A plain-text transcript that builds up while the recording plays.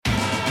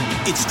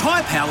It's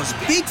Tyre Power's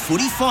Big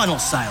Footy Final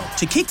Sale.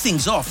 To kick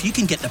things off, you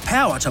can get the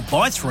power to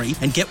buy 3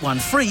 and get 1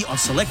 free on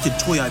selected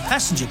Toyo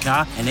passenger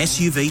car and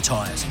SUV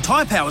tyres.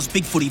 Tyre Power's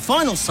Big Footy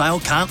Final Sale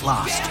can't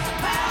last.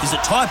 Visit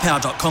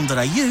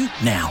tyrepower.com.au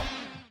now.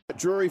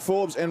 Drury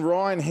Forbes and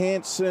Ryan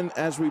Hansen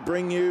as we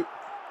bring you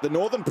the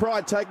Northern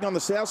Pride taking on the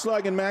South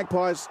Logan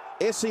Magpies.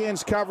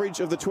 SEN's coverage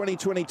of the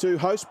 2022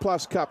 Host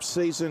Plus Cup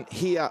season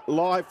here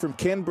live from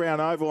Ken Brown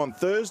Oval on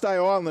Thursday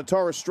Island, the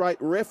Torres Strait.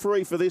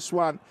 Referee for this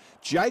one,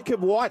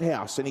 Jacob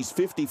Whitehouse, in his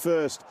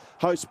 51st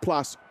Host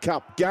Plus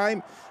Cup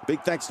game. Big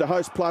thanks to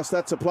Host Plus,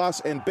 that's a plus,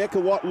 and Becca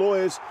Watt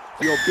Lawyers,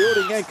 your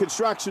building and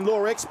construction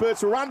law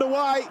experts. Are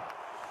underway,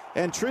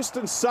 and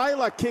Tristan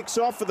Saylor kicks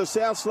off for the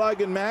South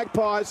Logan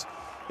Magpies.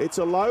 It's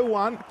a low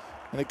one,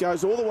 and it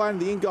goes all the way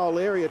into the in-goal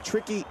area.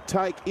 Tricky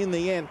take in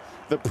the end.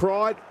 The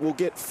Pride will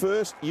get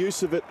first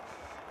use of it,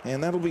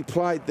 and that'll be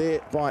played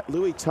there by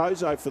Louis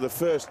Tozo for the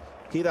first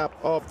hit up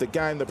of the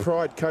game. The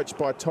Pride coached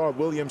by Ty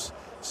Williams,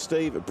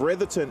 Steve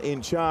Bretherton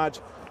in charge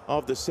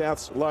of the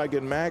South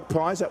Logan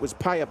Magpies. That was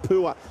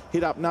Payapua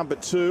hit up number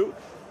 2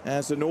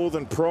 as the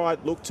Northern Pride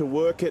look to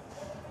work it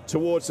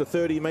towards the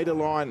 30-metre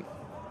line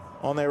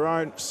on their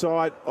own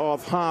side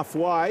of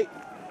halfway.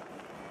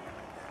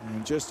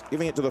 And just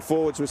giving it to the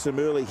forwards with some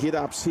early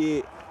hit-ups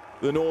here,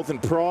 the Northern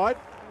Pride.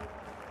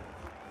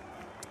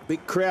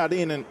 Big crowd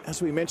in, and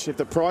as we mentioned, if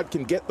the Pride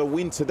can get the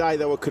win today,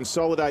 they will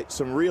consolidate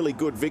some really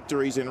good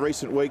victories in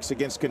recent weeks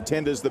against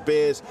contenders, the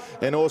Bears,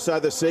 and also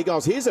the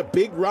Seagulls. Here's a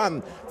big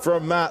run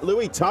from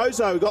Louis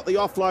Tozo, who got the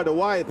offload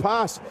away. The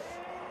pass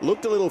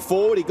looked a little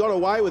forward, he got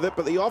away with it,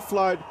 but the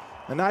offload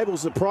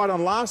enables the Pride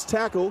on last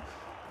tackle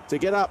to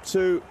get up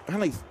to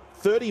only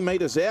 30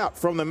 metres out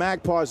from the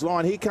Magpies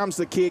line. Here comes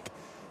the kick.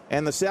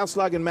 And the South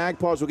Logan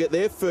Magpies will get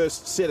their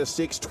first set of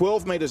 6,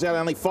 12 metres out,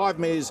 only 5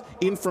 metres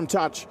in from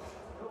touch.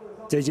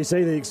 Did you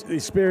see the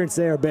experience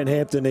there of Ben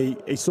Hampton?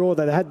 He saw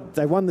that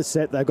they won the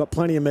set, they've got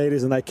plenty of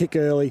metres and they kick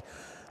early.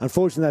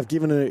 Unfortunately, they've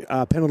given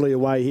a penalty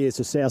away here,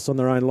 so South on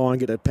their own line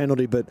get a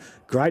penalty, but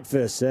great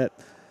first set.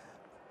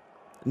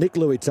 Nick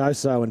Louis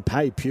Toso and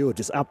Pay Pure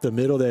just up the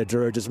middle there,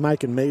 Drew, just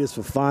making metres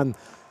for fun.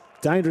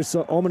 Dangerous,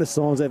 ominous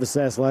signs there for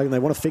South Logan. They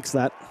want to fix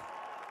that.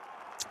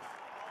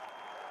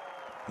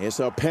 Yeah,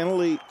 so a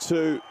penalty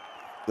to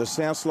the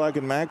South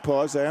Logan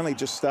Magpies. They only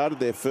just started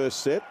their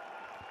first set.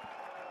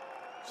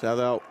 So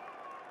they'll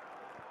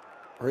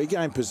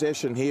regain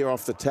possession here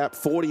off the tap,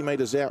 40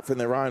 metres out from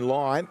their own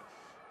line.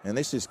 And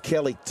this is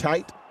Kelly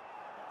Tate,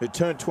 who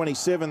turned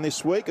 27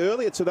 this week.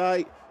 Earlier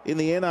today in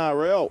the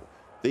NRL,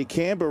 the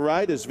Canberra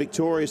Raiders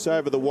victorious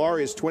over the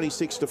Warriors,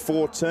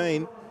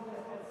 26-14.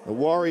 The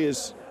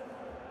Warriors,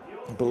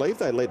 I believe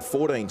they led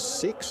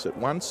 14-6 at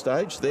one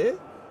stage there.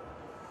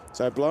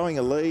 So blowing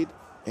a lead.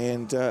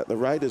 And the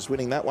Raiders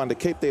winning that one to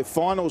keep their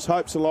finals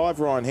hopes alive,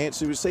 Ryan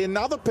Hansen. We see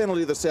another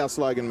penalty to the South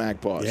Logan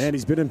Magpies. Yeah, and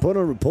he's been put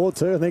on a report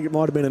too. I think it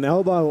might have been an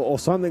elbow or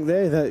something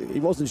there. That he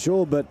wasn't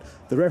sure, but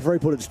the referee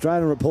put it straight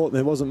on report, and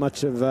there wasn't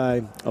much of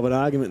an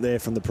argument there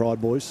from the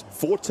Pride boys.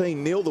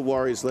 14-0 the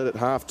Warriors led at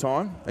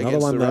halftime. Another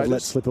one they've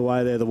let slip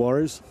away there, the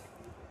Warriors.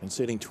 And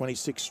setting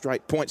 26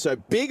 straight points. So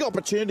big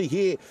opportunity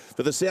here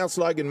for the South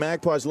Logan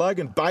Magpies.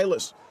 Logan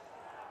Bayliss,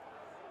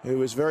 who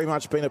has very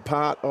much been a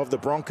part of the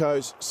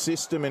Broncos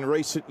system in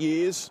recent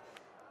years.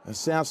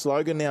 South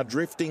Logan now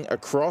drifting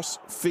across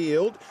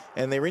field,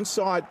 and they're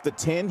inside the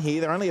 10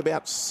 here. They're only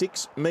about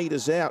 6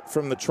 metres out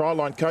from the try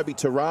line. Kobe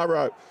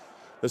Tararo,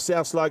 the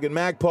South Logan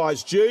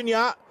Magpies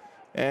Junior.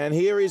 And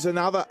here is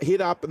another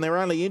hit up, and they're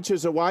only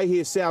inches away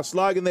here, South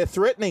Logan. They're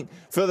threatening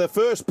for the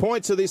first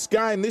points of this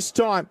game this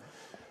time.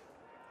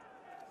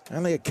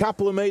 Only a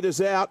couple of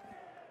metres out.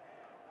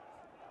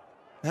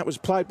 That was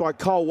played by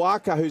Cole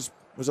Walker, who's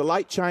was a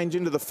late change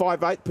into the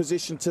 5'8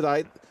 position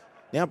today.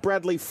 Now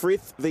Bradley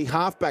Frith, the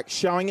halfback,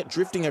 showing it,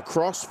 drifting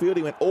across field.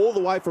 He went all the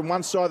way from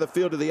one side of the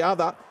field to the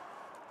other.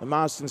 The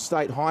Marsden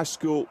State High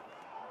School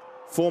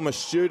former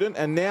student.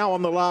 And now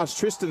on the last,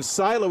 Tristan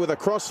Saylor with a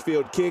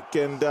crossfield kick.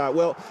 And,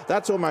 well,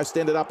 that's almost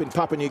ended up in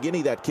Papua New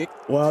Guinea, that kick.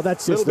 Well,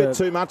 that's just a little bit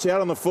too much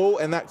out on the full.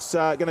 And that's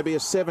going to be a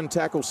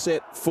 7-tackle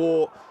set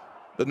for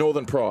the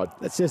Northern Pride.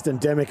 That's just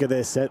endemic of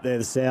their set there,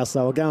 the South.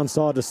 They were going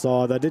side to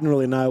side. They didn't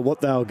really know what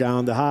they were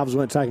going. The halves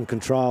weren't taking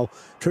control.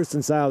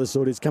 Tristan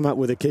Saylor he's come up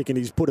with a kick and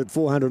he's put it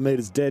 400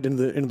 metres dead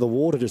into the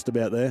water just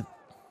about there.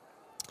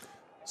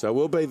 So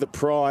we'll be the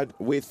Pride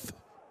with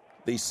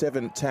the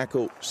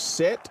 7-tackle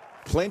set.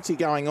 Plenty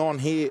going on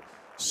here.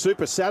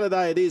 Super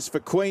Saturday it is for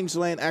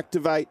Queensland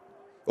Activate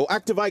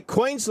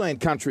Queensland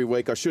Country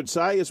Week, I should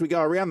say, as we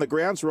go around the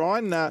grounds.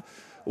 Ryan,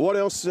 what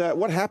else?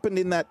 What happened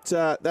in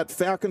that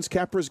Falcons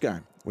Capras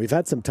game? We've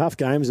had some tough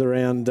games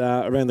around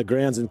the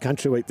grounds in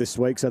Country Week this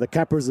week. So the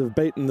Capras have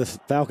beaten the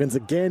Falcons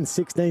again,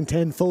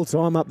 16-10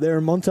 full-time up there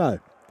in Monto.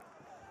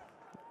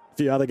 A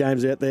few other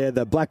games out there.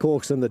 The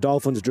Blackhawks and the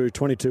Dolphins drew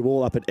 22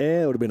 all up at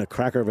Ayr. It would have been a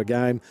cracker of a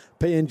game.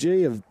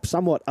 PNG have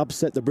somewhat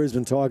upset the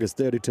Brisbane Tigers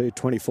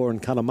 32-24 in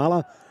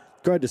Cunnamulla.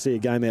 Great to see a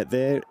game out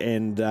there.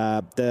 And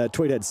the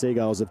Tweedhead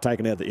Seagulls have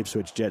taken out the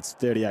Ipswich Jets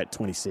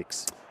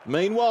 38-26.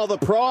 Meanwhile, the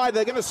Pride,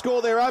 they're going to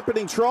score their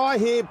opening try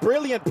here.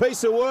 Brilliant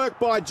piece of work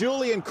by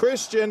Julian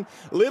Christian.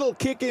 Little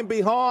kick in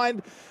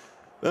behind.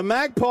 The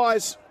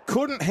Magpies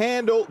couldn't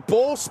handle.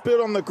 Ball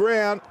spilled on the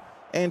ground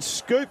and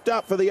scooped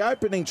up for the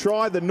opening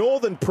try. The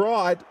Northern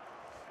Pride.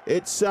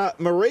 It's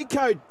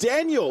Mariko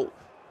Daniel,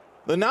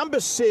 the number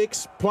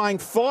 6, playing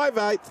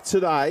 5/8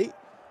 today.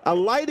 A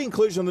late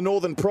inclusion of the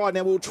Northern Pride.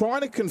 Now, we're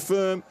trying to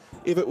confirm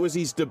if it was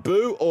his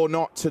debut or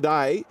not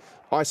today.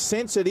 I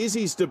sense it is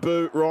his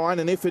debut, Ryan,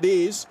 and if it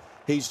is,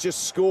 he's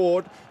just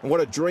scored. And what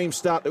a dream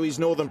start to his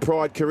Northern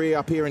Pride career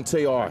up here in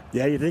TI.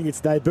 Yeah, you think it's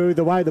debut.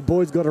 The way the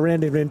boys got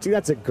around him,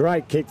 that's a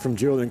great kick from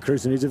Julian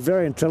Christian. He's a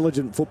very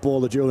intelligent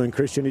footballer, Julian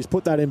Christian. He's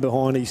put that in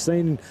behind. He's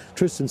seen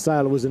Tristan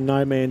Saylor was in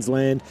no man's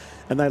land,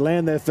 and they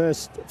land their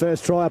first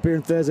try up here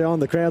in Thursday on.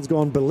 The crowd's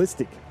gone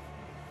ballistic.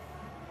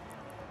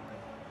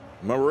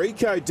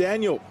 Mariko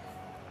Daniel,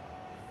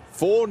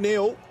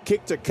 4-0,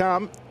 kick to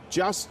come,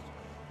 just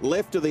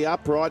left of the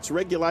uprights,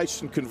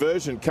 regulation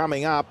conversion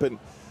coming up, and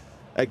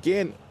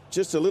again,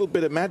 just a little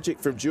bit of magic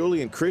from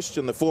Julian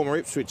Christian, the former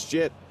Ipswich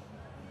Jet.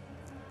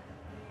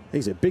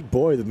 He's a big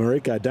boy, the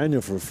Mariko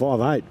Daniel, for a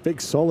 5'8".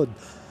 Big, solid,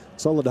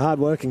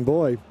 hard-working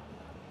boy.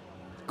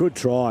 Good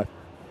try.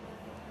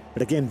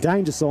 But again,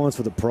 danger signs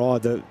for the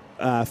Pride,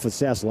 for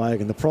South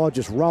Logan. The Pride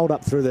just rolled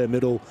up through their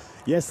middle.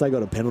 Yes, they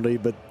got a penalty,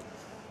 but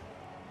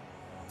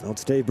old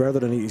Steve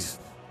Brotherton, he's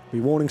be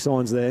warning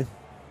signs there.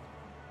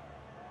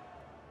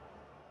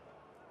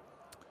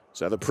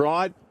 So the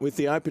Pride with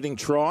the opening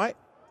try.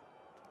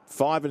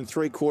 5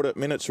 3/4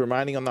 minutes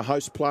remaining on the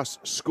Host Plus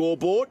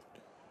scoreboard.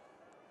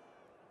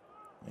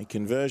 A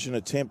conversion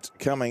attempt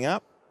coming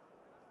up.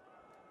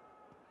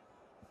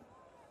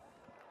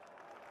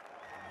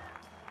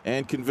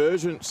 And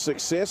conversion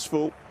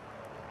successful.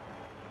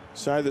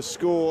 So the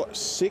score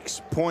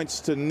 6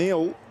 points to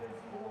 0.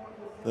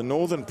 The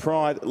Northern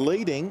Pride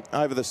leading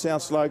over the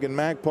South Logan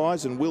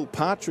Magpies, and Will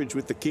Partridge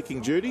with the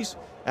kicking duties,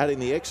 adding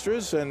the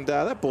extras, and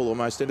that ball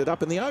almost ended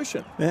up in the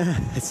ocean. Yeah,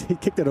 he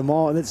kicked it a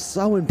mile, and it's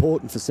so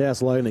important for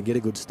South Logan to get a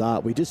good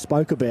start. We just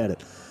spoke about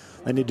it.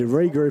 They need to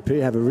regroup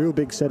here, have a real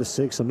big set of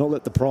 6, and not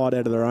let the Pride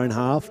out of their own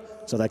half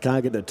so they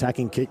can't get an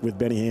attacking kick with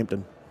Benny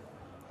Hampton.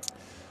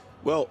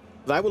 Well,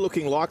 they were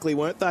looking likely,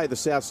 weren't they, the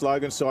South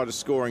Logan side of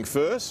scoring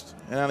first,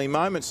 and only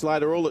moments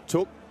later all it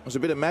took was a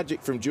bit of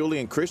magic from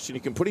Julian Christian. You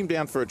can put him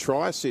down for a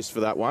try assist for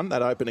that one,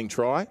 that opening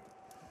try.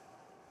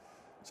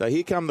 So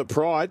here come the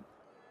Pride,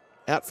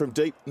 out from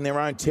deep in their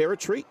own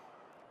territory.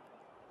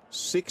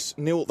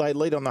 6-0 they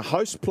lead on the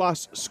Host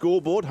Plus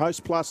scoreboard.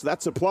 Host Plus,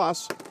 that's a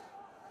plus.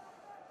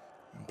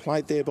 And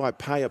played there by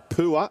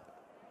Payapua,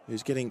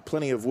 who's getting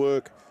plenty of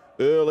work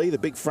early. The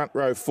big front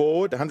row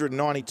forward,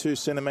 192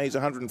 centimetres,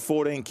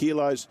 114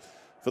 kilos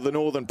for the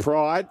Northern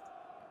Pride.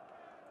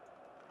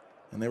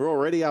 And they're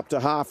already up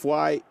to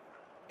halfway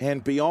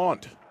and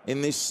beyond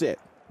in this set.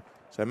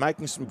 So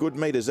making some good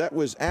meters. That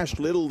was Ash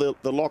Little,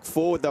 the lock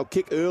forward. They'll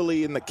kick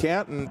early in the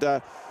count, and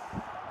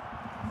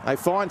they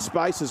find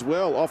space as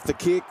well off the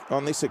kick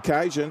on this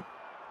occasion.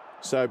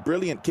 So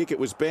brilliant kick. It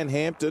was Ben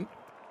Hampton,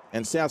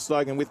 and South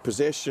Logan with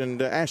possession.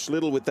 Ash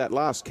Little with that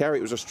last carry.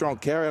 It was a strong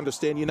carry. I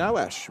understand you know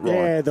Ash, right?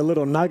 Yeah, the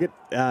little nugget.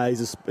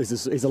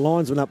 He's a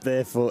linesman up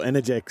there for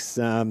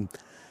Energex.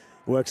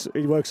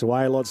 He works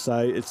away a lot, so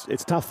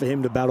it's tough for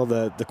him to battle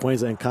the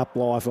Queensland Cup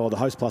life or the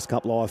Host Plus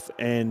Cup life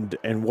and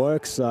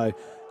work. So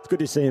it's good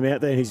to see him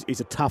out there. He's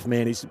a tough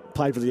man. He's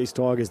played for the East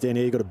Tigers down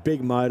here. He's got a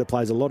big motor,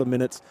 plays a lot of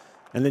minutes.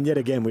 And then yet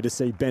again, we just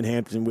see Ben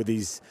Hampton with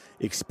his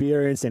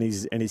experience and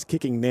his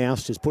kicking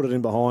nous just put it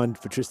in behind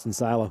for Tristan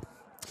Saylor.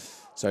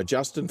 So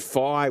Justin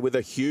Fye with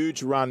a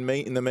huge run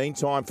in the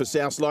meantime for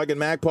South Logan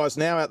Magpies.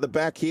 Now out the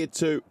back here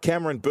to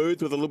Cameron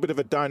Booth with a little bit of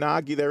a don't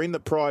argue. They're in the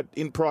Pride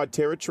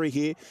territory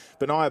here.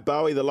 Benaiah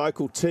Bowie, the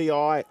local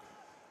TI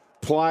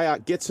player,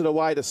 gets it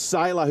away to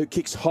Saylor, who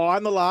kicks high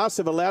in the last.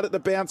 They've allowed it to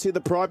bounce here,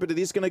 the Pride, but it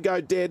is going to go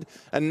dead.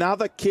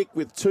 Another kick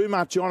with too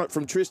much on it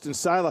from Tristan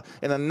Saylor,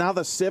 and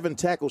another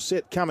 7-tackle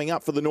set coming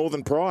up for the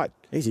Northern Pride.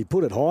 Easy,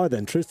 put it higher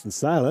than Tristan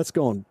Saylor. That's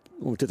gone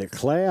to the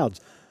clouds.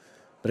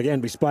 But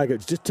again, we spoke,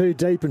 it's just too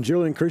deep, and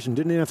Julian Christian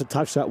didn't even have to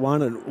touch that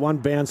one, and one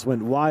bounce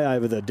went way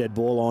over the dead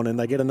ball on, and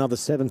they get another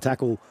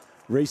 7-tackle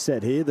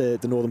reset here, the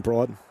Northern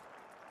Pride.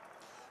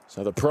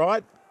 So the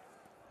Pride,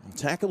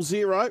 tackle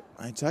 0,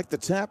 they take the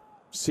tap,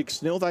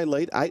 6-0 they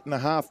lead,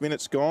 8.5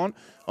 minutes gone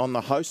on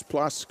the Host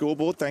Plus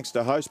scoreboard. Thanks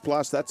to Host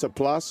Plus, that's a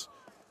plus.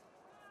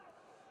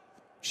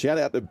 Shout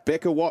out to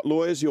Becca Watt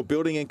Lawyers, your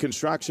building and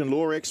construction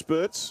law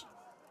experts.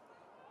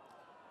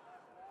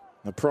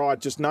 The Pride,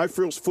 just no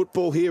frills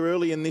football here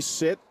early in this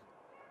set.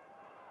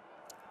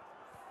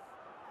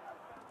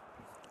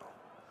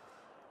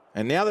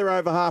 And now they're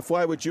over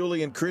halfway with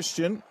Julian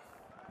Christian.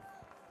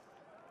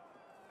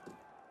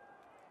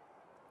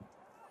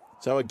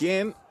 So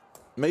again,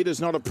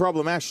 meter's not a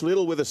problem. Ash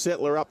Little with a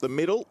settler up the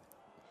middle.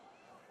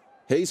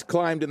 He's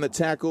claimed in the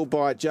tackle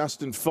by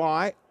Justin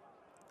Fye.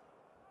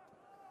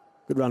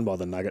 Good run by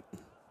the Nugget.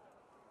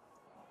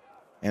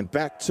 And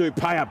back to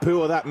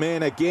Payapua, that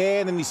man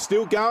again, and he's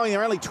still going.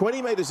 They're only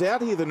 20 metres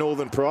out here, the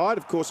Northern Pride.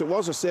 Of course, it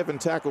was a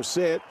 7-tackle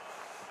set.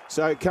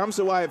 So it comes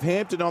the way of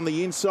Hampton on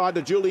the inside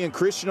to Julian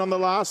Christian on the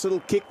last little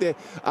kick there.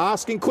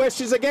 Asking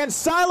questions again.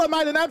 Sailor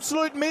made an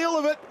absolute meal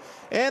of it.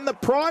 And the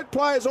Pride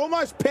players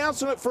almost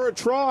pounced on it for a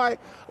try.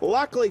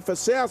 Luckily for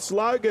South's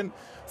Logan,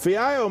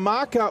 Fiao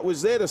Marcotte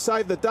was there to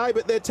save the day,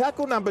 but their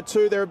tackle number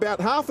 2, they're about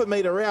half a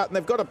metre out, and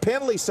they've got a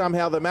penalty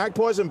somehow, the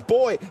Magpies, and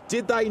boy,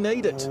 did they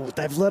need it. Oh,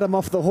 they've let him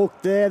off the hook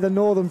there, the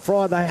Northern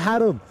Pride. They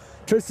had him.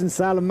 Tristan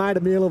Salem made a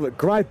meal of it.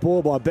 Great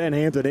ball by Ben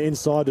Hampton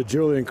inside to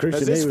Julian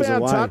Christian. Has this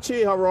found away. Touch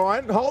here,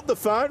 Ryan? Hold the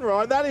phone,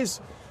 Ryan. That is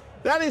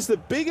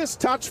the biggest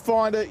touch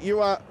finder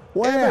you are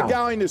ever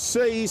going to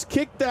see. He's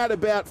kicked that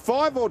about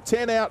 5 or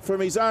 10 out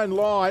from his own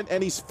line,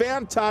 and he's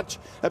found touch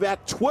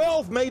about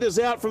 12 metres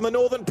out from the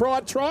Northern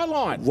Pride try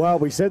line. Well,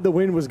 we said the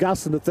wind was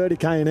gusting to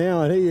 30k an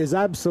hour, and he has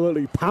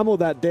absolutely pummeled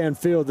that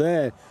downfield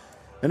there.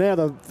 And now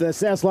the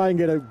South Logan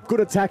get a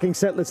good attacking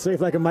set. Let's see if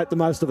they can make the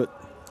most of it.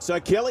 So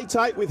Kelly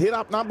Tate with hit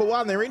up number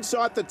 1. They're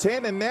inside the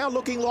 10 and now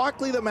looking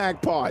likely the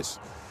Magpies.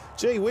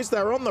 Gee whiz,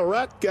 they were on the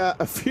rack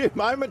a few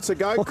moments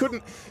ago.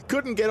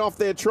 Couldn't get off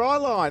their try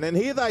line. And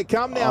here they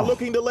come now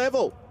looking to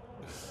level.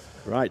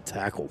 Great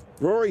tackle.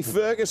 Rory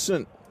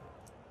Ferguson.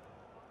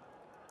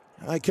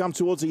 They come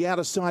towards the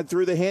outer side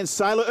through the hands.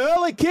 Sailor,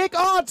 early kick.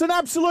 Oh, it's an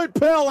absolute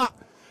pearler.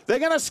 They're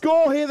going to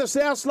score here, the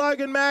South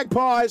Logan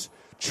Magpies.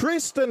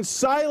 Tristan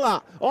Sailor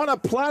on a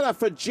platter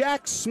for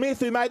Jack Smith,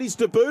 who made his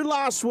debut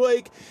last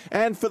week.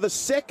 And for the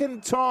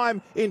second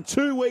time in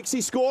 2 weeks,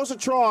 he scores a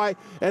try.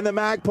 And the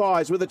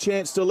Magpies with a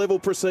chance to level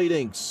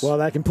proceedings. Well,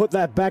 they can put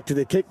that back to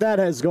the kick. That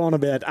has gone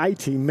about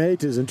 80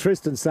 metres. And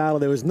Tristan Sailor,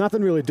 there was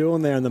nothing really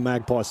doing there in the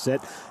Magpie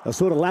set. They were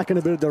sort of lacking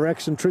a bit of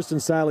direction. Tristan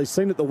Sailor, he's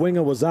seen that the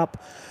winger was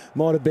up.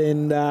 Might have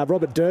been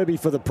Robert Derby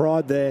for the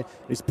Pride there.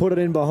 He's put it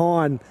in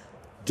behind.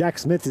 Jack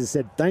Smith has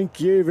said, thank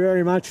you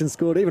very much, and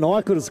scored. Even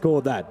I could have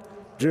scored that.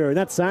 Drew,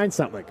 that's saying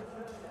something.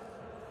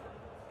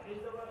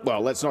 Well,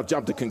 let's not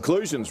jump to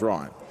conclusions,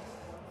 Ryan.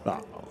 Oh,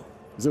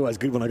 it was always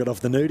good when I got off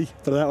the nudie.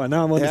 Put it that way.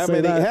 No one wanted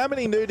to see How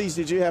many nudies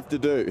did you have to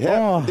do?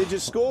 Did you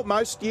score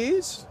most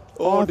years?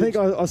 I think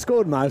I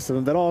scored most of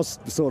them, but I was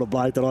the sort of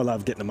bloke that I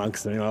love getting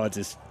amongst them. You know, I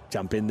just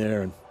jump in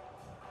there and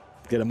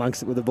get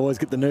amongst it with the boys,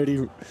 get the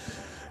nudie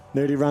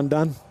run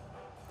done.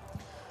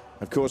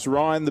 Of course,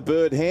 Ryan the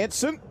Bird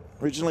Hansen,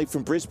 originally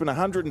from Brisbane,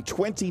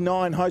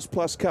 129 Host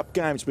Plus Cup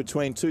games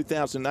between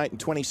 2008 and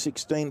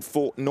 2016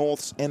 for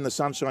Norths and the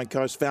Sunshine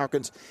Coast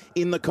Falcons.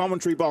 In the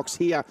commentary box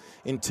here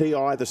in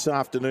TI this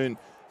afternoon,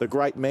 the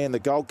great man, the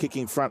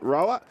goal-kicking front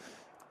rower,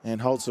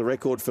 and holds the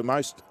record for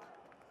most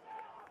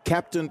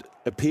captained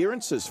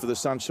appearances for the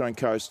Sunshine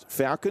Coast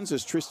Falcons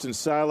as Tristan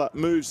Sailor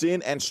moves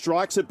in and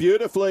strikes it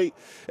beautifully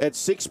at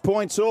 6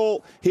 points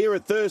all here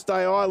at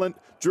Thursday Island.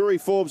 Drury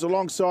Forbes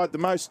alongside the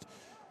most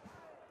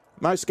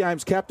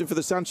games captain for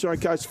the Sunshine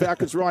Coast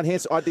Falcons, Ryan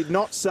Hansen. I did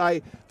not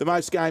say the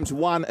most games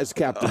won as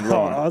captain,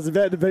 Ryan. I was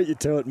about to beat you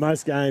to it.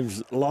 Most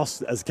games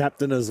lost as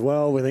captain as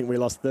well. We think we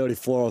lost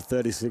 34 or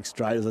 36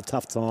 straight. It was a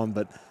tough time,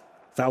 but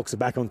Falcons are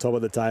back on top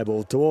of the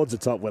table, towards the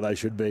top where they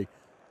should be.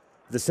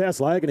 The South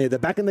Logan here, they're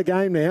back in the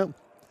game now. And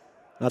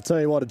I'll tell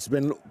you what, it's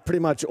been pretty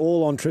much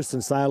all on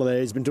Tristan Sailor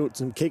there. He's been doing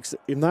some kicks.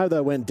 Even though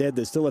they went dead,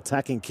 they're still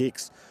attacking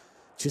kicks.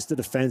 Just the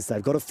defence.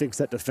 They've got to fix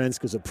that defence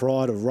because of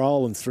Pride of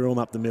rolling through them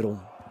up the middle.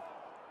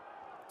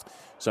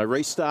 So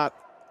restart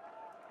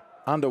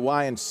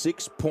underway and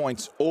 6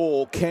 points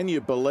all. Can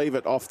you believe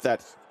it, off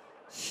that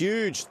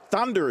huge,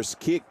 thunderous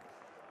kick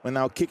when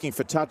they were kicking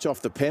for touch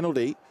off the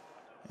penalty?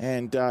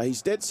 And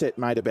his dead set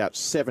made about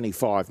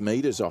 75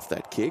 metres off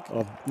that kick.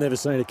 I've never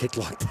seen a kick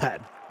like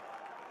that.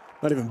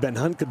 Not even Ben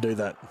Hunt could do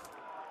that.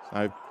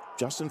 So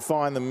Justin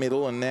Fye in the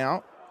middle, and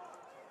now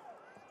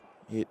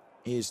it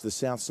is the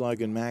South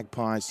Logan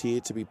Magpies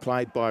here to be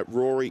played by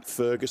Rory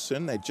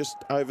Ferguson. They're just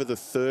over the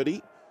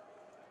 30.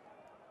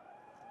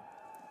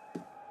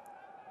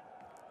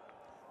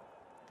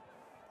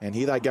 And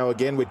here they go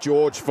again with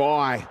Justin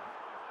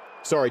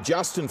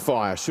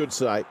Fye, I should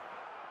say.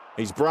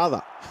 His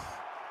brother.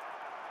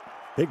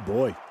 Big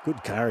boy.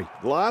 Good carry.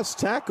 Last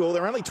tackle.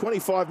 They're only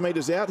 25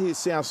 metres out here,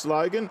 South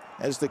Logan,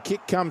 as the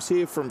kick comes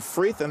here from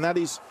Frith, and that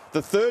is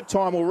the third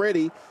time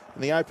already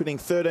in the opening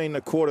 13 and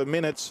a quarter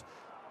minutes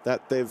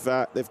that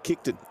they've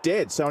kicked it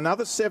dead. So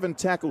another 7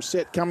 tackle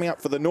set coming up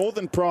for the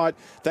Northern Pride,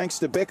 thanks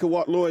to Becca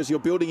Watt Lawyers, your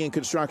building and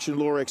construction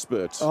law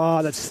experts.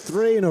 Oh, that's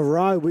 3 in a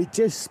row. We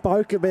just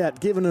spoke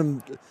about giving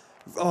them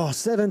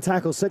 7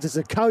 tackle sets. It's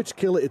a coach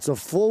killer. It's a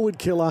forward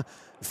killer.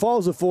 If I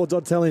was a forwards,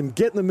 I'd tell him,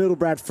 get in the middle,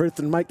 Brad Frith,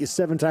 and make your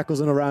 7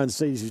 tackles in a row and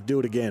see if you do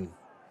it again.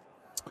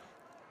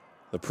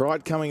 The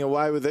Pride coming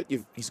away with it.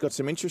 He's got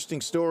some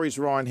interesting stories,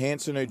 Ryan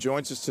Hansen, who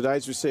joins us today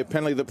as we see a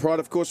penalty. The Pride,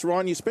 of course,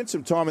 Ryan, you spent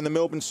some time in the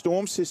Melbourne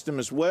Storm system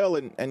as well,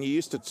 and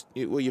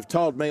you've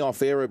told me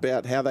off air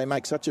about how they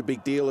make such a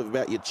big deal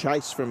about your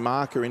chase from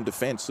marker in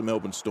defence, the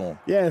Melbourne Storm.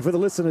 Yeah, for the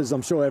listeners,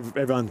 I'm sure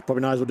everyone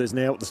probably knows what it is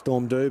now, what the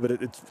Storm do, but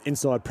it's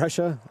inside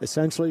pressure,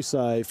 essentially.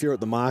 So if you're at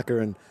the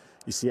marker and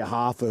you see a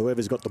half or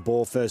whoever's got the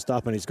ball first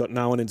up and he's got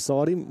no one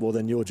inside him, well,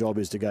 then your job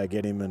is to go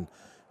get him and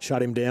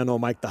shut him down or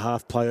make the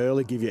half play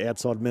early, give your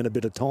outside men a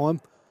bit of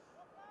time.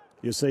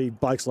 you see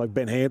blokes like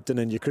Ben Hampton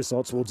and your Chris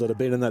Otswalds that have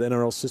been in that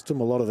NRL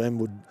system. A lot of them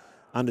would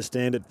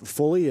understand it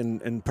fully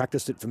and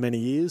practiced it for many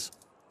years.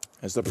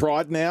 As the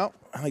Pride now,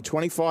 only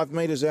 25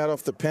 metres out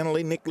off the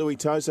penalty. Nick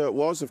Luitoso it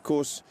was, of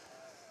course.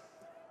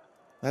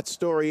 That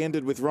story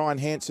ended with Ryan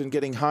Hansen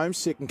getting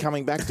homesick and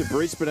coming back to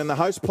Brisbane in the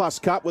Host Plus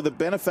Cup with the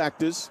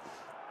benefactors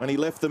when he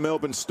left the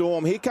Melbourne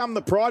Storm. Here come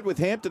the Pride with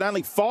Hampton,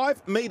 only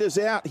 5 metres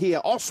out here.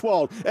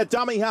 Oswald at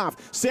dummy half.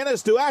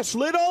 Centres to Ash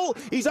Little.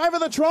 He's over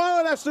the try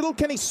line, Ash Little.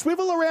 Can he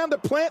swivel around to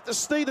plant the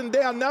Steeden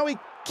down? No, he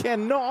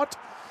cannot.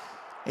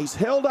 He's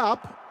held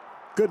up.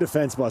 Good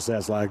defence by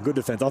South Logan. Good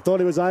defence. I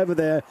thought he was over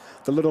there,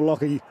 the little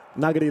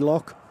nuggety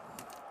lock.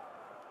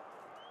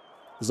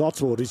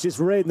 Zotswald, he's just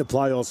reading the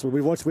playoffs.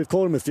 We've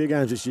called him a few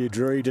games this year,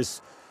 Drew. He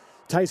just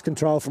takes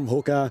control from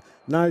hooker,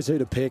 knows who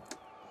to pick,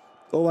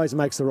 always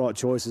makes the right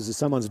choices if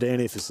someone's down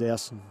here for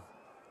South.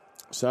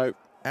 So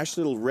Ash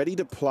Little ready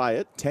to play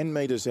it, 10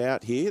 metres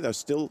out here. They're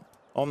still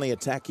on the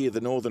attack here,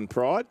 the Northern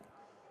Pride.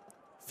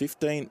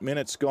 15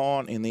 minutes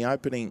gone in the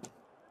opening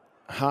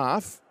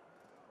half.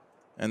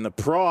 And the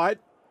Pride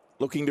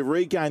looking to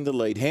regain the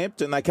lead.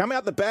 Hampton, they come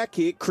out the back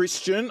here.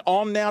 Christian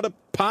on now to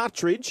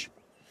Partridge.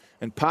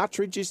 And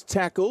Partridge is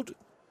tackled.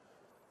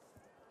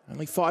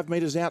 Only 5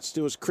 metres out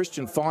still as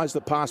Christian fires the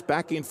pass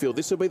back infield.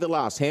 This will be the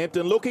last.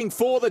 Hampton looking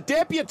for the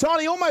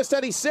debutant. He almost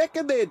had his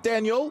second there,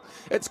 Daniel.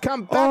 It's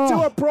come back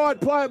to a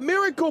Pride player.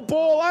 Miracle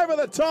ball over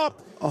the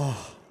top.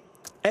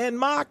 And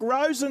Mark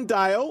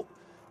Rosendale,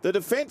 the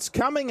defence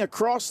coming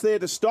across there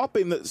to stop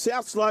him. The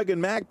South Logan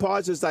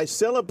Magpies as they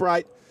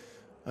celebrate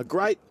a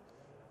great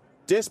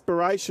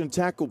desperation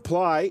tackle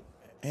play,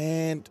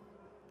 and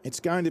it's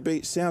going to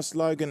be South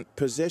Logan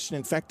possession.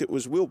 In fact, it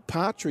was Will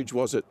Partridge,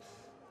 was it,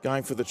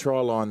 going for the try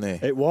line there?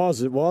 It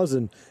was.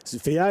 And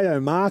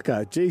Fiao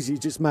Marker, geez, he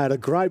just made a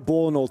great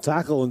ball and all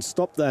tackle and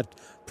stopped that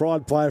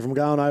Pride player from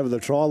going over the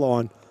try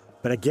line.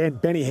 But again,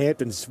 Benny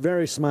Hampton's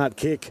very smart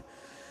kick.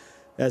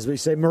 As we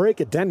see,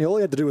 Marika Daniel, all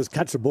he had to do was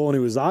catch the ball and he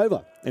was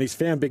over. And he's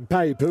found Big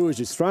Pei Poo, has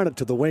just thrown it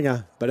to the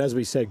winger. But as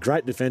we said,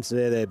 great defence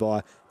there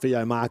by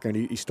Fiao Marker,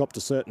 and he stopped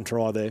a certain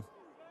try there.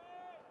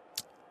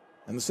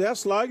 And the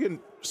South Logan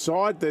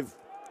side,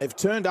 they've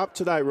turned up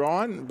today,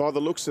 Ryan. By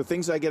the looks of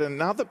things, they get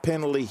another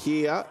penalty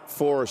here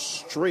for a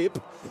strip.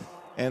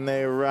 And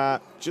they're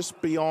just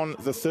beyond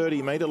the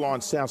 30-metre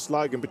line, South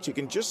Logan. But you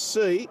can just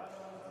see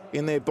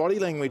in their body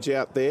language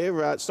out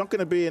there, it's not going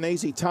to be an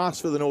easy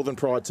task for the Northern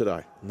Pride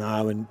today.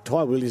 No, and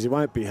Ty Williams, he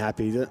won't be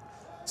happy.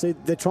 See,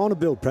 they're trying to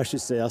build pressure,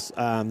 South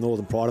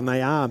Northern Pride, and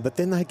they are. But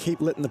then they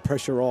keep letting the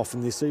pressure off.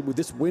 And you see, with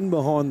this wind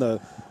behind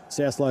the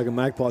South Logan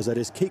Magpies, they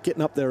just keep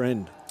getting up their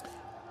end.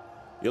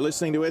 You're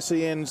listening to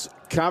SEN's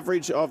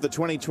coverage of the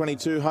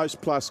 2022 Host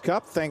Plus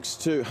Cup. Thanks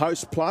to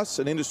Host Plus,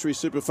 an industry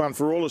super fund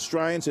for all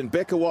Australians, and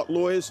Becker Watt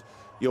Lawyers,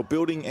 your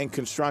building and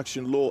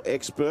construction law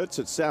experts.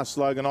 At South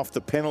Logan off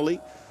the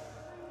penalty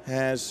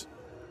has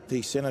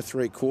the centre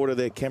three-quarter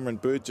there, Cameron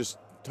Booth, just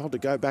told to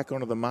go back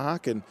onto the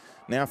mark. And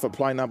now for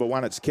play number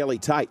 1, it's Kelly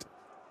Tate.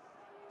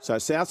 So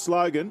South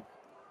Logan,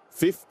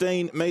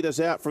 15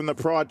 metres out from the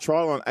Pride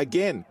try line.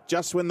 Again,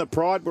 just when the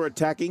Pride were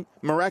attacking,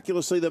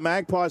 miraculously the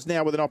Magpies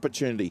now with an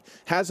opportunity.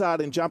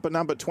 Hazard in jumper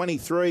number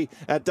 23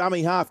 at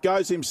dummy half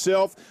goes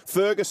himself.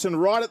 Ferguson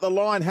right at the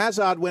line.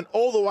 Hazard went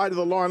all the way to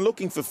the line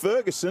looking for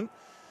Ferguson.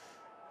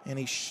 And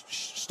he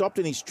stopped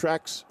in his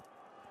tracks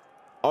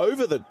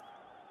over the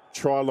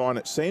try line,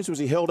 it seems. Was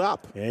he held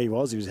up? Yeah, he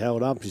was. He was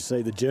held up. You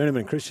see the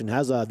journeyman Christian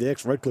Hazard, the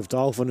ex-Redcliffe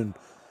Dolphin and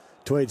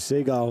Tweed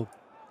Seagull.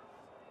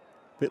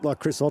 Bit like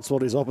Chris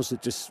Otswald, his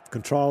opposite, just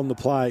controlling the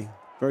play.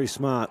 Very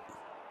smart.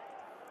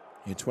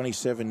 Yeah,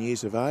 27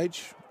 years of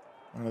age.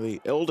 One of the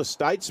elder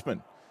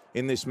statesmen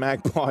in this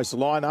Magpies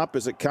lineup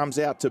as it comes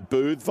out to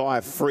Booth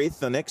via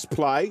Frith. The next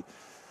play.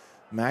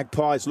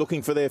 Magpies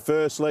looking for their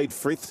first lead.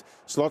 Frith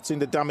slots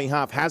into dummy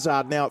half.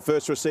 Hazard now at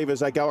first receiver as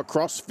they go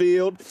across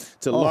field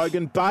to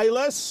Logan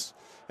Bayliss.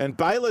 And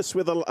Bayliss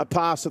with a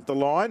pass at the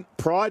line.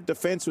 Pride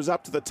defence was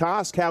up to the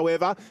task,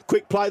 however.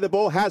 Quick play the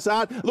ball.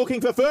 Hazard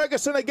looking for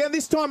Ferguson again.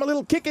 This time a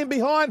little kick in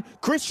behind.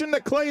 Christian to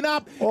clean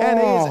up. And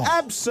he is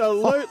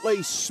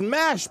absolutely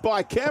smashed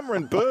by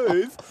Cameron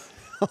Booth.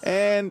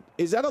 And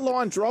is that a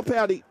line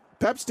dropout? He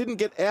perhaps didn't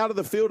get out of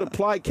the field to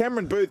play.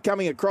 Cameron Booth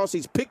coming across.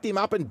 He's picked him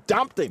up and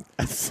dumped him.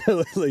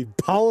 Absolutely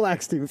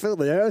poleaxed him. Felt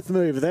the earth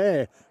move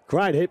there.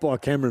 Great hit by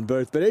Cameron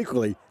Booth. But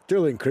equally,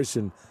 Julian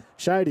Christian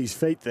showed his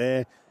feet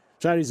there.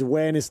 Showed his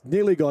awareness,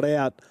 nearly got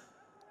out.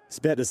 It's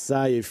about to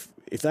say, if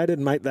they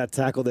didn't make that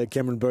tackle there,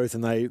 Cameron Booth,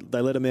 and they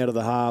let him out of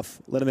the half,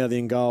 let him out of the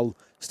end goal,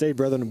 Steve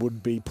Brethren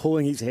would be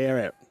pulling his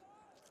hair out.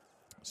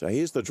 So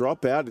here's the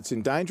dropout. It's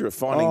in danger of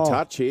finding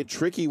touch here.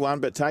 Tricky one,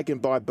 but taken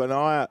by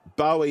Benaiah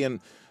Bowie. And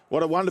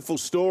what a wonderful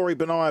story,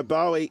 Benaiah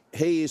Bowie.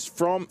 He is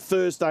from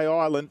Thursday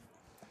Island.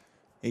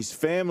 His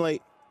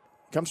family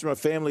comes from a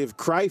family of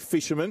crayfish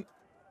fishermen.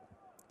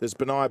 There's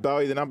Benaiah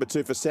Bowie, the number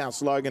 2 for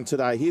South Logan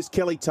today. Here's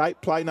Kelly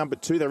Tate, play number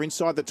 2. They're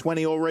inside the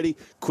 20 already.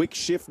 Quick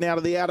shift now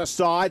to the outer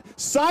side.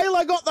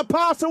 Saylor got the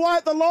pass away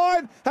at the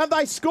line. Have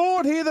they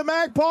scored here, the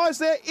Magpies?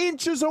 They're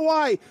inches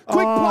away.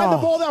 Quick play the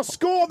ball. They'll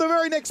score the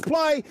very next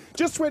play.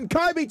 Just when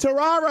Kobe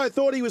Tararo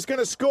thought he was going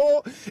to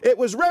score, it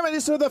was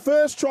reminiscent of the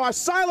first try.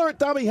 Saylor at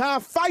dummy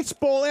half, face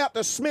ball out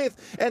to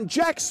Smith, and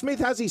Jack Smith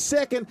has his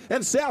second,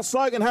 and South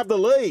Logan have the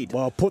lead.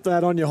 Well, put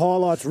that on your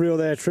highlights reel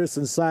there,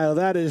 Tristan Saylor.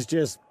 That is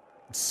just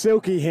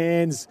silky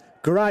hands,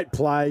 great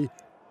play,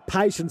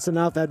 patience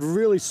enough, had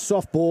really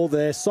soft ball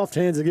there, soft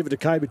hands to give it to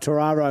Kobe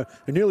Tararo,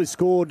 who nearly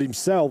scored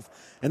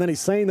himself. And then he's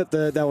seen that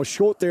they were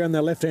short there on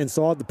their left-hand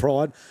side, the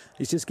Pride.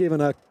 He's just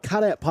given a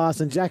cut-out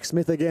pass, and Jack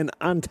Smith again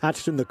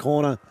untouched in the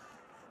corner.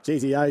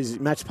 GTA's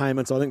match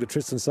payments, I think, to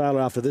Tristan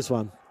Saylor after this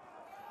one.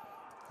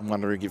 I'm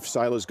wondering if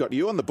Saylor's got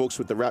you on the books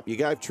with the rap you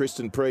gave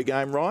Tristan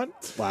pre-game, Ryan.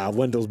 Wow,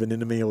 Wendell's been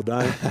into me all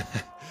day.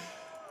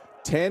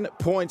 10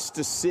 points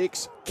to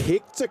 6,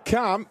 kick to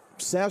come.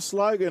 South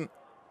Logan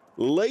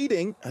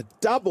leading a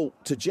double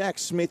to Jack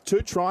Smith,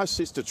 2 try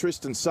assists to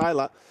Tristan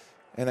Saylor,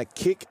 and a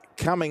kick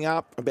coming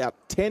up about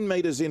 10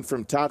 metres in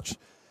from touch.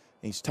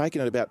 He's taken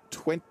it about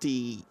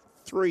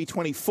 23,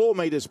 24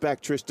 metres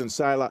back, Tristan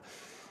Saylor,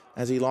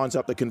 as he lines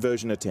up the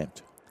conversion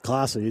attempt.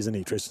 Classy, isn't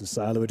he, Tristan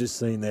Saylor? We're just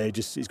seeing there.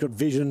 He's got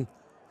vision,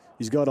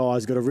 he's got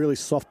eyes, got a really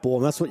soft ball,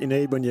 and that's what you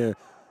need when you've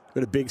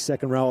got a big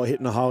second rower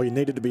hitting a hole. You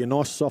need it to be a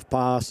nice soft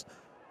pass.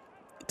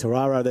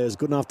 Tararo there is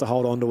good enough to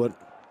hold on to it.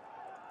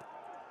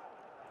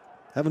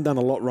 Haven't done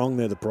a lot wrong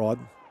there, the Pride.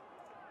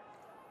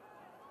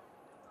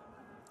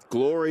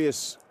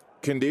 Glorious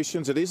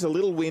conditions. It is a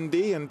little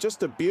windy and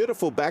just a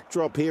beautiful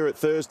backdrop here at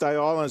Thursday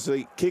Islands.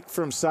 The kick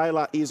from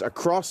Saylor is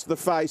across the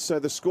face, so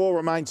the score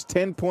remains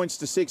 10 points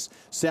to 6.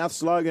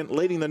 South Logan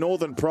leading the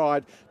Northern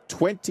Pride.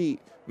 20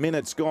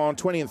 minutes gone,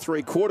 20 and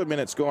 3/4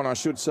 minutes gone, I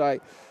should say.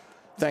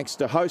 Thanks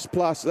to Host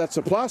Plus, that's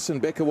a plus,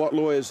 and Becker Watt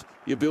Lawyers,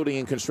 your building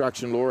and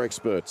construction law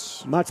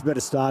experts. Much better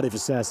start here for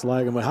South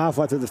Logan. We're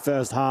halfway through the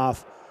first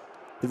half.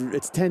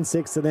 It's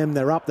 10-6 to them.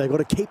 They're up. They've got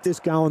to keep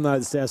this going, though,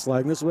 the South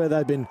Logan. This is where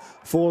they've been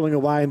falling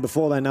away, and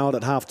before they know it,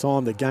 at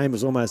half-time, the game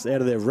was almost out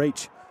of their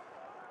reach.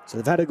 So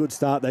they've had a good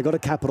start. They've got to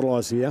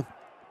capitalise here.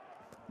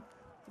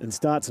 And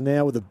starts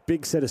now with a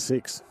big set of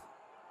 6.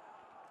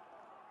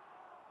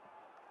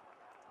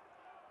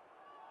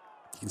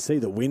 You can see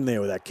the win there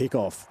with that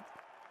kickoff.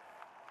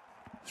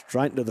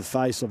 Straight into the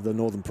face of the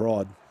Northern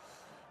Pride.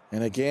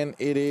 And again,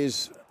 it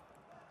is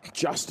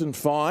Justin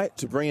Fye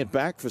to bring it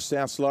back for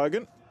South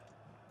Logan.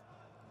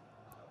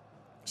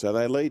 So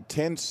they lead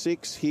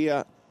 10-6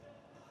 here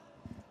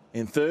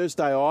in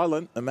Thursday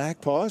Island, the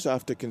Magpies,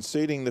 after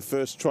conceding the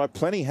first try.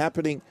 Plenty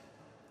happening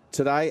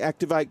today.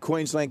 Activate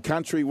Queensland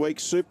Country Week,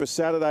 Super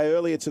Saturday.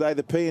 Earlier today,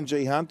 the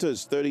PNG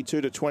Hunters,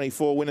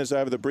 32-24 winners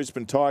over the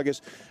Brisbane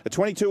Tigers. A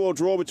 22-all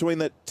draw between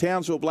the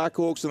Townsville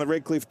Blackhawks and the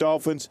Redcliffe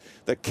Dolphins.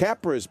 The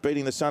Capras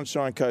beating the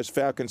Sunshine Coast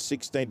Falcons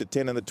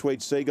 16-10, and the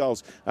Tweed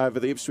Seagulls over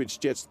the Ipswich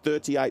Jets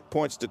 38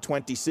 points to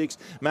 26.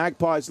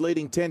 Magpies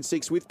leading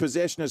 10-6 with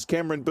possession as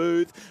Cameron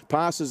Booth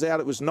passes out.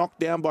 It was knocked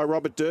down by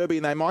Robert Derby,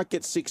 and they might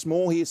get 6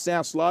 more here.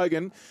 South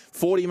Logan,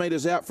 40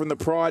 metres out from the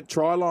Pride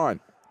try line.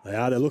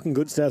 They're looking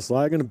good, South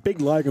Logan. A big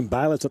Logan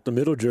Bayless up the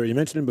middle, Drew. You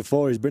mentioned him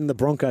before. He's been in the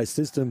Broncos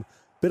system.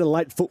 Bit of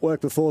late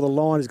footwork before the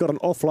line. He's got an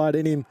offload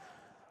in him.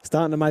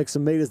 Starting to make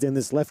some metres down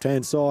this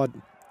left-hand side.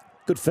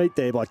 Good feet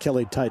there by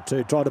Kelly Tate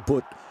too. Tried to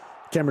put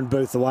Cameron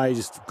Booth away.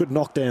 Just good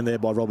knockdown there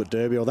by Robert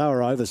Derby. They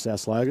were over,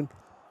 South Logan.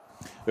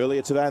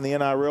 Earlier today in the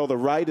NRL, the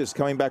Raiders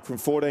coming back from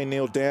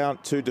 14-0 down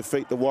to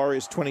defeat the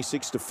Warriors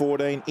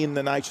 26-14 in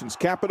the nation's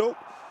capital.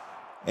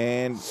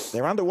 And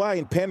they're underway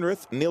in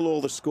Penrith.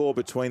 0-0 the score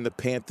between the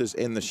Panthers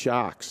and the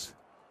Sharks.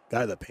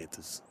 Go the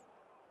Panthers.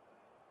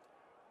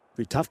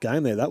 Pretty tough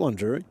game there, that one,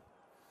 Drury.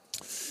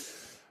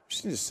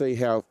 Just need to see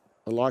how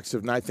the likes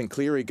of Nathan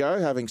Cleary go,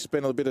 having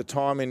spent a bit of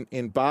time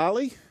in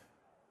Bali.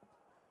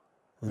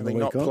 Having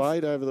not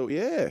played over the...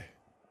 Yeah.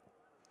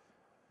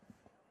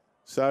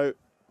 So,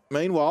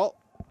 meanwhile,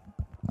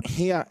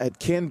 here at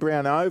Ken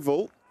Brown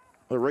Oval,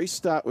 the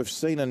restart, we've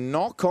seen a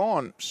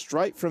knock-on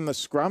straight from the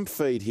scrum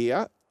feed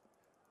here.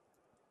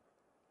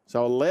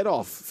 So a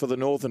let-off for the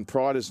Northern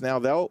Priders now.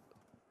 They'll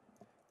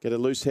get a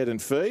loose head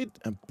and feed.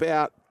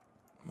 About,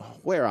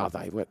 where are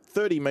they? We're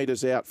 30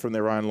 metres out from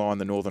their own line,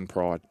 the Northern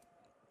Pride.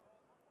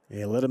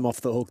 Yeah, let him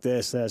off the hook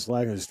there, South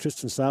Logan. It's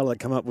Tristan Saylor that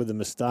come up with a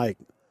mistake.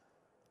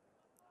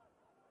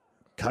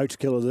 Coach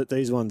killers that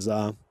these ones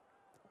are.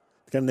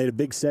 They're going to need a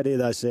big set here,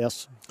 though,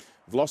 South.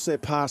 They've lost their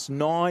past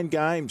 9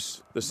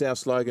 games, the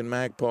South Logan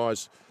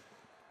Magpies.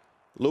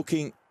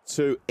 Looking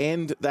to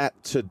end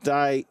that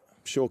today.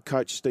 I'm sure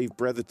Coach Steve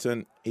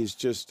Bretherton is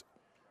just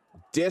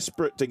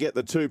desperate to get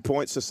the 2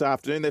 points this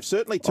afternoon. They've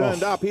certainly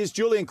turned up. Here's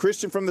Julian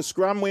Christian from the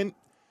scrum win.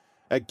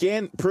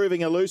 Again,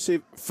 proving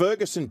elusive.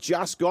 Ferguson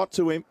just got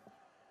to him.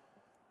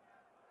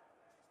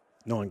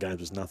 9 games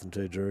was nothing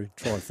too, Drew.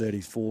 Try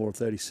 34 or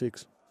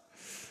 36.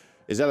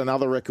 Is that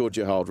another record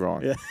you hold,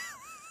 Ryan? Yeah.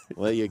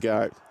 Well, there you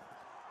go.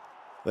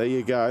 There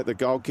you go. The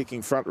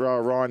goal-kicking front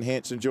rower, Ryan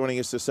Hansen, joining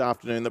us this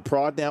afternoon. The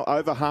Pride now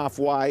over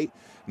halfway.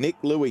 Nick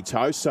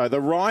Luitoso,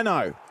 the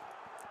Rhino.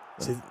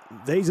 See,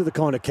 these are the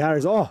kind of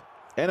carries.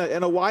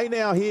 And away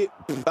now here,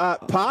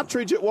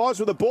 Partridge it was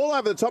with the ball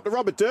over the top to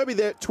Robert Derby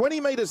there. 20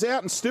 metres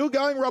out and still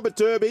going Robert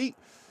Derby.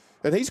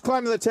 And he's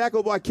claiming the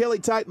tackle by Kelly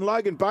Tate and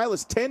Logan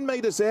Bayless. 10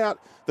 metres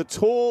out, the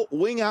tall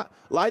winger.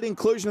 Late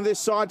inclusion of this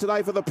side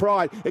today for the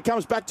Pride. It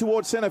comes back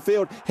towards centre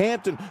field.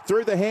 Hampton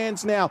through the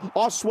hands now.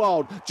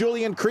 Oswald,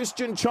 Julian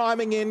Christian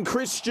chiming in.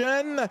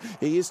 Christian,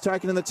 he is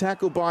taken in the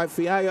tackle by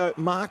Fiao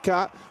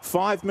Marker.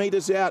 5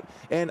 metres out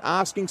and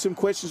asking some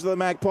questions of the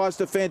Magpies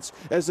defence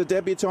as the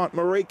debutant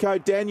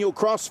Mariko Daniel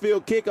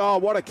crossfield kick. Oh,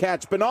 what a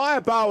catch. Benaiah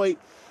Bowie,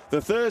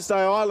 the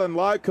Thursday Island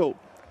local.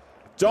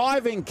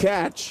 Diving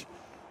catch.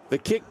 The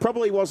kick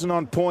probably wasn't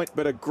on point,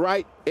 but a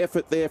great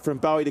effort there from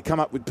Bowie to come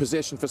up with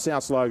possession for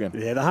South Logan.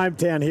 Yeah, the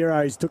hometown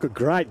heroes took a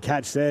great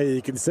catch there.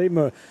 You can see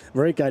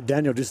Mariko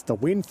Daniel, just the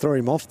wind threw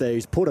him off there.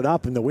 He's put it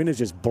up and the wind has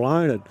just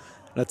blown it.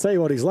 And I tell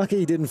you what, he's lucky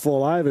he didn't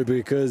fall over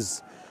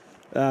because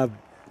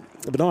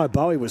Benaiah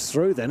Bowie was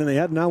through then and he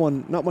had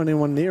not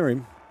anyone near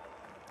him.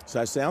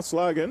 So South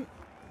Logan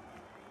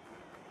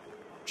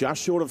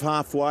just short of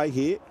halfway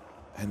here.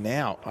 And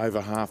now over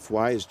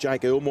halfway as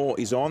Jake Elmore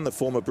is on, the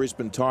former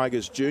Brisbane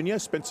Tigers junior.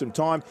 Spent some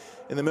time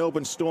in the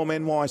Melbourne Storm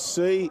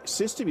NYC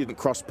system. You didn't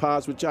cross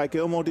paths with Jake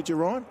Elmore, did you,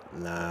 Ryan?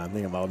 Nah, I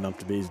think I'm old enough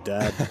to be his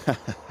dad.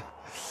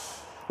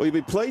 Well, you'll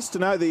be pleased to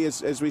know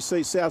as we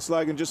see South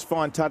Logan just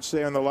fine touch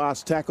there in the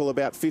last tackle,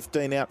 about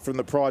 15 out from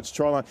the Pride's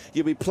try line.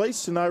 You'll be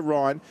pleased to know,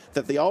 Ryan,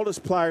 that the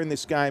oldest player in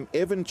this game,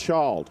 Evan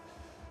Child,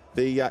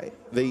 the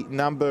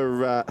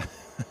number...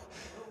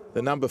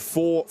 The number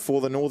 4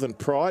 for the Northern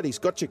Pride. He's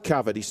got you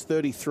covered. He's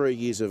 33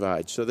 years of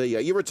age. So there you go.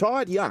 You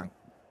retired young.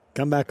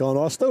 Come back on.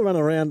 I still run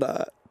around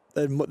the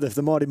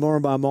mighty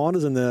Moranbah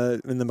Miners in the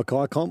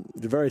Mackay comp.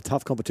 It's a very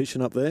tough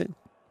competition up there. A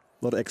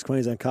lot of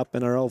ex-Queensland Cup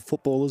NRL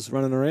footballers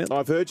running around.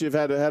 I've heard you've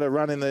had a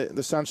run in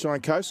the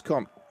Sunshine Coast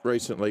comp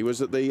recently.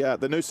 Was it the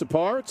Noosa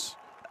Pirates?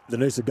 The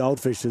Noosa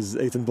Goldfish, as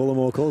Ethan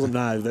Bullimore calls them.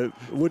 No,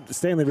 the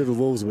Stanley River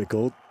Wolves we're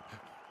called.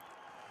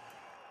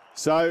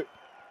 So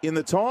in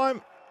the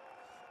time...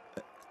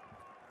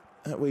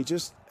 We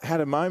just had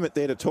a moment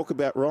there to talk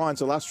about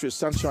Ryan's illustrious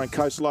Sunshine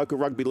Coast local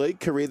rugby league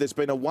career. There's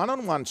been a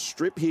one-on-one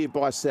strip here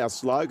by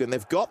South Logan.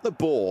 They've got the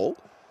ball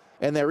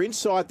and they're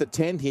inside the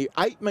 10 here,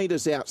 8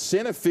 metres out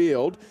centre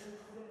field.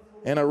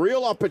 And a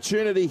real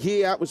opportunity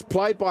here. It was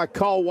played by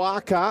Cole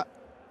Walker.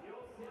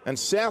 And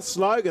South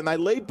Logan, they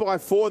lead by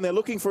 4 and they're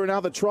looking for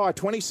another try.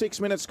 26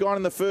 minutes gone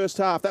in the first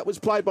half. That was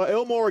played by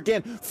Elmore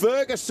again.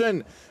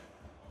 Ferguson.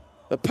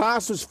 The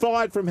pass was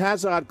fired from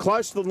Hazard.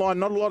 Close to the line,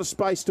 not a lot of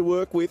space to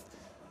work with.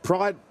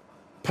 Pride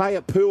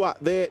Payapua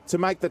there to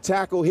make the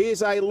tackle.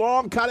 Here's a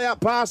long cutout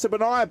pass to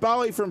Benaiah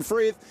Bowie from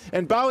Frith,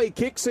 and Bowie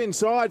kicks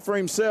inside for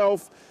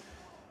himself.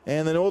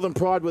 And the Northern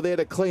Pride were there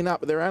to clean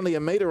up, but they're only a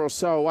metre or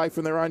so away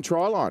from their own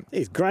try line.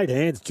 He's great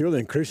hands,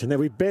 Julian Christian. There,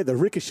 we bet the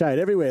ricochet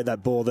everywhere,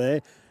 that ball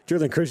there.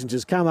 Julian Christian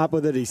just come up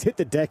with it. He's hit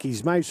the deck.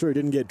 He's made sure he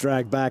didn't get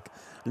dragged back.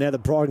 And now the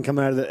Pride can come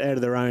out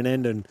of their own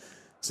end and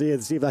see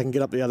if they can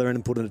get up the other end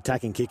and put an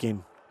attacking kick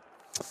in.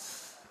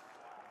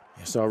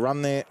 So a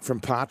run there from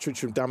Partridge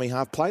from dummy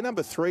half. Play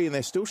number 3, and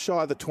they're still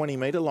shy of the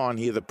 20-metre line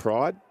here, the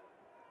Pride.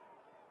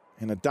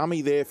 And a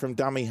dummy there from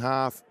dummy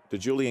half to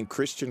Julian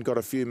Christian. Got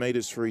a few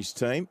metres for his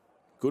team.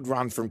 Good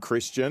run from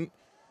Christian.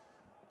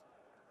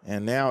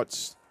 And now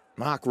it's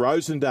Mark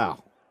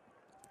Rosendale.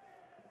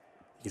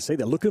 You see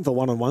they're looking for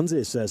one-on-ones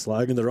there, South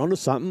Logan. They're onto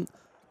something.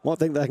 Might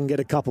think they can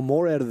get a couple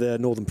more out of the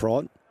Northern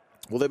Pride.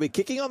 Well, they'll be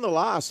kicking on the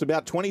last,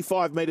 about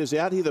 25 metres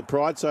out here, the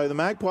Pride. So the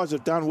Magpies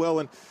have done well,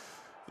 and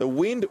the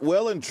wind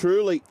well and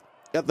truly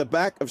at the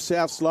back of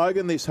South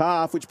Logan this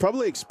half, which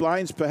probably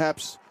explains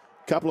perhaps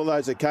a couple of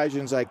those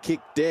occasions they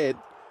kicked dead.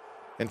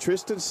 And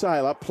Tristan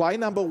Saylor, play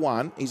number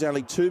 1, he's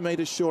only 2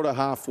 metres short of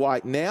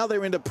halfway. Now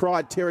they're into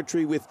Pride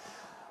territory with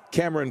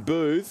Cameron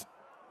Booth.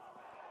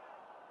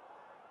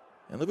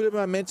 And a little bit of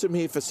momentum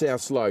here for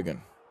South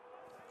Logan.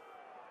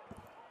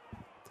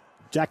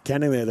 Jack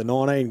Canning there, the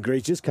 19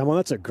 Greece. Just come on,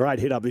 that's a great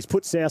hit up. He's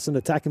put South in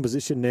attacking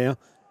position now.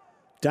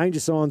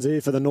 Danger signs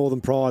here for the Northern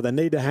Pride. They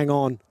need to hang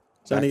on.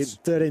 It's only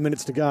 13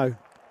 minutes to go.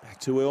 Back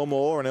to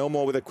Elmore, and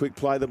Elmore with a quick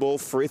play the ball.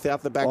 Frith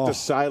out the back to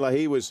Saylor.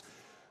 He was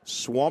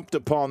swamped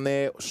upon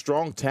there.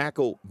 Strong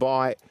tackle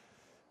by,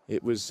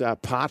 it was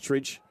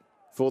Partridge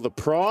for the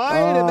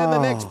Pride. And then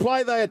the next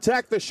play, they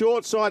attack the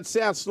short side.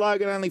 South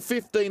Logan only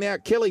 15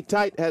 out. Kelly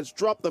Tate has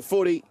dropped the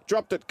footy,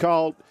 dropped it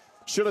cold.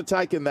 Should have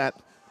taken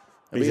that.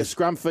 It'll be a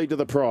scrum feed to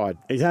the Pride.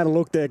 He's had a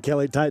look there,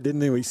 Kelly Tate,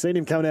 didn't he? We've seen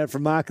him coming out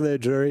from mark there,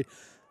 Drury.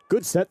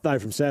 Good set, though,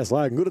 from South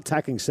Logan. Good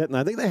attacking set. And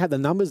I think they had the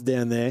numbers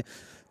down there.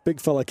 Big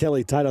fella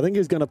Kelly Tate. I think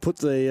he's going to put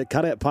the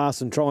cutout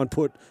pass and try and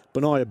put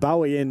Benaiah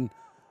Bowie in.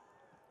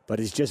 But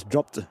he's just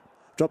dropped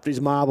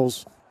his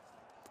marbles.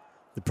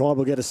 The Pride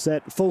will get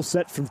a full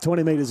set from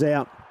 20 metres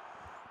out.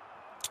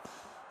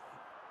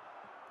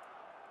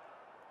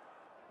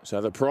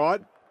 So the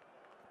Pride,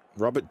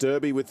 Robert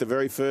Derby with the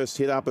very first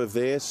hit up of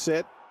their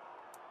set.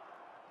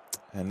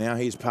 And now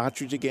here's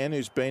Partridge again,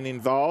 who's been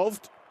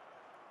involved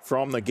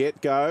from the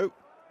get-go,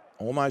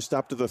 almost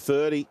up to the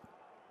 30.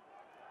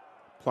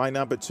 Play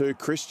number 2,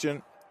 Christian.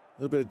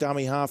 A little bit of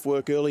dummy half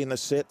work early in the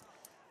set.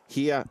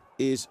 Here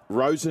is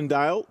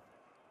Rosendale.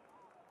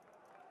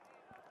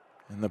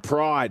 And the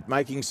Pride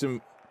making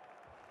some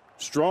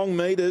strong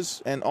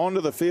metres, and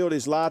onto the field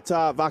is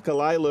Lata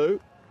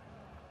Vakalelu.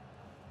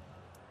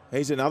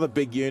 He's another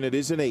big unit,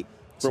 isn't he?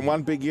 From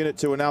one big unit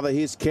to another.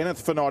 Here's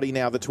Kenneth Finotti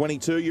now, the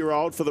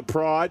 22-year-old for the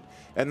Pride,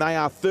 and they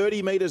are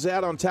 30 metres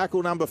out on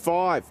tackle number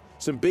 5.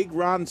 Some big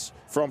runs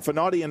from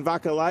Finotti and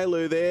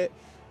Vakalelu there,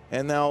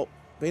 and they'll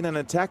be in an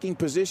attacking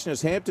position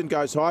as Hampton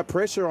goes high.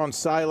 Pressure on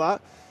Sailor,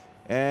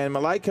 and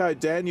Maleko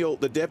Daniel,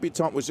 the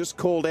debutant, was just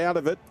called out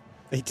of it.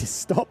 He just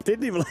stopped,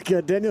 didn't he?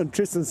 Like Daniel and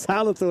Tristan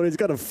Sailor thought he's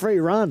got a free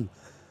run.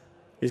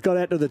 He's got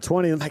out to the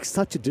 20 and makes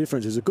such a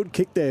difference. There's a good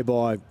kick there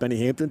by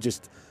Benny Hampton.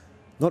 Just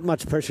not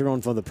much pressure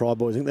on from the Pride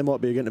boys. I think they might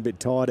be getting a bit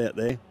tired out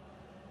there.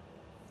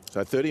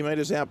 So 30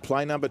 metres out,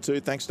 play number 2,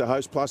 thanks to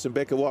Host Plus and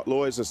Becca Watt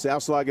Lawyers, the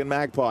South Logan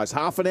Magpies.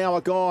 Half an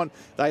hour gone.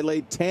 They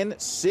lead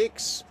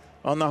 10-6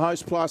 on the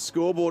Host Plus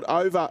scoreboard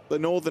over the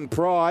Northern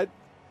Pride.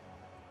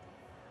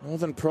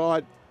 Northern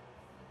Pride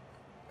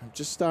have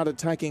just started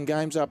taking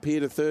games up here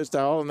to Thursday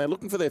Island. They're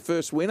looking for their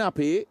first win up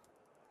here.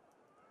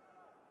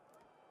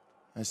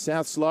 And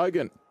South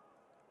Logan,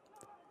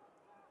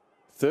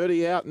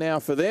 30 out now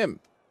for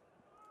them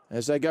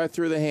as they go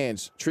through the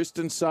hands.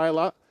 Tristan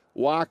Sailor,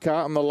 Waka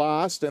on the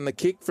last, and the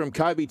kick from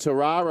Kobe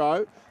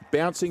Tararo,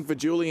 bouncing for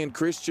Julian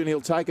Christian.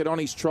 He'll take it on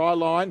his try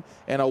line,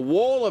 and a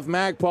wall of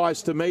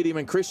Magpies to meet him,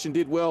 and Christian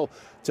did well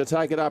to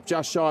take it up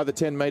just shy of the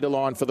 10-metre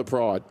line for the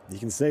Pride. You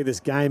can see this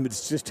game,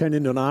 it's just turned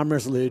into an arm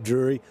wrestle here,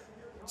 Drury.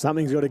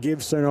 Something's got to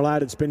give sooner or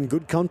later. It's been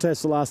good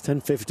contests the last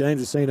 10-15.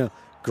 We've seen a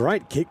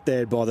great kick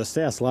there by the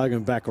South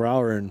Logan back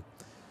rower and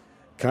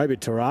Kobe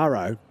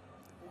Tararo.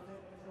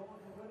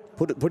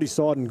 Put his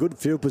side in good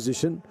field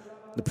position.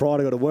 The Pride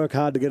have got to work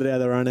hard to get it out of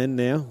their own end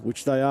now,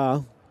 which they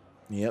are.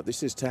 Yeah,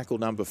 this is tackle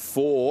number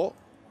 4.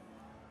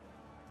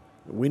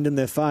 Wind in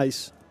their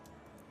face.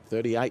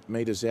 38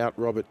 metres out,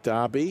 Robert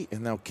Darby,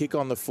 and they'll kick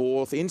on the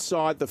 4th.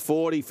 Inside the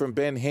 40 from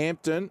Ben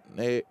Hampton.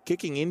 They're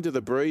kicking into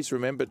the breeze.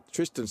 Remember,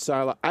 Tristan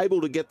Sailor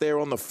able to get there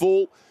on the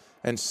full,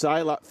 and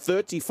Sailor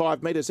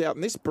 35 metres out.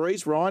 And this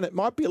breeze, Ryan, it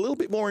might be a little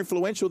bit more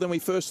influential than we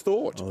first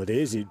thought. Oh, it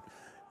is.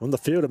 On the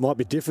field, it might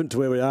be different to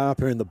where we are up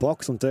here in the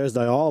box on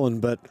Thursday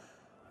Island, but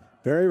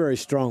very, very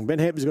strong. Ben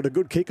Hampton's got a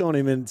good kick on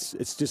him, and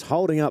it's just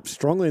holding up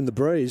strongly in the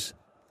breeze.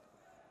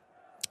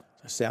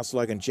 South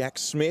Logan Jack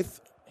Smith,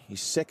 his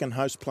second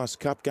Host Plus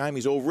Cup game.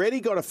 He's already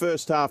got a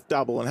first half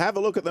double. And have a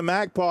look at the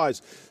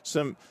Magpies.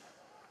 Some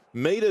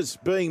metres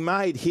being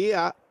made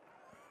here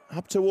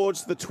up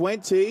towards the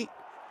 20.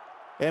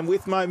 And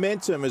with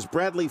momentum as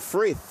Bradley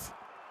Frith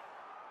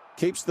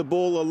keeps the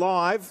ball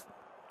alive.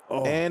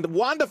 Oh. And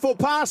wonderful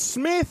pass,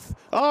 Smith.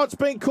 Oh, it's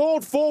been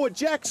called forward.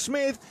 Jack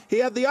Smith, he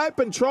had the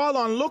open try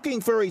line looking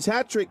for his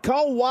hat-trick.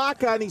 Cole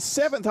Walker in his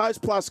 7th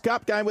Host Plus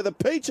Cup game with a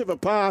peach of a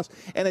pass,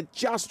 and it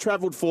just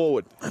travelled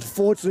forward.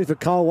 Unfortunately for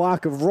Cole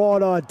Walker,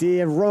 right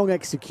idea, wrong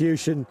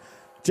execution.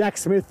 Jack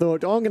Smith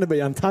thought, I'm going to be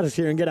untouched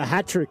here and get a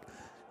hat-trick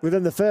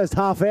within the first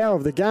half hour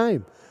of the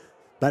game.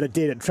 But it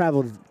did. It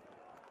travelled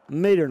 1.5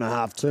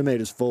 metres, 2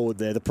 metres forward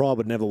there. The Pride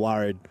were never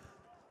worried.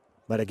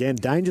 But again,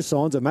 danger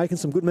signs are making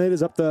some good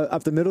metres up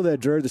the middle there,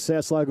 Drew. The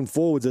South Logan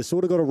forwards, they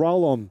sort of got a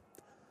roll on.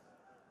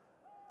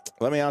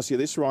 Let me ask you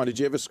this, Ryan. Did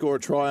you ever score a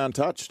try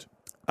untouched?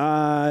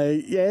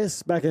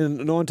 Yes, back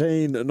in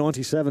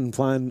 1997,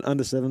 playing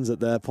under 7s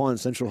at the Pine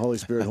Central Holy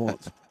Spirit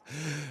Haunts.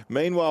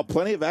 Meanwhile,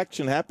 plenty of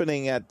action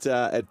happening at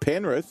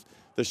Penrith.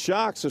 The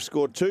Sharks have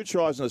scored 2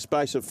 tries in the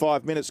space of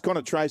 5 minutes.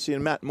 Connor Tracy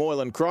and Matt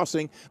Moylan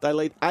crossing. They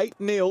lead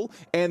 8-0,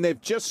 and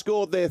they've just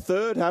scored their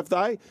 3rd, have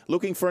they?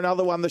 Looking for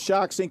another one. The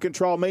Sharks in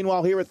control.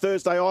 Meanwhile, here at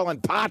Thursday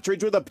Island,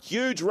 Partridge with a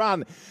huge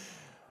run.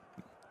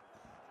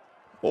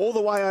 All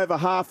the way over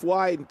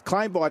halfway,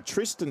 claimed by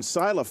Tristan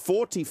Sailor,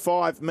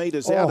 45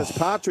 metres out as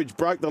Partridge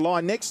broke the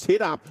line. Next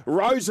hit up,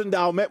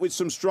 Rosendale met with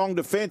some strong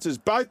defences.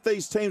 Both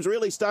these teams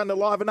really starting to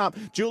liven up.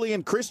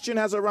 Julian Christian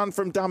has a run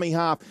from dummy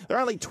half. They're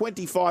only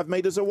 25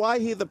 metres away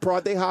here, the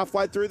Pride. They're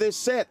halfway through their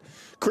set.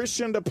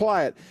 Christian to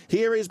play it.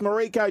 Here is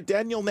Mariko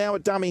Daniel now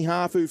at dummy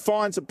half, who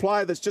finds a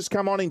player that's just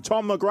come on in,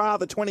 Tom McGrath,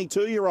 the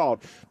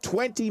 22-year-old.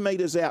 20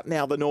 metres out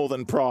now, the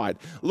Northern Pride.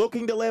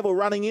 Looking to level,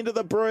 running into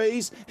the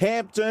breeze.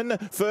 Hampton,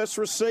 first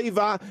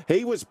receiver.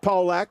 He was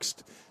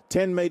poleaxed,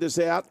 10 metres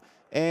out.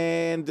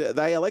 And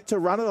they elect to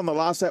run it on the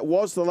last. That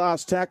was the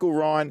last tackle,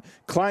 Ryan.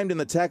 Claimed in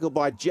the tackle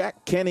by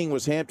Jack Kenning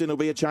was Hampton. It'll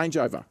be a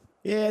changeover.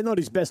 Yeah, not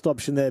his best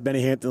option there,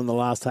 Benny Hampton, on the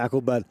last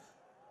tackle, but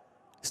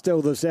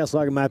still the South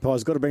Logan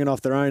Magpies got to bring it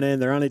off their own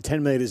end. They're only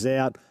 10 metres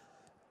out.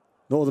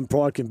 Northern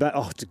Pride can bat.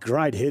 Oh, it's a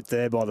great hit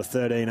there by the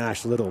 13,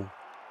 Ash Little.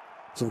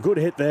 Some good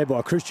hit there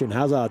by Christian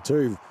Hazard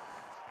too.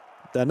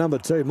 The number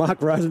 2, Mark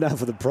Rosendale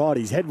for the Pride.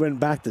 His head went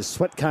back. The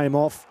sweat came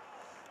off.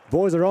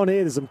 Boys are on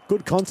here. There's some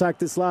good contact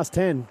this last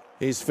 10.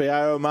 Here's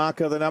Fiao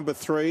Marker, the number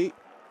 3.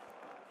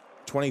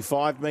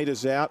 25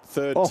 metres out,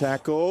 3rd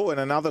tackle. And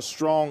another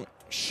strong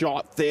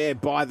shot there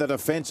by the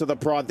defence of the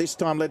Pride, this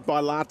time led by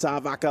Lata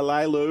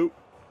Vakalelu.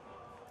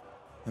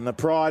 And the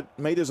Pride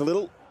meters a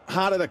little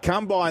harder to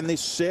come by in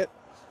this set.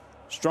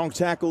 Strong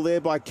tackle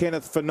there by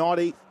Kenneth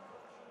Finotti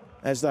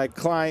as they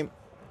claim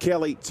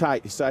Kelly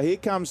Tate. So here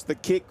comes the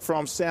kick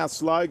from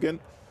South Logan,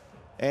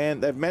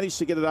 and they've managed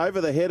to get it over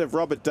the head of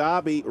Robert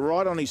Darby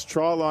right on his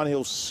try line.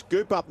 He'll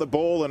scoop up the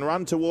ball and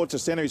run towards the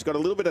centre. He's got a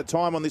little bit of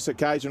time on this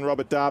occasion,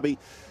 Robert Darby,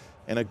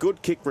 and a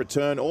good kick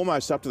return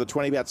almost up to the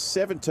 20, about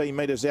 17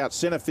 metres out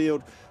centre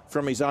field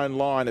from his own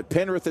line. At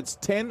Penrith, it's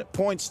 10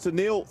 points to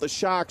 0. The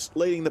Sharks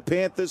leading the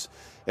Panthers.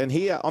 And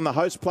here on the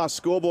Host Plus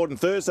scoreboard in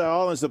Thursday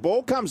Islands, the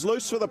ball comes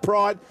loose for the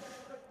Pride.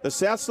 The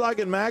South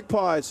Logan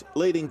Magpies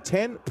leading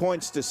 10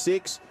 points to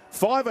 6.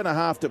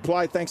 5.5 to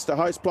play thanks to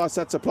Host Plus.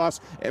 That's a plus.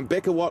 And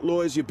Becca Watt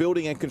Lawyers, your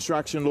building and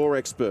construction law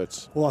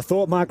experts. Well, I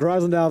thought Mark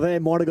Rosendale there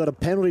might have got a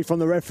penalty from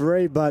the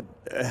referee, but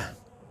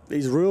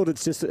he's ruled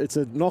it's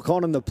a knock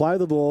on him to play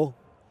the ball,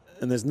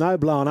 and there's no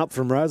blowing up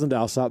from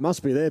Rosendale, so it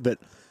must be there. But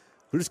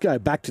we'll just go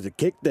back to the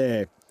kick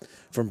there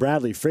from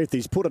Bradley Frith.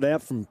 He's put it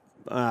out from,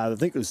 I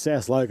think it was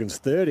South Logan's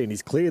 30, and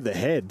he's cleared the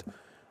head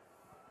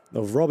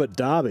of Robert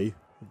Darby,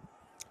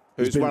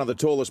 who's one of the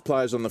tallest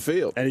players on the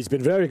field. And he's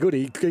been very good.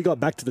 He got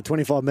back to the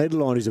 25-metre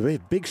line. He's a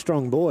big,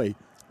 strong boy.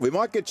 We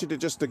might get you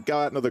to go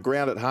out into the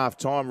ground at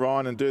half-time,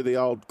 Ryan, and do the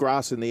old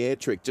grass in the air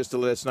trick just to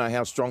let us know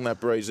how strong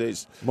that breeze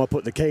is. Might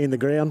put the key in the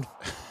ground.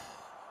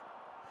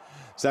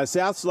 So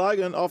South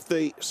Logan off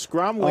the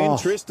scrum win.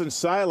 Tristan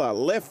Saylor,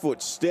 left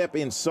foot step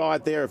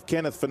inside there of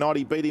Kenneth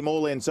Finotti. Beat him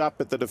all ends up,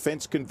 but the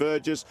defence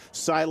converges.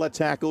 Saylor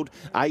tackled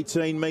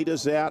 18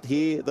 metres out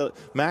here. The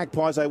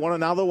Magpies, they want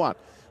another one.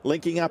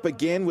 Linking up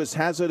again was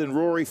Hazard and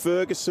Rory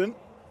Ferguson.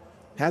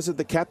 Hazard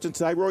the captain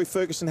today. Rory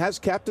Ferguson has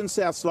captained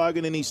South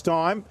Logan in his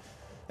time.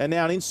 And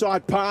now an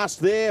inside pass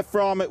there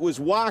from, it was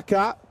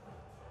Waka.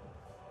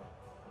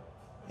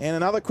 And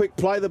another quick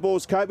play, the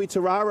ball's Kobe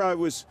Tararo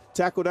was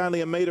tackled only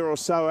a metre or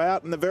so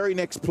out. And the very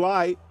next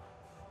play,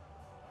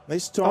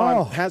 this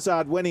time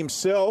Hazard went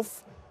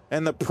himself.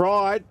 And the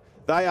Pride,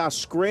 they are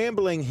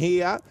scrambling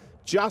here,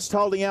 just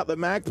holding out the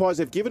Magpies.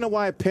 They've given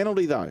away a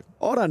penalty, though.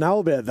 I don't know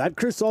about that.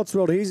 Chris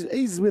Otswald,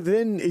 he's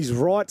within his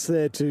rights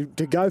there to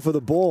go for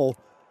the ball.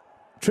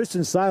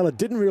 Tristan Saylor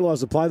didn't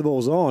realise the play the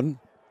ball's on.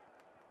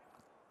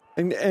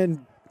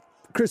 And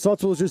Chris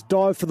Otswald just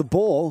dived for the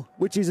ball,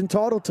 which he's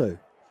entitled to.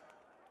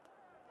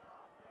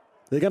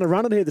 They're going to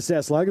run it here, the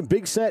South Logan.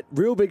 Big set,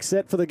 real big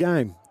set for the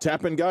game.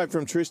 Tap and go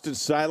from Tristan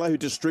Saylor, who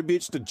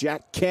distributes to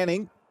Jack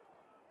Canning.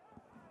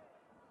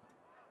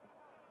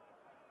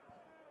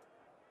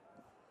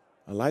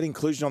 A late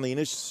inclusion on the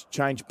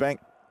interchange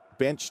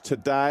bench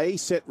today.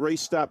 Set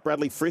restart,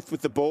 Bradley Frith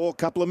with the ball. A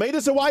couple of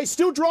metres away,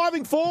 still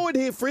driving forward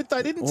here, Frith.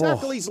 They didn't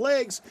tackle his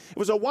legs. It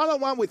was a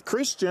one-on-one with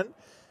Christian,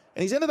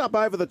 and he's ended up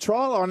over the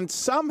try line, and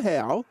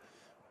somehow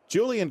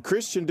Julian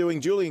Christian, doing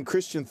Julian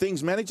Christian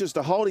things, manages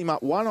to hold him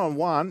up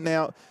one-on-one.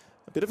 Now,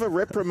 a bit of a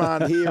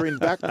reprimand here in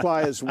back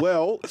play as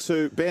well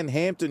to Ben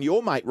Hampton,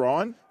 your mate,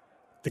 Ryan.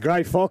 The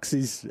great Fox,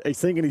 he's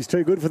thinking he's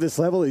too good for this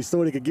level. He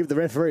thought he could give the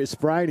referee a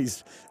spray.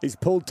 He's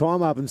pulled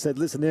time up and said,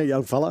 listen here,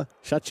 young fella,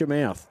 shut your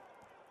mouth.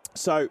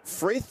 So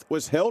Frith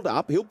was held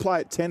up. He'll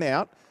play at 10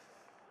 out.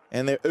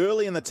 And they're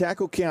early in the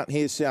tackle count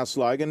here, South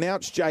Logan. Now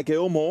it's Jake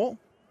Elmore.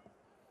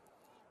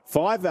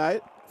 5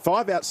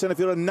 out centre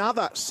field.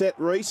 Another set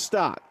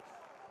restart.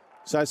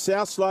 So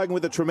South Logan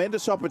with a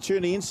tremendous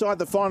opportunity inside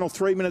the final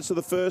 3 minutes of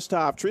the first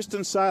half.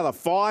 Tristan Saylor,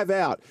 5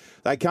 out.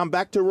 They come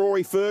back to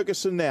Rory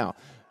Ferguson now.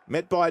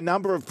 Met by a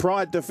number of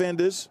Pride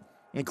defenders,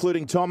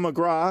 including Tom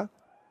McGrath.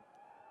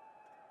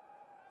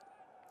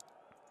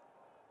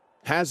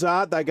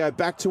 Hazard, they go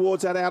back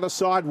towards that outer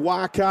side.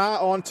 Waka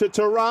onto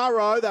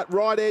Tararo, that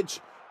right edge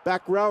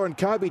back row. And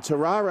Kobe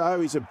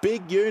Tararo is a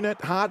big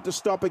unit, hard to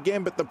stop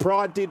again, but the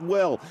Pride did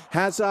well.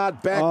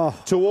 Hazard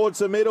back towards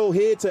the middle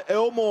here to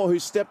Elmore, who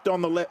stepped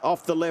on the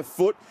off the left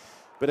foot.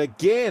 But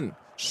again,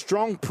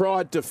 strong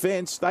Pride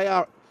defence. They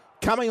are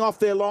coming off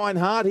their line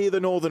hard here, the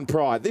Northern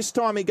Pride. This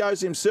time he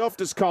goes himself,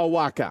 does Cole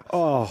Waka.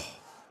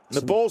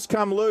 The ball's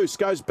come loose,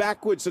 goes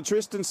backwards to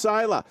Tristan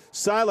Saylor.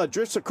 Saylor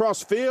drifts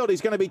across field.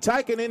 He's going to be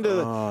taken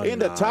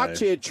into touch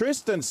here.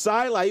 Tristan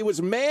Saylor, he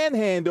was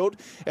manhandled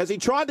as he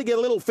tried to get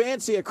a little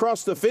fancy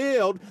across the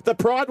field. The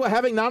Pride were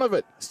having none of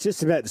it. It's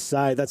just about to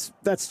say,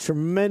 that's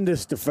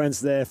tremendous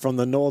defence there from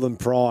the Northern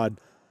Pride.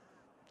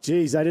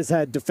 Geez, they just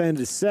had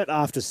defenders set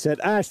after set.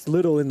 Ash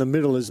Little in the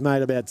middle has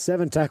made about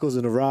 7 tackles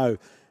in a row.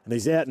 And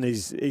he's out on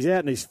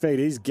his feet.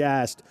 He's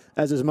gassed,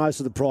 as is most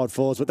of the Pride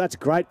forwards. But that's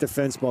great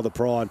defence by the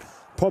Pride.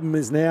 Problem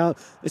is now,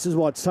 this is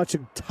why it's such a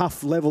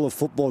tough level of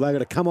football. They're going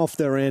to come off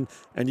their end,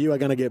 and you are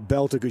going to get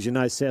belted because you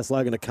know South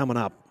Logan are coming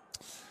up.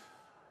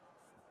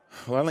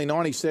 Well, only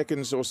 90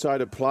 seconds or so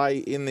to play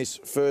in this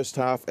first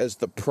half as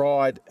the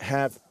Pride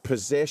have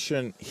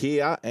possession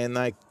here, and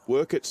they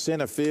work at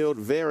centre field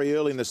very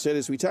early in the set.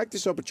 As we take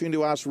this opportunity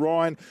to ask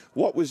Ryan,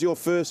 what was your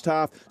first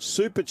half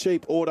super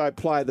cheap auto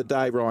play of the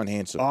day, Ryan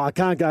Hansen? I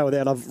can't go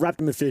without. I've wrapped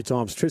him a few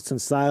times. Tristan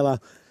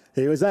Saylor,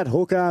 He was that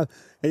hooker.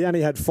 He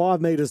only had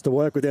 5 metres to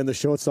work with down the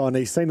short side, and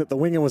he's seen that the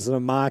winger was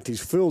marked.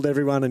 He's fooled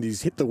everyone, and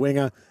he's hit the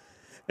winger.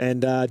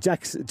 And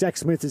Jack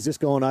Smith has just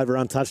gone over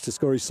untouched to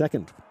score his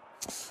second.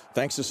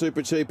 Thanks to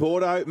Super Cheap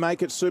Auto.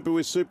 Make it super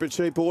with Super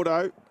Cheap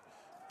Auto.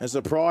 As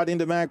the Pride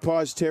into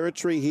Magpies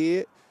territory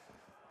here.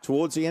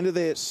 Towards the end of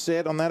their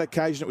set, on that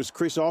occasion, it was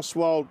Chris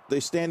Oswald,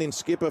 their stand-in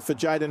skipper for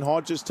Jaden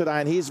Hodges today.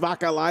 And here's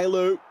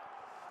Vakalelu.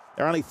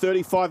 They're only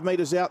 35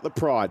 metres out the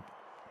Pride.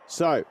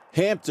 So,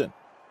 Hampton,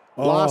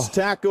 last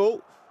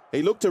tackle.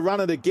 He looked to run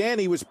it again.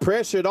 He was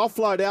pressured,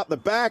 offload out the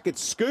back.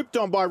 It's scooped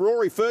on by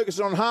Rory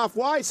Ferguson on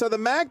halfway. So the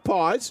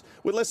Magpies,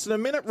 with less than a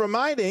minute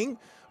remaining,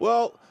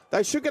 well,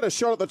 they should get a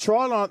shot at the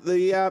try line at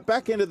the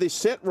back end of this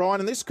set,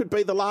 Ryan, and this could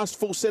be the last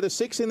full set of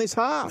 6 in this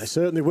half. They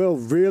certainly will.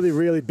 Really,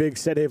 really big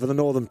set here for the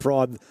Northern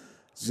Pride.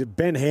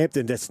 Ben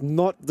Hampton, that's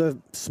not the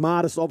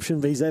smartest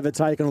option he's ever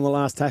taken on the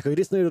last tackle. He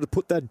just needed to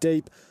put that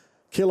deep,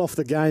 kill off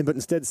the game, but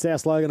instead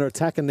South Logan are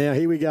attacking now.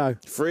 Here we go.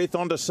 Frith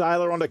onto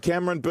Sailor, onto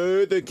Cameron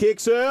Booth, who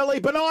kicks early.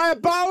 Benaiah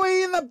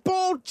Bowie, and the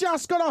ball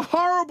just got a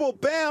horrible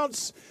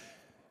bounce.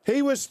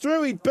 He was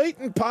through. He'd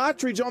beaten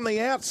Partridge on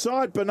the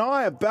outside.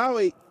 Benaiah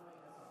Bowie,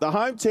 the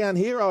hometown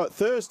hero at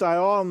Thursday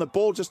Island, the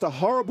ball just a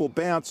horrible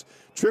bounce,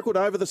 trickled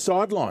over the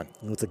sideline.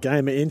 Well, it's a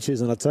game of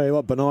inches, and I tell you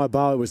what, Benaiah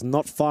Bowie was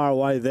not far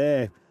away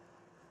there.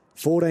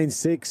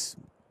 14-6.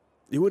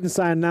 You wouldn't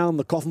say a nail in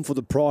the coffin for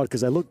the Pride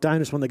because they look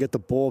dangerous when they get the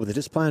ball, but they're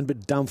just playing a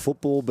bit dumb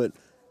football. But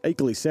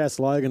equally, South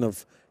Logan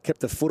have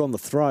kept their foot on the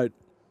throat.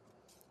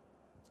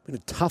 Been a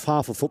tough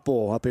half of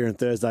football up here in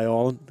Thursday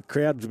Island. The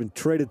crowd has been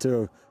treated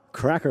to a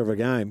cracker of a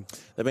game.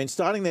 They've been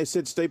starting their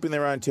sets deep in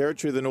their own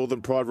territory, the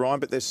Northern Pride,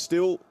 Ryan, but they're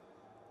still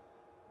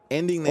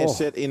ending their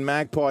set in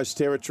Magpies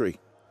territory,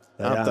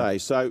 aren't they?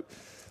 So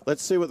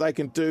let's see what they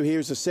can do here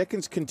as the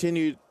seconds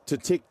continue to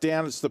tick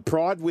down. It's the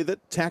Pride with it.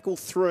 Tackle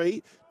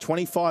 3,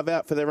 25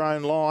 out for their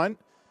own line.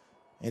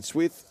 It's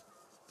with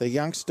the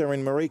youngster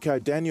in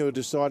Mariko Daniel who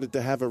decided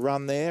to have a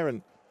run there.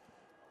 And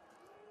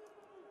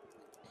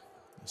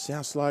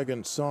South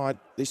Logan side,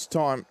 this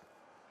time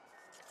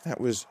that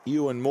was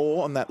Ewan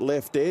Moore on that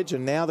left edge.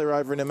 And now they're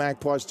over into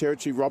Magpies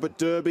territory. Robert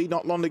Derby,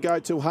 not long to go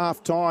till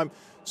half time.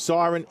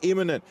 Siren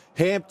imminent.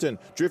 Hampton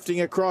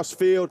drifting across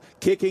field,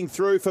 kicking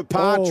through for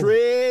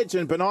Partridge.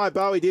 And Benaiah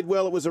Bowie did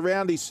well. It was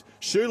around his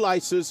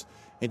shoelaces.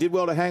 He did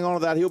well to hang on to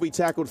that. He'll be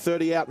tackled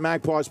 30 out,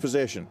 Magpies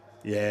possession.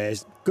 Yeah,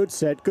 good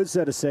set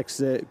of 6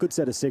 there. Good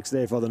set of 6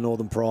 there for the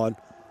Northern Pride.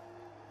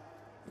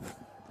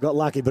 Got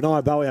lucky.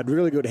 Benaiah Bowie had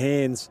really good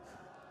hands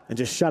and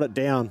just shut it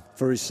down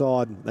for his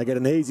side. They get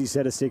an easy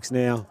set of 6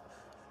 now.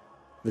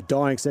 The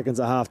dying seconds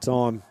of half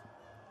time.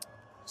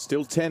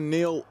 Still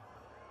 10-0.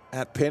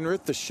 At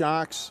Penrith, the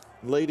Sharks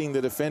leading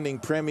the defending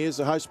premiers.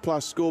 The Host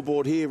Plus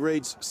scoreboard here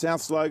reads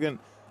South Logan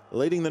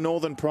leading the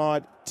Northern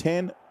Pride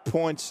 10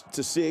 points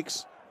to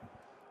 6.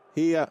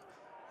 Here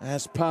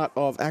as part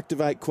of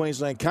Activate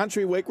Queensland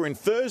Country Week. We're in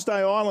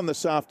Thursday Island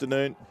this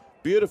afternoon.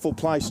 Beautiful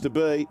place to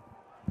be.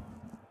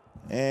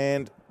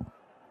 And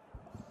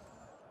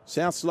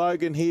South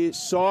Logan here,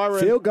 siren.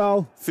 Field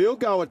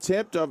goal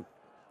attempt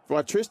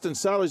by Tristan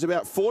Sailor. He's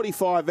about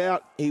 45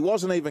 out. He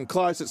wasn't even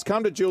close. It's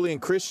come to Julian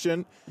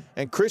Christian.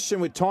 And Christian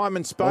with time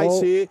and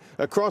space here.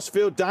 Across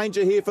field,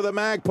 danger here for the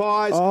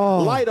Magpies.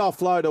 Late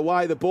offload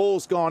away. The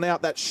ball's gone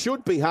out. That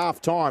should be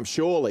half time,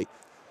 surely.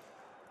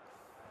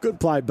 Good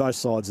play both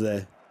sides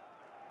there.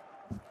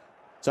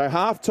 So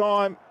half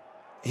time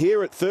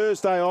here at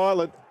Thursday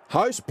Island.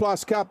 Host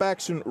Plus Cup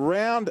action,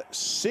 round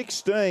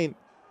 16.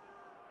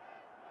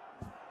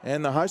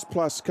 And the Host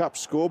Plus Cup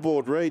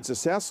scoreboard reads the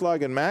South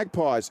Logan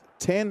Magpies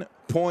 10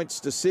 points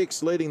to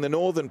 6, leading the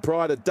Northern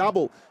Pride. A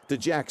double to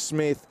Jack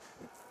Smith.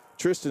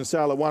 Tristan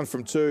Sailor 1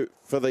 from 2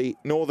 for the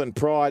Northern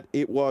Pride.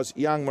 It was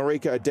young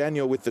Mariko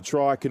Daniel with the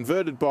try,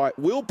 converted by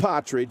Will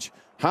Partridge.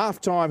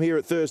 Half time here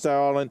at Thursday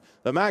Island.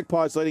 The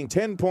Magpies leading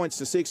 10 points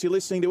to 6. You're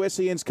listening to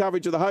SEN's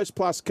coverage of the Host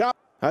Plus Cup.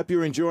 Hope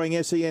you're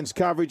enjoying SEN's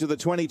coverage of the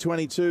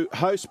 2022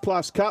 Host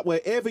Plus Cup.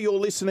 Wherever you're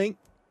listening,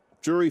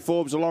 Drury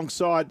Forbes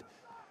alongside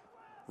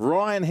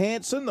Ryan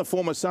Hansen, the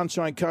former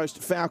Sunshine Coast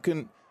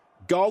Falcon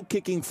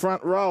goal-kicking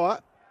front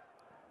rower.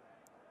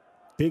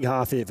 Big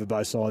half here for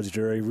both sides,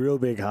 Drury. Real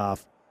big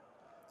half.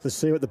 Let's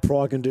see what the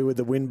Pride can do with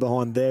the wind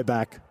behind their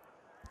back.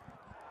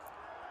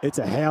 It's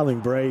a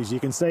howling breeze. You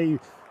can see,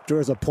 Drew,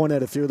 as I point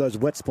out a few of those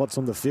wet spots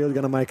on the field,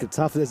 going to make it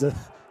tough. There's a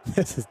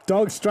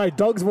stray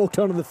dog's walked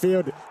onto the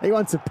field. He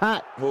wants a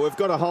pat. Well, we've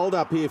got a hold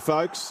up here,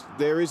 folks.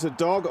 There is a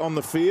dog on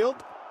the field.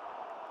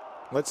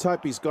 Let's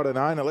hope he's got an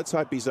owner. Let's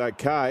hope he's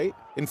okay.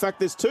 In fact,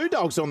 there's 2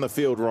 dogs on the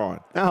field, Ryan.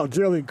 Oh,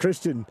 Julian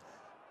Christian.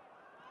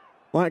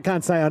 Well, I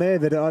can't say on air,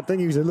 but I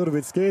think he was a little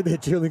bit scared there,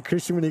 Julian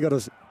Christian, when he got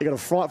a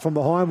fright from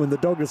behind when the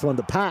dog just wanted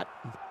to pat.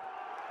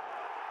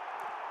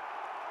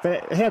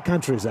 But how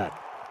country is that?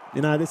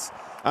 You know, this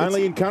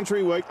only in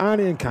Country Week.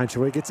 Only in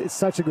Country Week. It's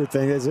such a good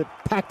thing. There's a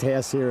packed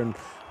house here in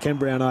Ken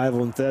Brown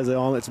Oval and Thursday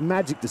Island. It's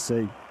magic to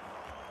see.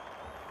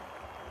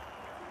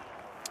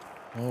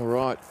 All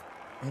right.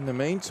 In the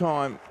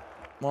meantime,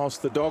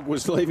 whilst the dog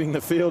was leaving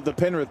the field, the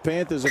Penrith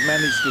Panthers have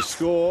managed to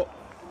score.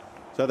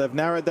 So they've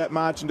narrowed that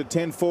margin to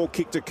 10-4,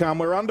 kick to come.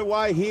 We're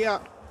underway here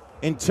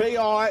in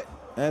TI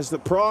as the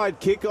Pride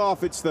kick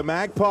off. It's the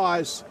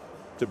Magpies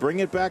to bring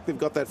it back. They've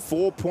got that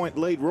 4-point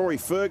lead. Rory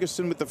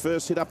Ferguson with the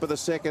first hit up of the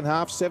second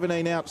half.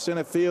 17 out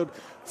centre field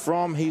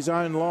from his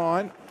own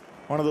line.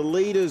 One of the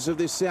leaders of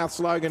this South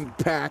Logan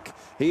pack.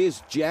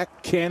 Here's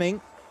Jack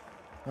Canning,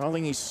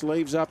 rolling his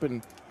sleeves up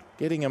and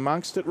getting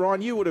amongst it.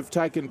 Ryan, you would have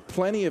taken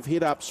plenty of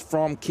hit-ups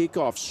from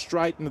kickoff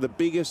straight into the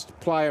biggest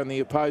player on the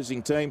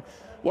opposing team.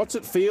 What's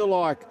it feel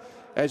like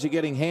as you're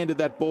getting handed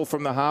that ball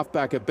from the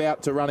halfback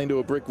about to run into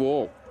a brick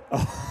wall?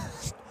 Oh,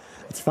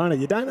 it's funny.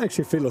 You don't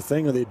actually feel a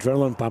thing of the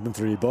adrenaline pumping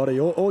through your body.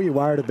 All you're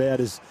worried about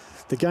is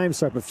the game's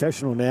so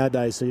professional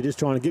nowadays, so you're just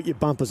trying to get your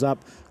bumpers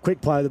up,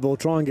 quick play the ball,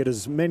 try and get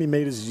as many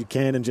metres as you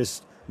can and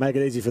just make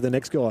it easy for the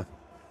next guy.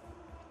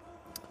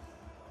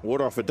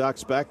 Water off a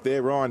duck's back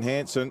there. Ryan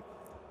Hansen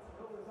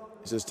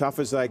is as tough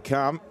as they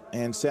come.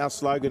 And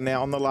South Logan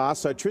now on the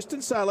last. So Tristan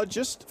Saylor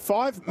just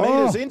 5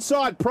 metres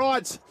inside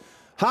Pride's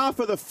half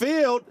of the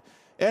field.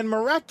 And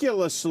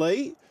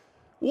miraculously,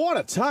 what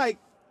a take.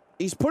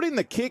 He's put in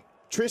the kick,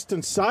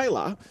 Tristan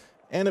Saylor.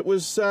 And it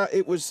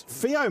was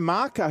Theo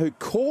Marco who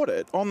caught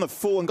it on the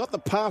full and got the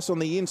pass on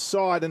the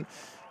inside. And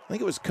I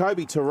think it was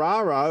Kobe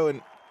Tararo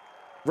and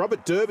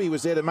Robert Derby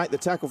was there to make the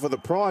tackle for the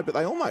Pride, but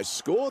they almost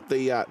scored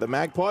the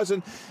Magpies.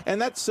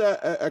 And that's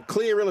a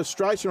clear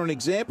illustration or an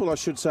example, I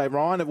should say,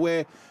 Ryan, of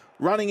where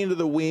running into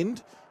the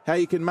wind, how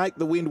you can make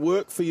the wind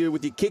work for you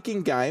with your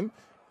kicking game.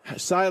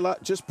 Saylor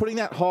just putting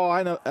that high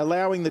and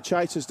allowing the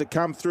chasers to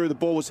come through. The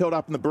ball was held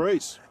up in the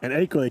breeze. And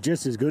equally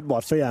just as good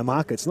by Theo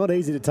Marco. It's not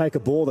easy to take a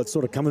ball that's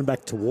sort of coming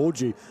back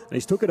towards you, and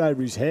he's took it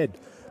over his head.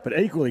 But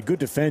equally good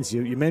defence.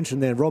 You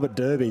mentioned there Robert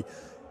Derby.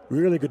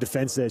 Really good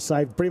defence there.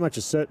 Saved pretty much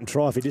a certain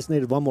try if he just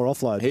needed one more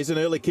offload. Here's an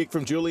early kick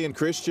from Julian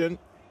Christian.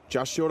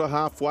 Just short of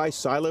halfway.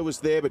 Saylor was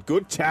there, but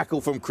good tackle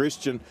from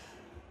Christian.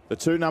 The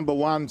two number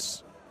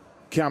ones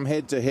come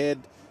head to head.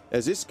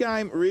 As this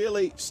game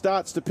really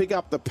starts to pick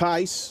up the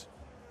pace,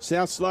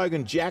 South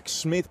Logan, Jack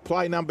Smith,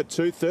 play number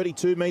 2,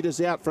 32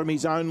 metres out from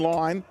his own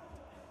line.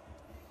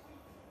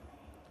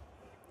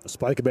 I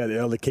spoke about the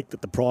early kick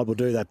that the Pride will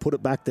do. They put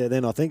it back there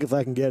then. I think if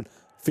they can get a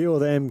few of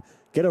them,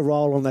 get a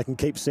roll on, they can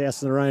keep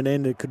South in their own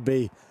end. It could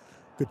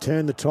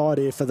turn the tide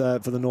here for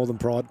the Northern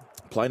Pride.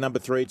 Play number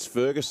 3, it's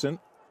Ferguson.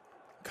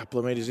 A couple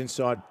of metres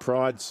inside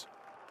Pride's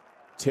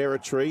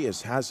territory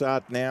as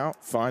Hazard now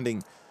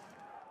finding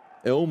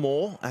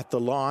Elmore at the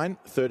line.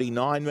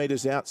 39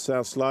 metres out,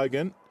 South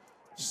Logan.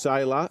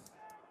 Saylor.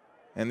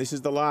 And this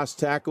is the last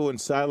tackle, and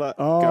Saylor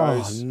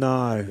goes. Oh,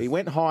 no. He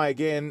went high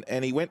again,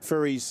 and he went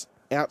for his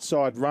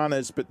outside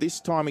runners, but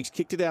this time he's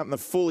kicked it out in the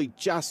full. He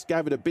just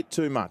gave it a bit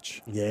too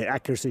much. Yeah,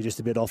 accuracy just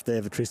a bit off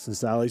there for Tristan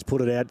Saylor. He's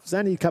put it out. It's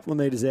only a couple of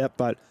metres out,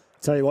 but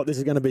tell you what, this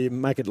is going to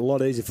make it a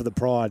lot easier for the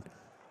Pride.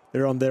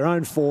 They're on their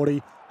own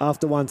 40.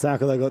 After one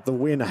tackle, they got the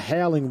wind, a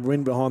howling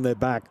wind behind their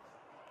back.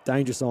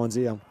 Danger signs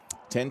here.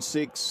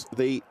 10-6,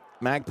 the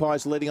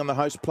Magpies leading on the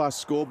Host Plus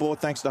scoreboard.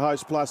 Thanks to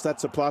Host Plus,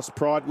 that's a plus.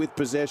 Pride with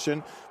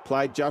possession.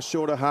 Played just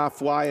short of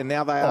halfway, and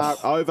now they are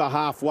over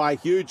halfway.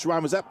 Huge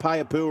run. Was that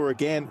Payapua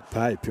again?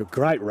 Payapua,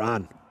 great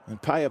run.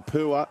 And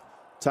Payapua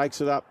takes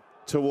it up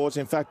towards,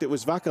 in fact, it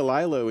was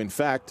Vakalelu, in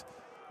fact.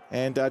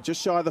 And just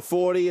shy of the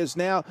 40 is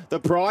now the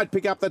Pride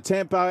pick up the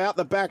tempo out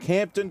the back.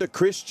 Hampton to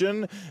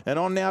Christian and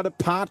on now to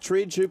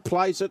Partridge who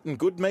plays it and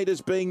good metres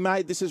being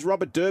made. This is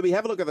Robert Derby.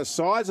 Have a look at the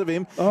size of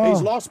him.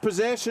 He's lost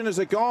possession as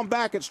it gone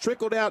back. It's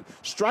trickled out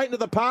straight into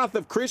the path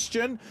of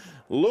Christian.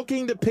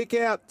 Looking to pick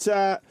out,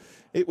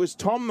 it was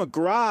Tom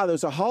McGrath. There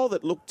was a hole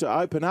that looked to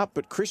open up,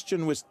 but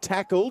Christian was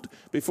tackled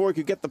before he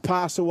could get the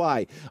pass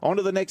away. On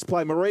to the next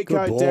play,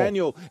 Mariko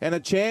Daniel, and a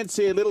chance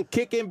here, little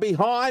kick in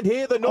behind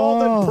here, the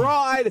Northern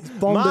Pride.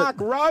 Mark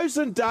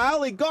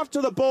Rosendale, he got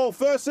to the ball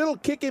first, little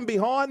kick in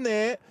behind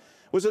there.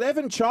 Was it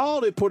Evan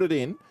Child who put it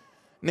in?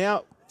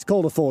 Now, it's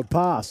called a forward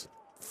pass.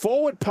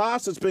 Forward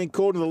pass that's been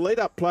called in the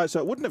lead-up play, so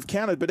it wouldn't have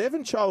counted, but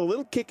Evan Child, a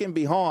little kick in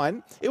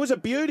behind. It was a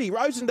beauty.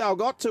 Rosendale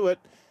got to it.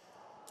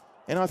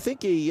 And I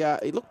think he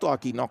looked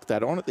like he knocked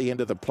that on at the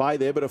end of the play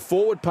there. But a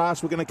forward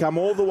pass, we're going to come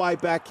all the way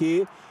back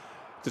here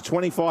to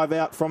 25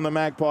 out from the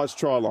Magpies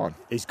try line.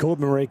 He's called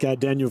Mariko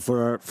Daniel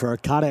for a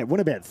cutout. Went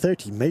about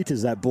 30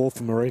 metres, that ball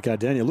from Mariko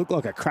Daniel. Looked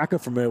like a cracker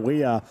from where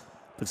we are.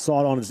 But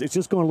side on, it's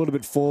just gone a little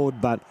bit forward.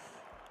 But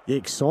the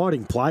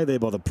exciting play there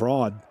by the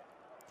Pride.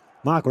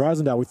 Mark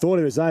Rosendale, we thought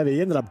he was over.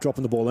 He ended up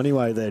dropping the ball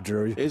anyway there,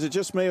 Drew. Is it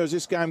just me or has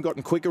this game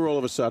gotten quicker all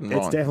of a sudden,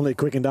 Ryan? It's definitely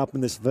quickened up in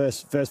this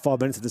first 5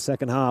 minutes of the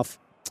second half.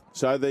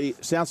 So the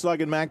South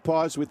Logan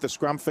Magpies with the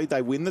scrum feed,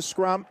 they win the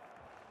scrum.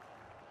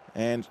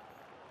 And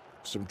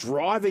some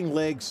driving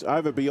legs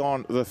over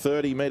beyond the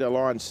 30-metre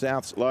line,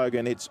 South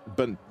Logan. It's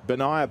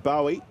Benaiah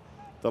Bowie,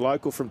 the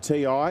local from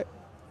TI,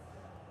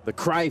 the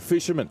Cray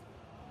fisherman.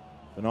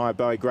 Benaiah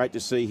Bowie, great to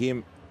see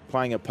him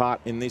playing a part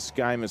in this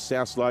game as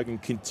South Logan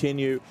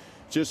continue.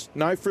 Just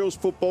no frills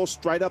football,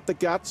 straight up the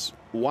guts.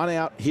 One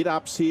out,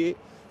 hit-ups here,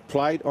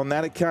 played on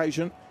that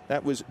occasion.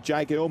 That was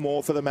Jake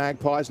Elmore for the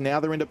Magpies. Now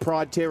they're into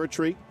Pride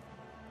territory.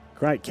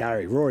 Great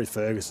carry, Rory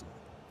Ferguson.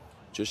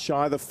 Just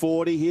shy of the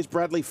 40. Here's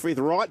Bradley Frith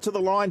right to the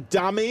line.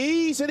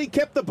 Dummies, and he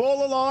kept the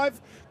ball alive.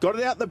 Got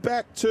it out the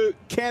back to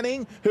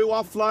Canning, who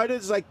offloaded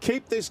as they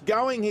keep this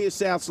going here,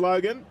 South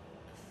Logan.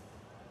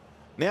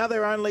 Now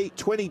they're only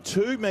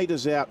 22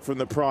 metres out from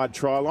the Pride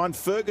try line.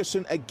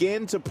 Ferguson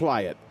again to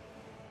play it.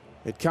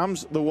 It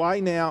comes the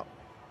way now.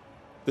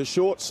 The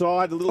short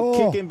side, a little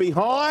kick in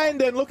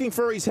behind, and looking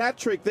for his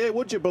hat-trick there.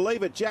 Would you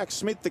believe it? Jack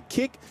Smith, the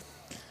kick.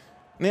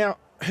 Now,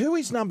 who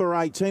is number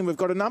 18? We've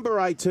got a number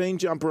 18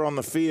 jumper on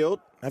the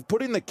field. They've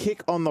put in the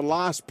kick on the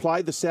last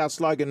play, the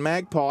South Logan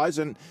Magpies,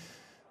 and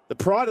the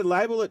Pride had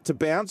labelled it to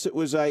bounce. It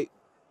was a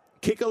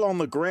kick along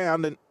the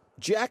ground, and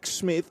Jack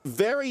Smith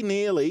very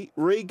nearly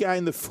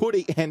regained the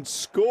footy and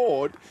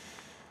scored.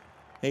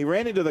 He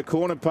ran into the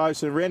corner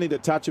post and ran into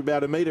touch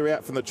about a metre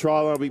out from the try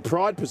line. It'll be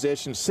Pride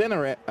possession,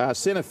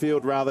 centre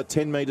field rather,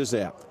 10 metres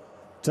out.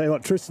 Tell you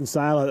what, Tristan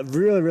Saylor,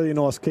 really, really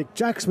nice kick.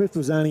 Jack Smith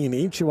was only an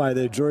inch away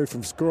there, Drew,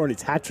 from scoring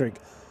his hat-trick.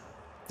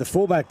 The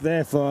fullback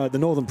there for the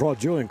Northern Pride,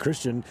 Julian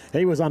Christian,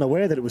 he was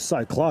unaware that it was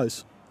so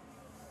close.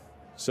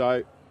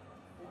 So,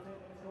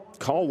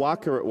 Cole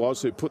Walker it was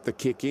who put the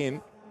kick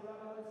in.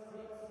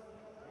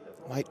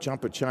 Late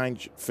jumper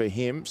change for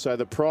him. So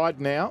the Pride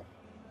now,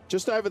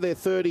 just over their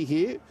 30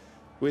 here,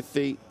 with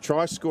the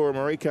try scorer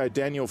Mariko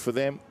Daniel for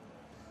them.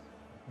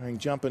 Wearing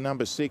jumper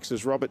number 6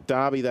 is Robert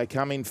Darby. They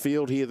come in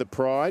field here, the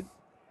Pride.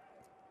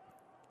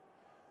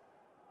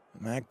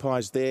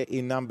 Magpies there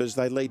in numbers.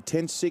 They lead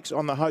 10-6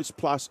 on the Host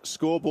Plus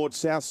scoreboard.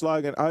 South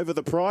Logan over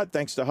the Pride.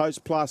 Thanks to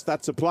Host Plus,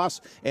 that's a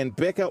plus. And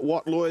Becca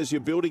Watt Lawyers,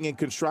 your building and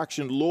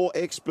construction law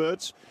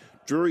experts.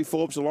 Drury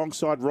Forbes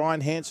alongside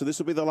Ryan Hanson. This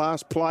will be the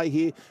last play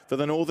here for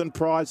the Northern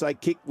Prize. They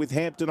kick with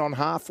Hampton on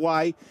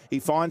halfway. He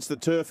finds the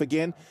turf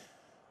again.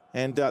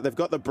 And they've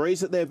got the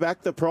breeze at their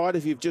back, the Pride,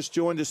 if you've just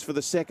joined us for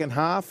the second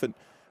half. And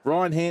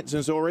Ryan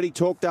Hanson's already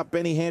talked up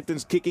Benny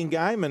Hampton's kicking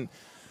game. And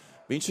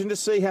be interesting to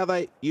see how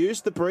they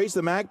use the breeze.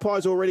 The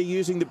Magpies already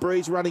using the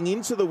breeze running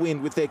into the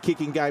wind with their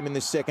kicking game in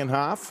this second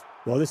half.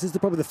 Well, this is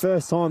probably the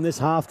first time this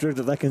half, Drew,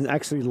 that they can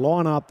actually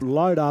line up,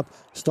 load up,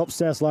 stop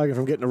South Logan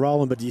from getting a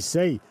rolling. But you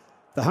see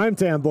the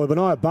hometown boy,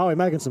 Benaiah Bowie,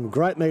 making some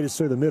great metres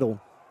through the middle.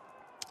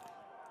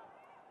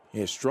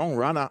 Yeah, strong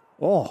runner.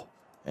 Oh.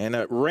 And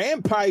a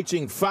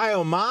rampaging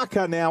fail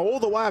marker now all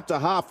the way up to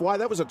halfway.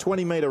 That was a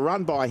 20-metre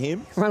run by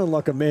him. Running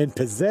like a man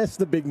possessed,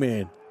 the big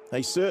man.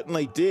 They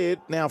certainly did.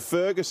 Now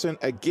Ferguson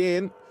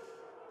again.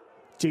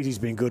 Geez, he's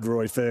been good,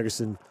 Roy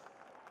Ferguson.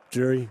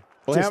 Jury,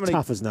 well, just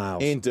tough as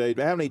nails. Indeed.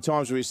 How many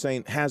times have we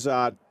seen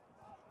Hazard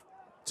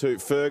to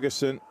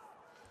Ferguson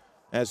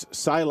as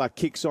Saylor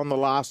kicks on the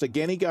last?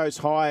 Again, he goes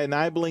high,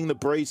 enabling the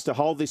breeze to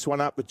hold this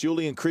one up. But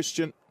Julian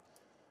Christian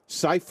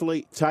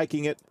safely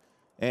taking it.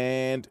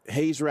 And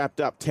he's wrapped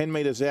up 10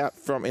 metres out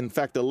from, in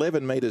fact,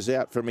 11 metres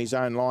out from his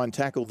own line.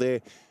 Tackle there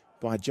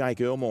by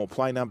Jake Elmore,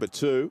 play number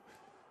 2.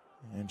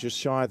 And just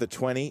shy of the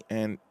 20,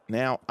 and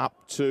now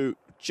up to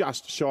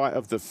just shy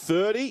of the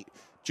 30.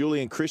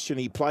 Julian Christian,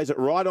 he plays it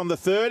right on the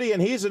 30,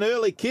 and here's an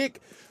early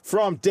kick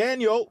from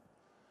Daniel.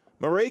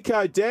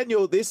 Mariko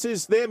Daniel, this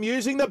is them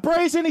using the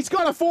breeze, and he's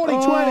got a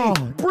 40-20.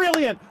 Oh,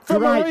 brilliant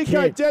from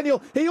Mariko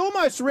Daniel. He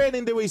almost ran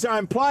into his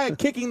own player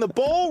kicking the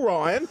ball,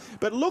 Ryan,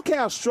 but look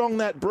how strong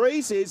that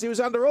breeze is. He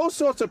was under all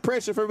sorts of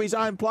pressure from his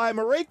own player.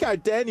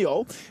 Mariko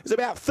Daniel is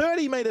about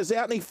 30 metres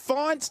out, and he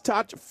finds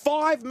touch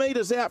 5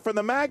 metres out from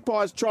the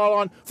Magpies try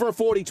line for a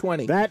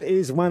 40-20. That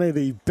is one of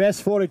the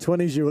best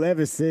 40-20s you will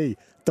ever see.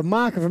 The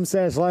marker from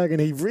South Logan,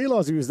 he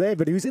realised he was there,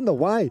 but he was in the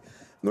way.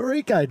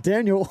 Mariko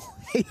Daniel,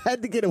 he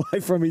had to get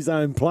away from his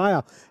own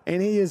player,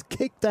 and he has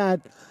kicked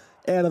that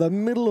out of the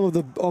middle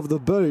of the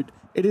boot.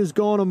 It has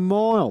gone a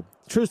mile.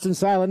 Tristan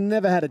Saylor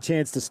never had a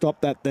chance to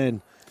stop that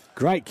then.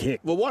 Great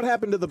kick. Well, what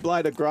happened to the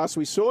blade of grass?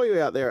 We saw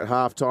you out there at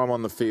halftime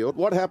on the field.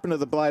 What happened to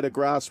the blade of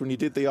grass when you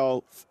did the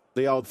old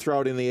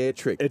throw it in the air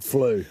trick? It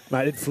flew,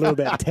 mate. It flew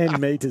about 10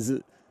 metres.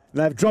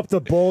 They've dropped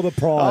the ball, the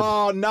Pride.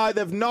 Oh, no,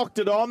 they've knocked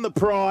it on, the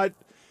Pride.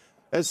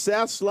 As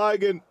South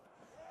Logan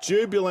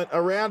jubilant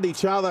around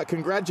each other,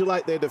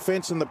 congratulate their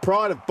defence, and the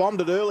Pride have bombed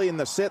it early in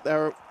the set. They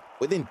were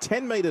within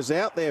 10 metres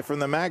out there from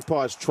the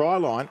Magpies try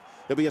line.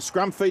 There'll be a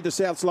scrum feed to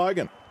South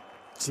Logan.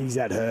 Geez,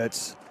 that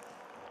hurts.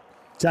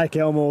 Jake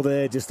Elmore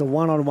there, just a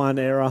one-on-one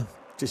error.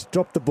 Just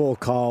dropped the ball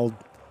cold.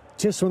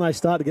 Just when they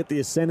start to get the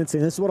ascendancy,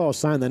 and this is what I was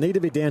saying, they need to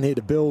be down here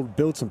to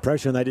build some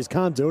pressure, and they just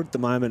can't do it at the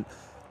moment,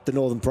 the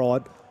Northern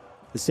Pride.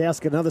 The Souths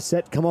get another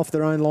set, come off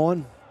their own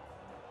line.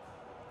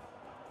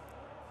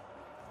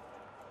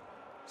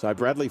 So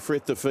Bradley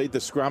Frith to feed the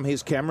scrum.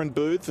 Here's Cameron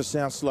Booth for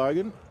South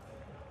Logan.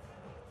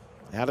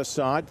 Outer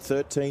side,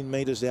 13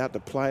 metres out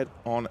to play it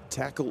on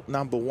tackle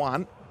number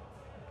 1.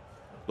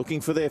 Looking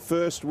for their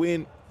first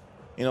win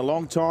in a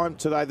long time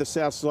today, the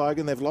South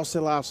Logan. They've lost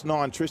their last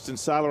 9. Tristan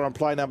Saylor on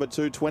play number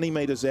 2, 20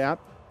 metres out.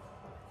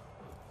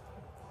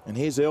 And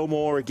here's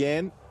Elmore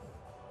again.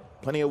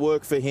 Plenty of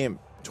work for him.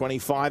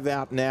 25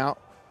 out now.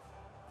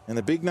 And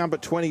the big number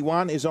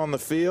 21 is on the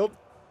field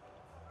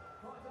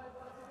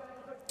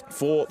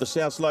for the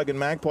South Logan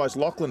Magpies,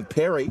 Lachlan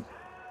Perry.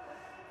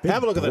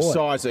 Have a look at the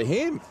size of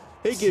him.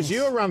 He gives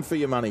you a run for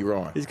your money,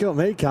 Ryan. He's got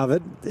me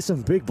covered. There's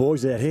some big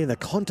boys out here, and the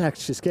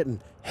contact's just getting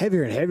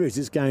heavier and heavier as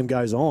this game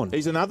goes on.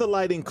 He's another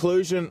late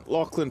inclusion,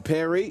 Lachlan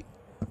Perry.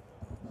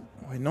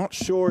 We're not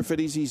sure if it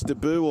is his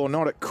debut or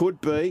not. It could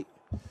be.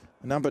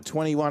 Number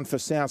 21 for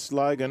South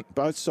Logan.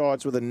 Both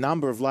sides with a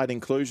number of late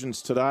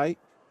inclusions today.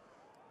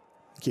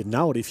 You'd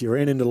know it if you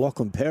ran into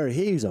Lachlan Perry.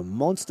 He's a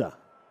monster.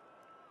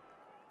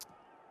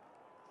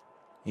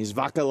 Here's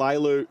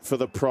Vakalelu for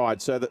the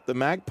Pride. So that the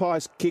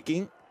Magpies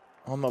kicking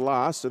on the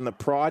last, and the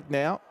Pride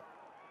now,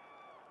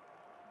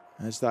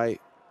 as they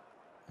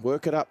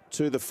work it up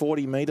to the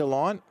 40-metre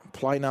line.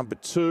 Play number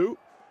 2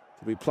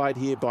 to be played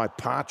here by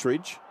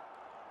Partridge.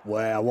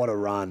 Wow, what a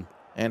run.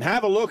 And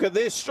have a look at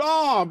this.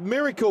 Oh,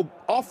 miracle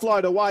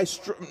offload away.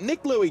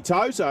 Nick Louis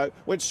Tozo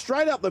went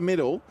straight up the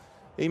middle.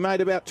 He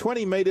made about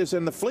 20 metres,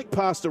 and the flick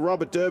pass to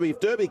Robert Derby.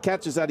 If Derby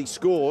catches that, he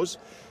scores.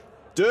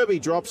 Derby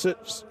drops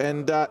it,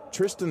 and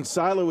Tristan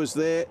Saylor was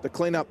there to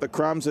clean up the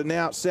crumbs. And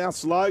now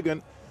South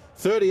Logan,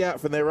 30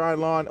 out from their own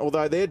line,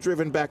 although they're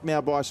driven back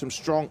now by some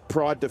strong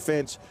Pride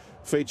defence,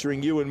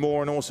 featuring Ewan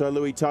Moore and also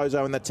Louis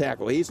Tozo in the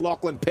tackle. Here's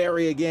Lachlan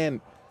Perry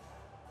again.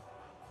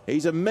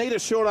 He's a metre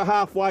short of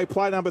halfway.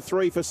 Play number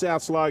 3 for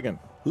South Logan.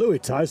 Louis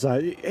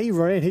Tozo, he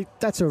ran.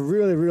 That's a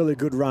really, really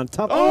good run.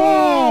 Tough.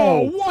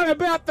 Oh, what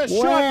about the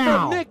shot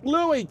from Nick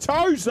Louis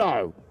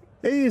Tozo?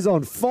 He is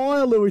on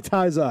fire, Louis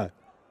Tozo.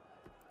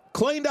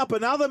 Cleaned up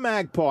another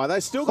Magpie. They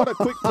still got a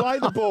quick play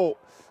the ball.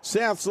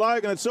 South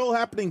Logan, it's all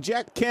happening.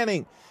 Jack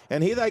Canning.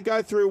 And here they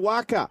go through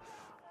Waka.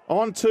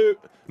 On to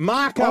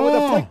Marco with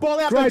a flick ball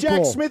out to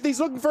Jack Smith. He's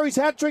looking for his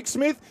hat-trick,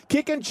 Smith.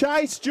 Kick and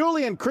chase.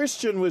 Julian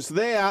Christian was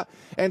there.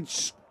 And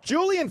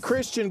Julian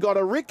Christian got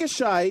a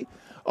ricochet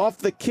off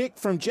the kick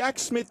from Jack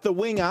Smith, the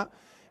winger.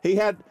 He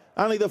had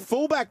only the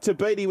fullback to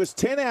beat. He was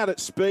 10 out at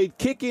speed.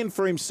 Kick in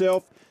for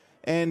himself.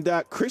 And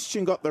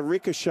Christian got the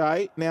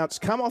ricochet. Now, it's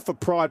come off a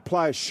Pride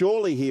player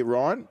surely here,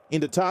 Ryan,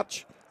 into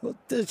touch. Well,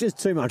 there's just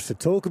too much to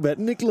talk about.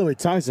 Nick Louis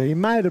Tozo, he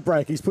made a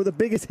break. He's put the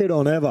biggest hit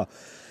on ever.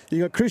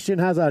 You got Christian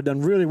Hazard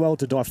done really well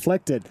to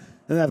deflect it.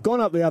 And they've gone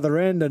up the other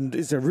end, and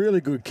it's a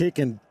really good kick.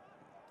 And,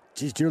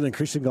 geez, Julian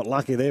Christian got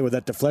lucky there with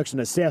that deflection.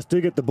 The South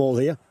do get the ball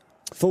here.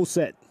 Full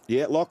set.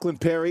 Yeah, Lachlan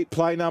Perry,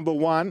 play number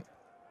 1.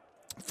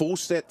 Full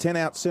set, 10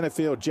 out centre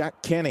field,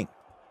 Jack Canning.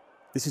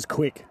 This is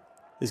quick.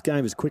 This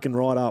game is quick and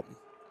right up.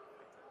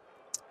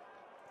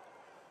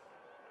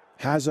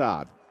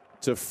 Hazard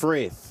to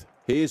Frith.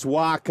 Here's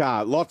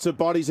Waka. Lots of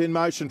bodies in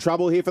motion.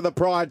 Trouble here for the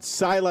Pride.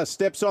 Saylor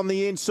steps on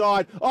the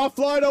inside.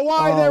 Offload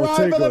away. They're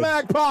over the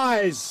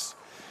Magpies.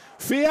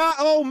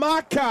 Fia'o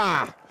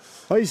Maka.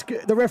 Oh,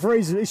 the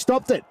referee's he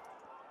stopped it.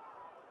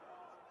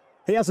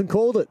 He hasn't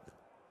called it.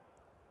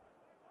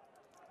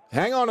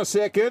 Hang on a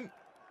second.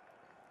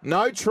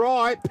 No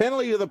try.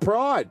 Penalty to the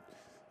Pride.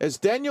 As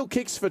Daniel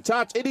kicks for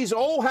touch. It is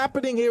all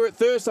happening here at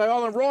Thursday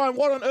Island. Ryan,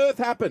 what on earth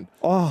happened?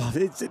 Oh,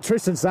 it's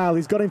Tristan Sale.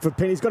 He's got him for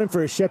Penny. He's got him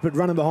for a shepherd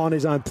running behind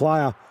his own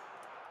player.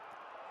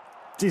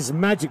 Geez,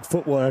 magic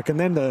footwork. And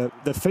then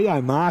the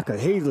Fio marker.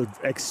 He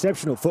looked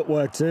exceptional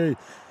footwork too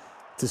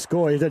to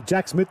score.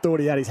 Jack Smith thought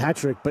he had his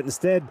hat-trick, but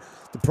instead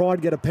the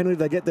Pride get a penalty.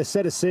 They get their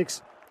set of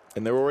 6.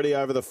 And they're already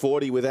over the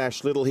 40 with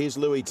Ash Little. Here's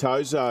Louis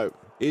Tozo.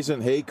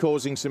 Isn't he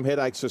causing some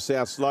headaches for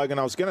South Logan?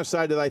 I was going to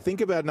say, do they think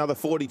about another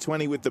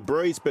 40-20 with the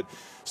breeze? But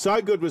so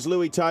good was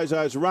Louis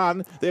Tozo's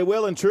run. They're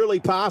well and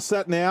truly past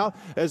that now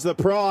as the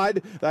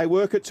Pride, they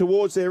work it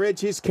towards their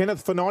edge. Here's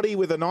Kenneth Finotti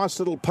with a nice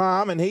little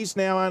palm, and he's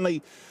now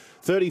only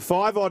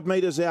 35-odd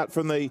metres out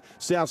from the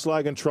South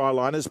Logan try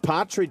line as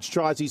Partridge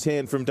tries his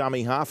hand from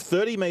dummy half,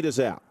 30 metres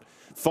out.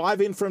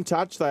 5 in from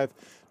touch. They've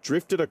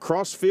drifted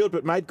across field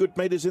but made good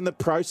metres in the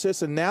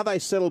process, and now they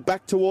settle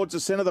back towards the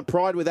centre of the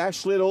Pride with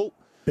Ash Little.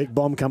 Big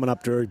bomb coming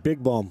up, Drew.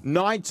 Big bomb.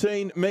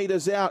 19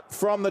 metres out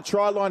from the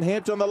try line.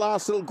 Hampton, the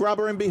last little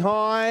grubber in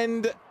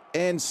behind.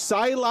 And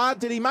Saylor,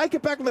 did he make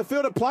it back in the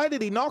field of play?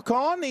 Did he knock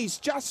on? He's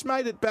just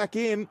made it back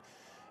in.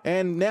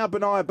 And now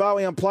Benaiah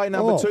Bowie on play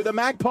number 2. The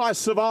Magpies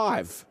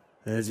survive.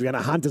 As we're going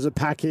to hunt as a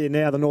pack here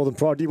now, the Northern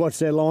Pride. You watch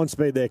their line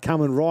speed there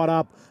coming right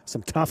up.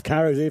 Some tough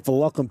carries here for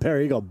Lachlan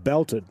Perry. He got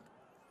belted.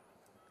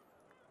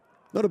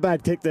 Not a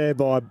bad kick there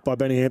by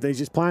Benny Hampton. He's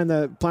just playing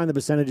the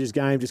percentages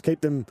game. Just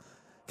keep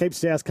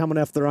South coming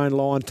off their own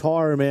line,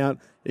 tire them out.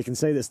 You can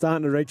see they're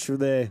starting to reach for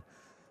their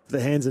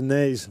hands and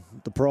knees,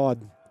 the Pride.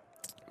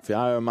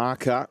 Fia'o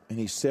Maka in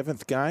his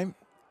 7th game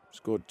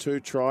scored 2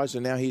 tries,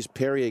 and now here's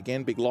Perry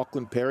again. Big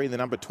Lachlan Perry, the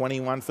number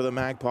 21 for the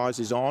Magpies,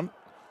 is on.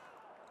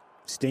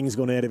 Sting's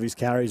gone out of his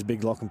carries,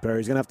 big Lachlan Perry.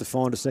 He's going to have to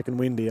find a second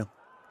wind here.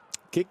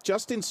 Kick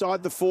just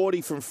inside the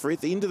 40 from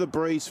Frith, into the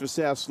breeze for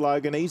South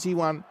Logan. Easy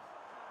one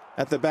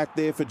at the back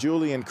there for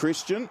Julian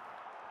Christian.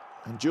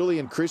 And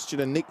Julian Christian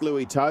and Nick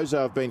Louis Tozo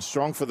have been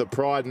strong for the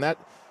Pride. And that,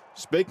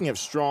 speaking of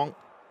strong,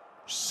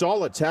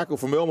 solid tackle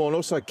from Elmore. And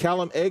also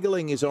Callum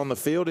Eggerling is on the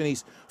field in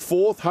his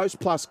 4th Host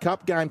Plus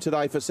Cup game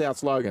today for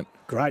South Logan.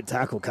 Great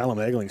tackle, Callum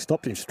Eggerling.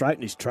 Stopped him straight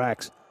in his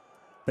tracks.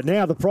 But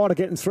now the Pride are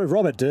getting through.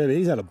 Robert Derby,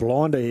 he's had a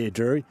blinder here,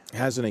 Drury.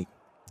 Hasn't he?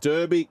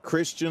 Derby,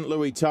 Christian,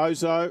 Louis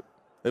Tozo.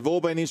 They've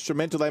all been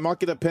instrumental. They might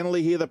get a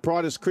penalty here. The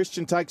Pride as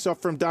Christian takes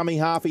off from dummy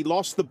half. He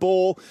lost the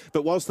ball,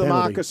 but was the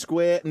marker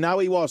square? No,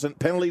 he wasn't.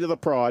 Penalty to the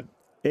Pride.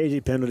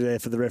 Easy penalty there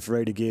for the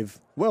referee to give.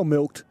 Well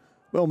milked.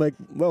 Well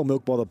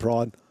milked by the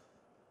Pride.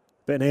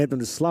 Ben Hampton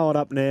to slow it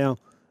up now.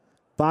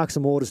 Bark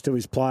some orders to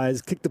his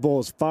players. Kick the ball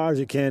as far as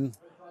you can.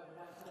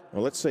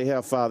 Well, let's see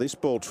how far this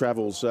ball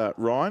travels,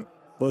 Ryan.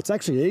 Well, it's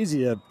actually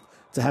easier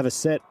to have a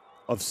set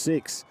of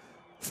 6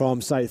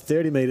 from, say,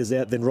 30 metres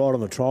out than right on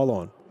the try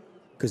line.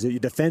 Because your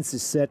defence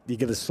is set, you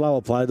get a slower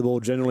play of the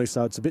ball generally,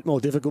 so it's a bit more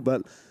difficult.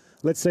 But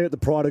let's see what the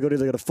Pride have got here.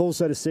 They've got a full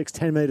set of 6,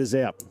 10 metres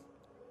out.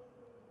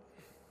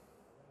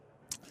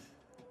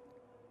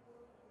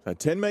 So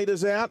 10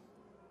 metres out.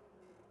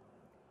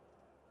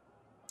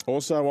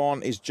 Also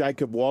on is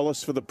Jacob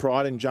Wallace for the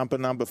Pride in jumper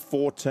number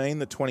 14,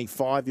 the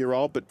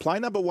 25-year-old. But play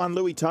number 1,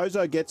 Louis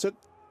Tozo gets it.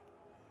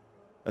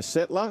 A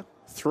settler,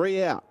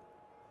 3 out.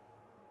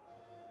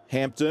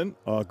 Hampton.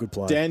 Oh, good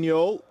play.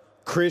 Daniel,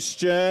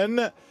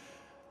 Christian.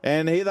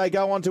 And here they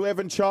go on to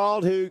Evan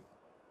Child, who,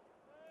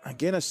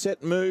 again, a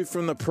set move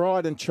from the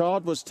Pride, and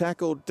Child was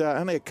tackled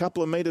only a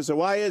couple of metres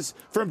away. As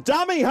from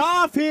dummy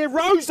half here,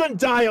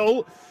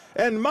 Rosendale,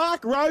 and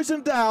Mark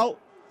Rosendale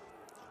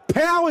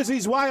powers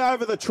his way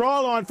over the try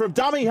line from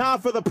dummy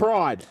half for the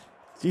Pride.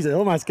 Jeez, I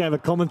almost gave a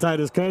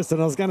commentator's curse,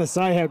 and I was going to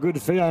say how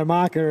good Theo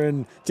Marker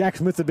and Jack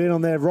Smith have been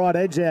on their right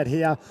edge out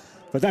here.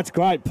 But that's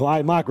great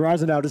play. Mark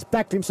Rosendale just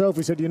backed himself.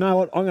 He said, you know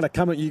what, I'm going to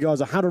come at you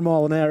guys 100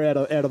 mile an hour out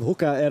of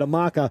hooker, out of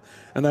marker.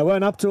 And they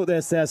weren't up to it there,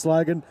 South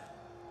Logan.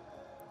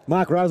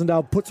 Mark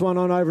Rosendale puts one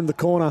on over in the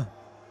corner.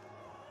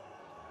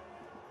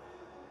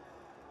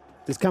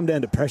 Just come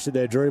down to pressure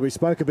there, Drew. We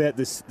spoke about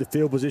the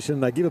field position.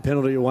 They give a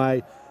penalty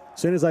away. As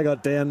soon as they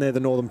got down there,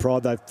 the Northern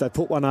Pride, they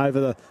put one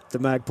over the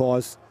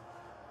Magpies.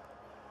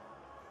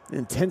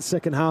 Intense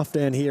second half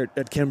down here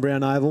at Ken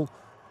Brown Oval.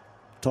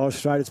 Torres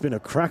Strait, it's been a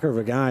cracker of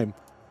a game.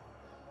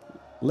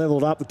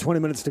 Levelled up with 20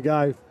 minutes to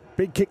go.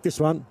 Big kick this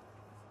one.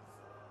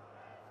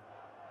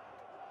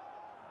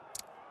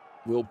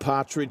 Will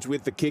Partridge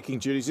with the kicking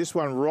duties. This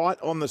one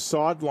right on the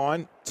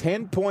sideline.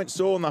 10 points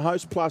all on the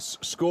Host Plus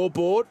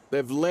scoreboard.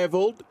 They've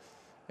levelled,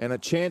 and a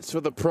chance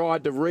for the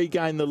Pride to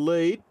regain the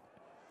lead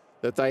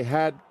that they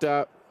had,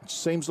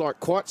 seems like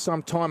quite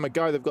some time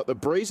ago. They've got the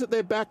breeze at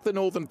their back, the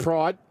Northern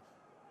Pride.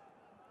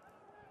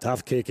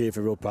 Tough kick here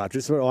for Will Partridge.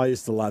 This is what I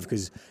used to love,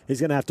 because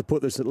he's going to have to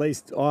put this at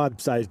least, I'd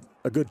say,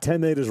 a good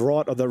 10 metres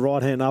right of the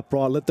right-hand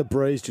upright. Let the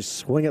breeze just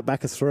swing it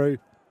back through.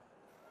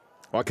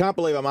 I can't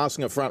believe I'm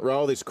asking a front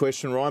row this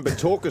question, Ryan, but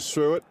talk us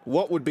through it.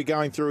 What would be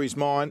going through his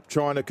mind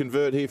trying to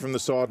convert here from the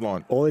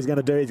sideline? All he's going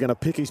to do, he's going to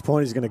pick his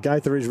point. He's going to go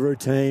through his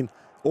routine.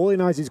 All he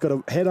knows, he's got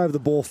to head over the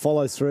ball,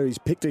 follow through. He's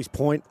picked his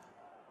point.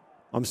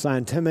 I'm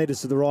saying 10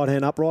 metres to the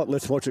right-hand upright.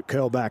 Let's watch it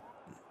curl back.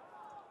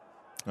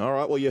 All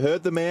right, well, you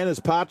heard the man as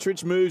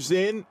Partridge moves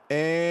in,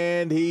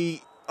 and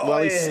he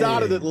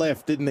started at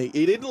left, didn't he?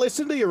 He didn't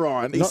listen to you,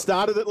 Ryan. He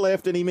started at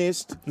left and he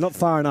missed. Not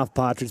far enough,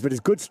 Partridge, but it's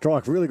good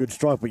strike, really good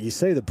strike. But you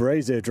see the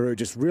breeze there, Drew,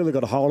 just really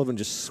got a hold of it and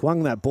just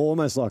swung that ball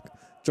almost like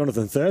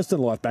Jonathan Thurston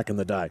like back in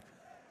the day.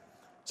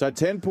 So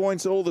 10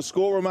 points, all the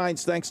score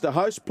remains thanks to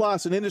Host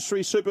Plus, an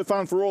industry super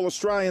fun for all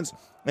Australians,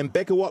 and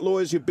Becker Watt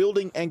Lawyers, your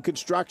building and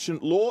construction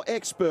law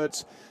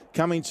experts,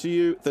 coming to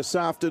you this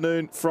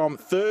afternoon from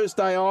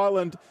Thursday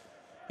Island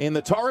in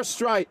the Torres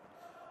Strait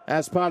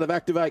as part of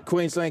Activate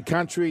Queensland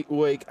Country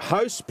Week.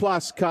 Host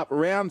Plus Cup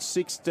round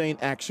 16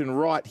 action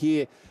right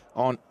here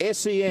on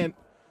SEN.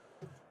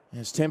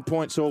 There's 10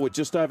 points all with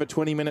just over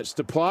 20 minutes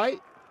to play.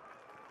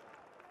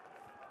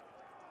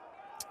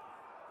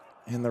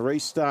 And the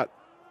restart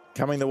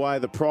coming the way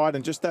of the Pride,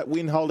 and just that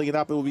win holding it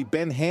up. It will be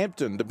Ben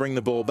Hampton to bring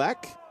the ball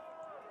back.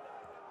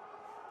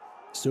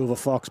 Silver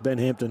Fox, Ben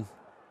Hampton.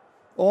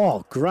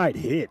 Oh, great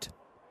hit.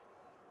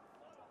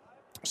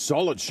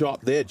 Solid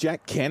shot there.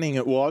 Jack Canning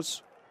it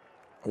was.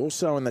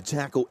 Also in the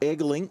tackle,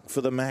 Eggling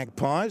for the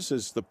Magpies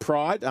as the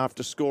Pride,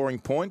 after scoring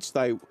points,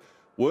 they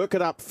work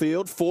it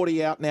upfield.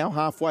 40 out now,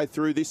 halfway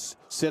through this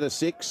set of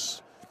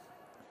 6.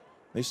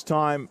 This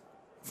time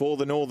for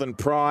the Northern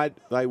Pride,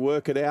 they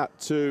work it out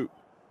to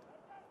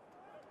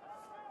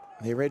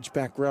their edge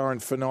back rower and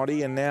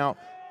Finotti, and now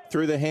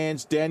through the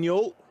hands,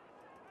 Daniel.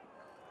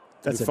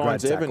 That's who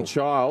finds Evan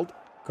Child.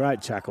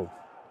 Great tackle.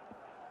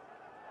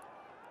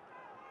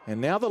 And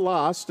now the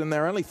last, and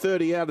they're only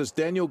 30 out as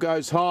Daniel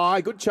goes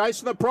high. Good chase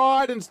from the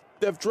Pride, and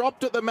they've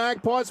dropped at the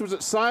Magpies. Was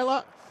it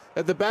Saylor?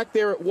 At the back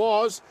there it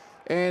was.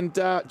 And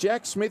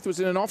Jack Smith was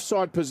in an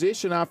offside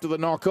position after the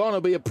knock-on.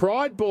 It'll be a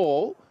Pride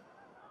ball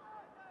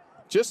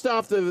just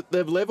after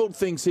they've levelled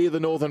things here, the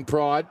Northern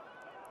Pride.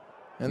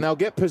 And they'll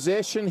get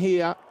possession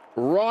here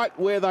right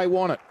where they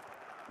want it.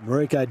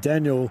 Mariko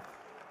Daniel,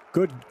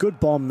 good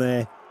bomb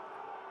there.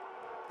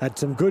 Had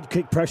some good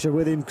kick pressure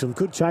with him, some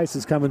good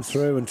chases coming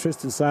through, and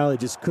Tristan Saylor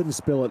just couldn't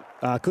spill it,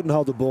 couldn't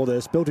hold the ball there,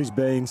 spilt his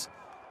beans.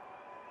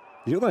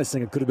 You almost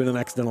think it could have been an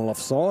accidental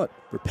offside,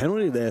 a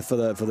penalty there for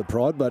the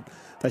Pride, but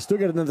they still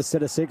get another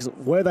set of 6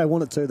 where they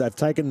want it to. They've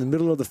taken the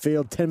middle of the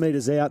field, 10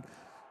 metres out.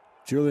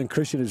 Julian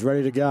Christian is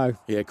ready to go.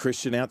 Yeah,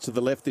 Christian out to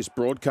the left, this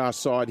broadcast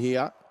side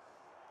here.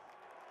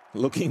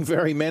 Looking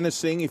very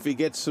menacing if he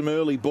gets some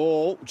early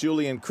ball.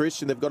 Julian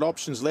Christian, they've got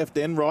options left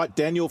and right.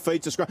 Daniel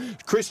feeds a scrum.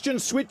 Christian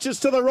switches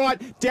to the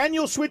right.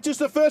 Daniel switches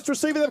to first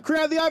receiver. They've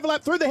created the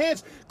overlap through the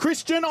hands.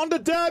 Christian onto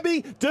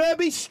Derby.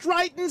 Derby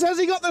straightens. Has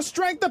he got the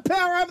strength, the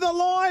power over the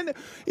line?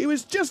 He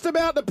was just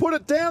about to put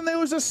it down. There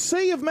was a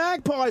sea of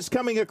Magpies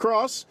coming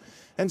across.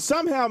 And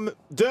somehow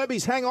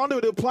Derby's hang on to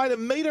it. He'll play a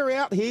metre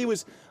out. He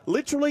was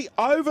literally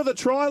over the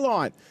try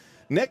line.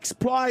 Next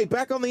play,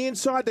 back on the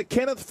inside to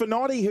Kenneth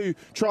Finotti, who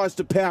tries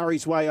to power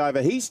his way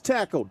over. He's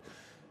tackled.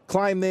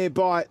 Claimed there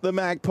by the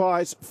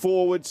Magpies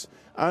forwards.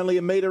 Only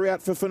a metre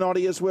out for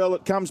Finotti as well.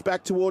 It comes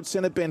back towards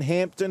centre Ben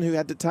Hampton, who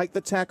had to take the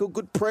tackle.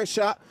 Good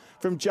pressure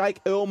from Jake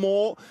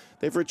Elmore.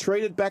 They've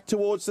retreated back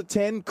towards the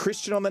 10.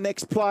 Christian on the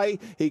next play.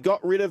 He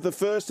got rid of the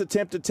first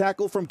attempted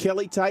tackle from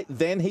Kelly Tate.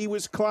 Then he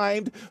was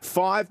claimed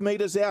 5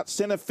 metres out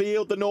centre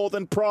field. The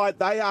Northern Pride,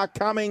 they are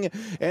coming,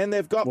 and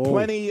they've got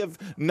plenty of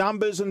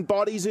numbers and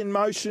bodies in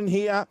motion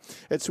here.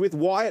 It's with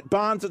Wyatt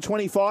Barnes, a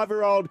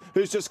 25-year-old,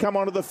 who's just come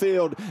onto the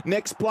field.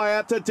 Next play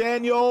out to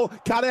Daniel.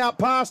 Cut out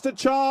pass to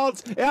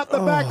Childs. Out the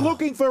back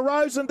looking for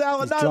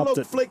Rosendale. A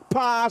no-look flick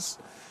pass.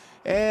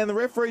 And the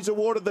referees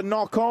awarded the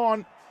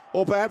knock-on.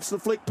 Or perhaps the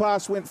flick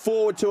pass went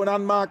forward to an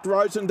unmarked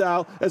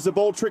Rosendale as the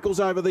ball trickles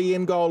over the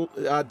end goal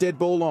dead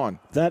ball line.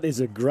 That is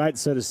a great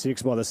set of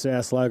 6 by the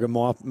South Logan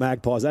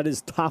Magpies. That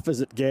is tough as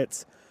it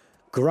gets.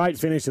 Great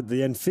finish at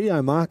the end.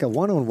 Theo Marker,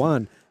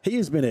 one-on-one. He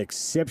has been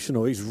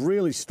exceptional. He's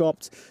really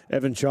stopped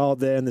Evan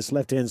Child there in this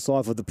left-hand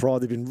side for the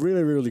Pride. They've been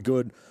really, really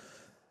good.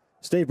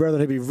 Steve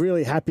Brethren, he'd be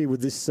really happy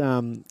with this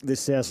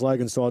South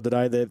Logan side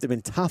today. They've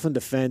been tough in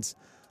defence.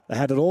 They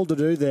had it all to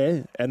do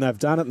there, and they've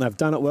done it, and they've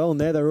done it well, and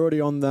they're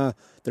already on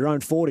their own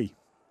 40.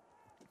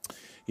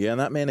 Yeah, and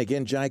that man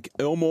again, Jake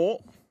Elmore.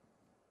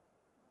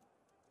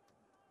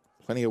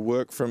 Plenty of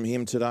work from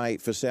him today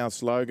for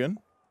South Logan.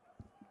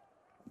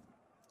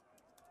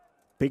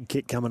 Big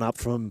kick coming up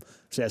from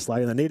South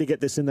Logan. They need to get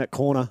this in that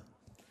corner.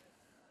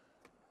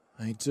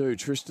 They do.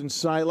 Tristan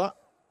Saylor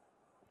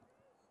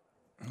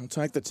will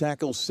take the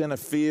tackle centre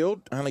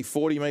field, only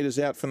 40 metres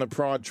out from the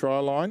Pride try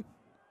line.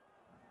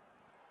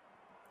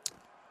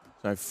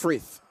 So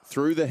Frith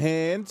through the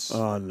hands.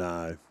 Oh,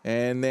 no.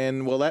 And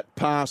then, well, that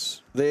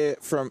pass there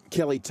from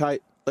Kelly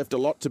Tate left a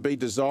lot to be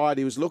desired.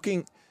 He was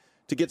looking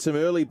to get some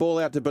early ball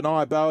out to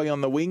Benai Bowie on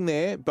the wing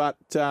there, but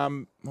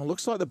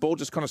looks like the ball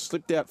just kind of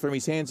slipped out from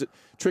his hands. It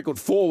trickled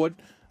forward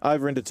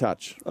over into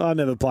touch. I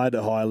never played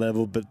at a high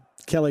level, but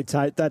Kelly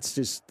Tate, that's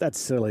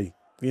silly.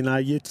 You know,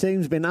 your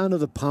team's been under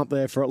the pump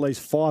there for at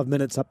least 5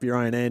 minutes up your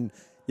own end.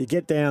 You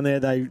get down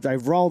there, they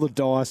roll the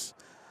dice.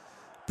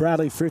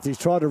 Bradley Frith, he's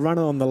tried to run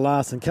it on the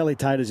last, and Kelly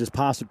Tate has just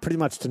passed it pretty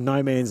much to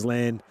no man's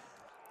land.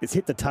 It's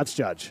hit the touch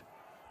judge.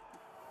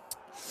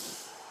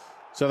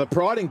 So the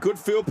Pride in good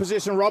field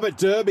position. Robert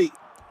Derby,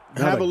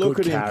 have a look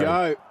at him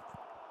go.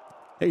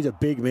 He's a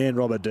big man,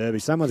 Robert Derby.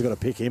 Someone's got to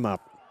pick him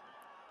up.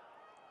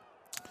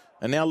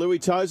 And now Louis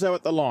Tozo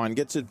at the line.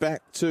 Gets it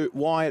back to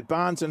Wyatt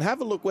Barnes. And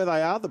have a look where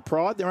they are, the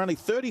Pride. They're only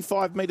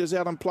 35 metres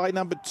out on play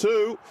number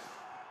 2.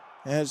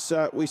 As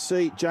we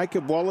see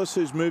Jacob Wallace,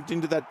 who's moved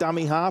into that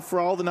dummy half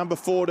role, the number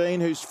 14,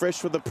 who's fresh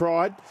for the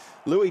Pride.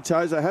 Louis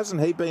Tozo, hasn't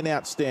he been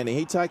outstanding?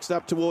 He takes it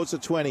up towards the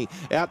 20.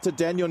 Out to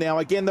Daniel now.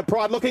 Again, the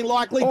Pride looking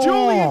likely.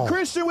 Julian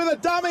Christian with a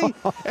dummy,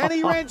 and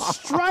he ran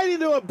straight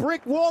into a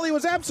brick wall. He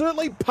was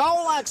absolutely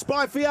poleaxed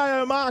by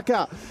Theo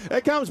Marker.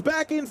 It comes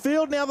back in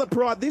field now, the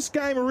Pride. This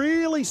game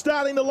really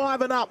starting to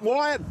liven up.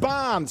 Wyatt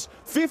Barnes,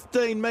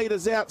 15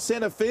 metres out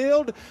centre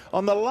field.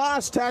 On the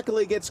last tackle,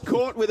 he gets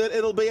caught with it.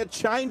 It'll be a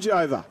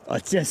changeover. I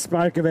just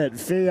spoke about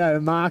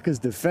Theo Marker's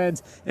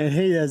defence, and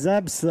he has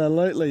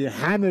absolutely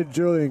hammered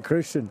Julian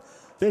Christian.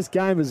 This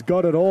game has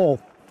got it all.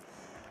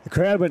 The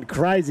crowd went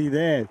crazy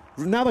there.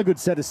 Another good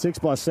set of 6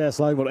 by South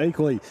Logan, but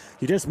equally,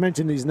 you just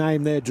mentioned his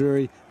name there,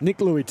 Drury. Nick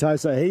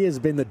Luitoso, he has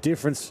been the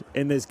difference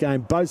in this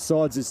game. Both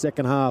sides this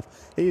second half.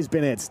 He has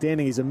been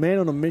outstanding. He's a man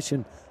on a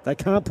mission. They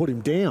can't put him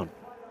down.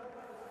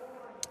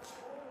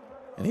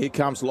 And here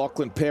comes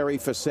Lachlan Perry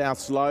for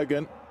South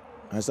Logan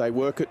as they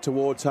work it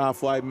towards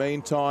halfway.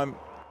 Meantime,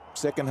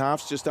 second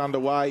half's just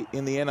underway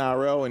in the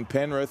NRL in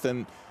Penrith,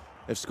 and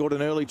they've scored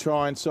an early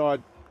try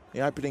inside the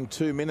opening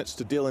 2 minutes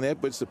to Dylan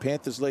Edwards. The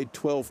Panthers lead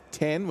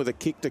 12-10 with a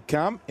kick to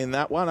come in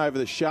that one over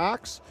the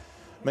Sharks.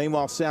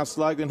 Meanwhile, South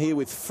Logan here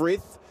with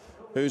Frith,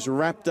 who's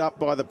wrapped up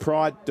by the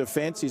Pride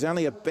defence. He's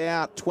only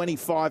about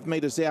 25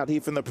 metres out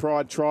here from the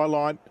Pride try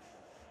line.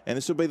 And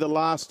this will be the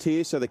last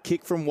here. So the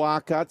kick from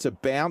Waka, it's a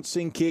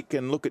bouncing kick.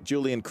 And look at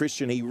Julian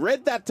Christian. He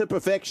read that to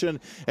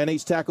perfection, and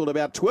he's tackled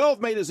about 12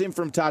 metres in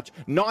from touch,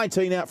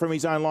 19 out from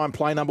his own line,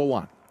 play number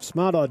 1.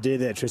 Smart idea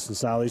there, Tristan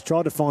Saylor. He's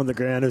tried to find the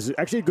ground. It was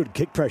actually a good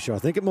kick pressure. I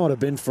think it might have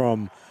been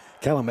from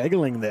Callum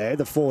Eggerling there,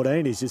 the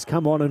 14. He's just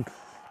come on, and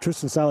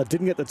Tristan Saylor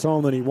didn't get the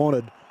time that he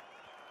wanted.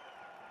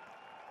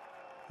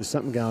 There's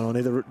something going on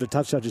here. The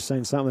touch judge has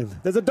seen something.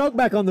 There's a dog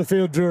back on the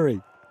field,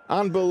 Drury.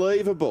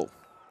 Unbelievable.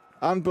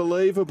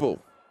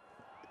 Unbelievable.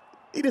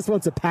 He just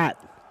wants a pat.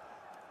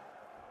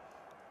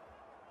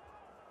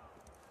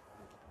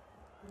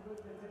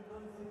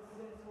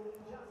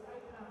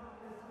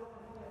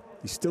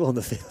 He's still on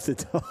the field,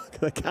 the dog.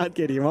 They can't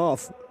get him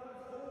off.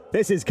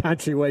 This is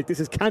country week. This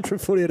is country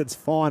footy at its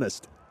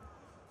finest.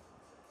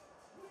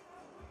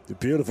 It's a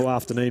beautiful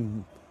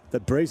afternoon.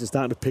 That breeze is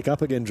starting to pick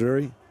up again,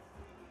 Drury.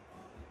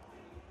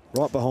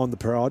 Right behind the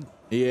Pride.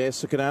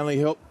 Yes, it can only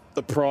help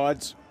the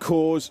Pride's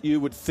cause, you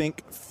would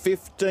think.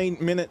 15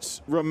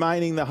 minutes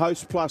remaining. The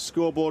Host Plus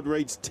scoreboard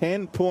reads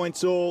 10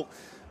 points all.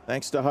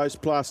 Thanks to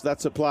Host Plus,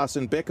 that's a plus.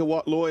 And Becca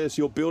Watt Lawyers,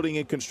 your building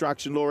and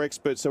construction law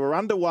expert. So we're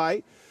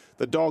underway.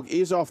 The dog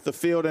is off the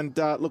field. And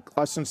look,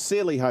 I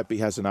sincerely hope he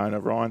has an owner,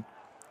 Ryan.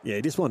 Yeah,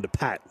 he just wanted to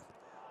pat.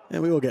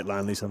 And we all get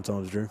lonely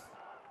sometimes, Drew.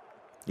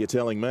 You're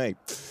telling me.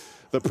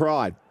 The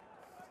Pride.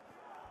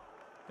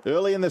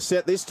 Early in the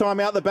set, this time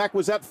out the back,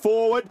 was that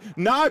forward?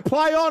 No,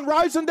 play on.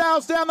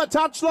 Rosendale's down the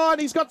touchline.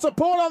 He's got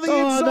support on the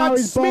inside. No,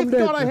 Smith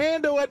got a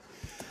hand to it.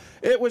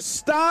 It was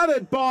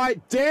started by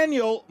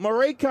Daniel,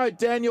 Mariko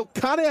Daniel,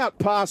 cut out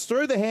pass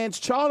through the hands,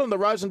 child on the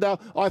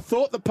Rosendale. I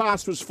thought the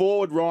pass was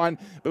forward, Ryan,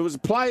 but it was a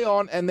play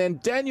on, and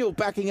then Daniel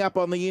backing up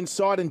on the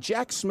inside, and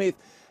Jack Smith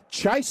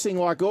chasing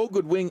like all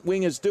good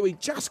wingers do. He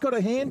just got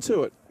a hand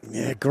to it.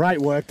 Yeah, great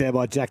work there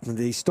by Jack Smith.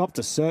 He stopped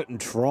a certain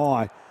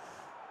try.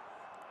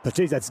 But,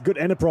 geez, that's good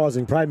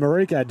enterprising play.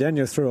 Mariko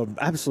Daniel threw an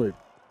absolute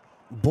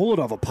bullet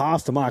of a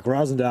pass to Mark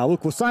Rosendale.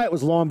 Look, we'll say it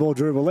was line ball,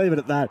 Drew. We'll leave it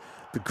at that.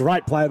 But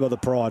great play by the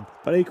Pride.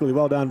 But equally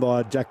well done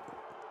by Jack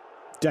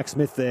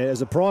Smith there. As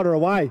the Pride are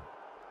away.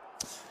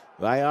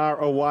 They are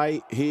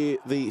away here,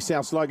 the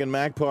South Logan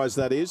Magpies,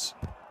 that is.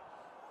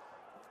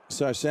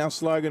 So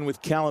South Logan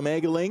with Callum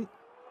Eggerling.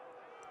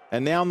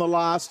 And now on the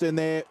last, and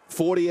they're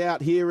 40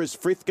 out here as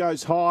Frith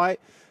goes high.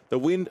 The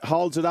wind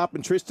holds it up,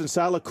 and Tristan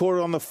Saylor caught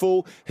it on the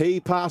full.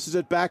 He passes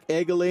it back.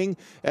 Eggerling,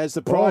 as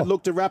the Pride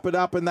look to wrap it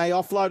up, and they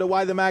offload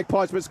away the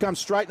Magpies, but it's come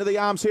straight into the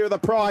arms here of the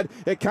Pride.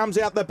 It comes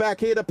out the back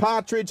here to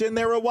Partridge, and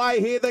they're away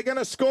here. They're going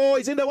to score.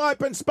 He's into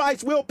open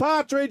space. Will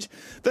Partridge.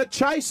 The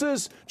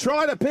chasers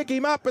try to pick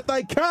him up, but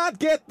they can't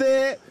get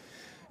there.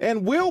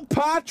 And Will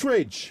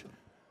Partridge,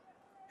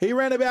 he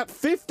ran about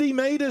 50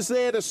 metres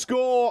there to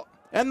score,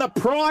 and the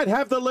Pride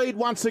have the lead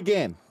once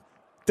again.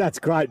 That's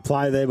great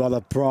play there by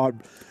the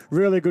Pride.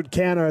 Really good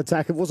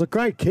counter-attack. It was a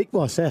great kick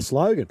by South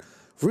Logan.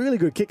 Really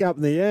good kick up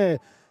in the air.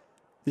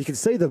 You can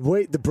see the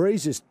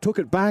breeze just took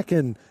it back,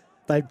 and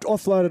they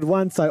offloaded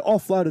once, they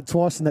offloaded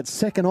twice, and that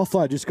second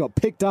offload just got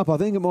picked up. I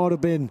think it might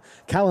have been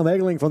Callum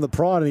Eggerling from the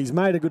Pride, and he's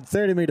made a good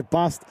 30-metre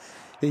bust.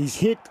 He's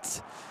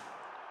hit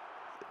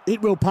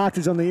Will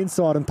Partridge on the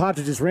inside, and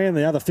Partridge just ran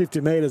the other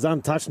 50 metres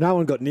untouched. No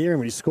one got near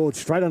him, and he scored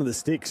straight under the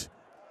sticks.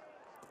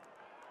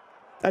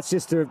 That's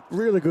just a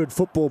really good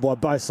football by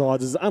both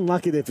sides. It's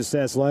unlucky there for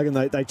South Logan.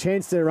 They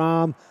chanced their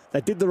arm. They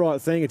did the right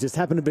thing. It just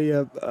happened to be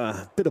a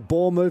bit of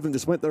ball movement,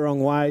 just went the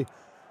wrong way.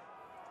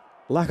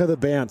 Luck of the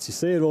bounce. You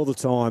see it all the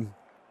time.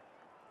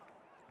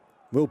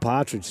 Will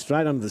Partridge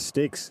straight under the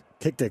sticks.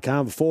 Kicked it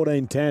calm,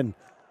 14-10.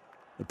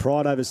 The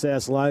Pride over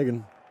South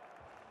Logan.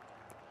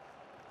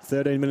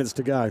 13 minutes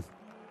to go.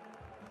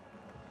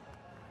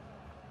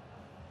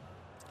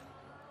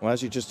 Well,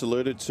 as you just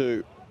alluded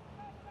to,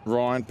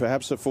 Ryan,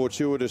 perhaps a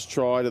fortuitous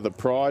try to the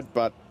Pride,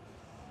 but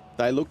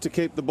they look to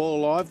keep the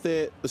ball alive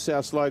there, the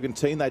South Logan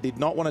team. They did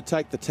not want to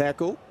take the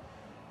tackle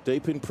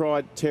deep in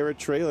Pride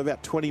territory,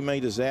 about 20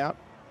 metres out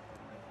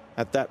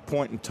at that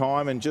point in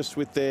time, and just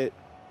with their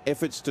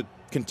efforts to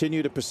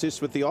continue to persist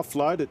with the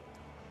offload,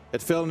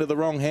 it fell into the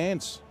wrong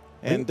hands.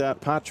 And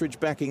Partridge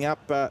backing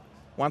up,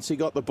 once he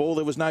got the ball,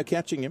 there was no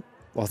catching him.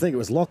 Well, I think it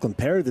was Lachlan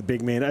Perry, the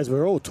big man. As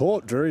we're all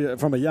taught, Drew,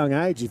 from a young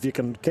age, if you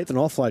can get an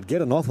offload,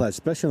 get an offload,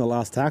 especially in the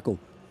last tackle.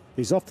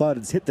 He's offloaded,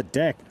 it's hit the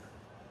deck.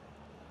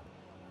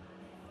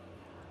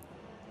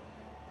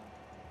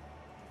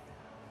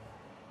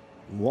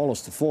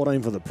 Wallace to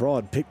 14 for the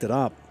Pride, picked it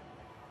up.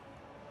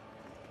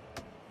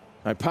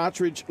 Now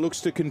Partridge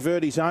looks to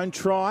convert his own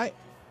try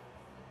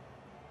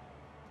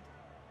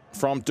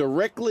from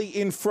directly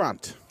in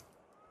front.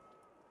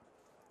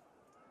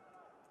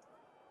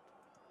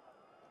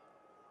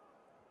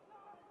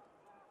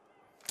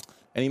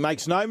 And he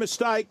makes no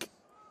mistake.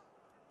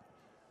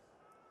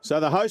 So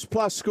the Host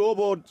Plus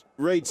scoreboard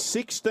reads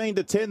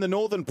 16-10, the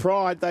Northern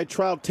Pride. They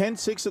trailed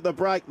 10-6 at the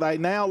break. They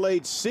now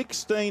lead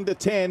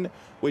 16-10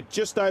 with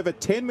just over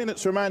 10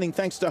 minutes remaining,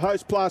 thanks to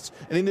Host Plus,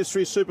 an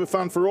industry super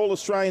fund for all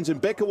Australians,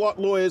 and Becca Watt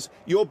Lawyers,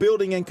 your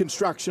building and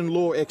construction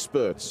law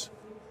experts.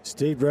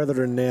 Steve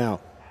Brethren now.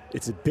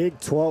 It's a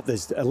big 12.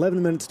 There's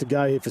 11 minutes to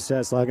go here for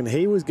South Logan.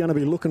 He was going to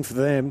be looking for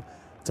them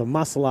to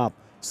muscle up,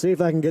 see if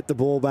they can get the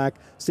ball back,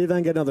 see if they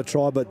can get another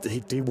try, but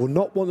he will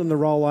not want them to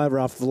roll over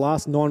after the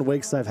last 9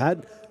 weeks they've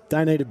had.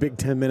 They need a big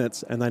 10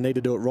 minutes, and they need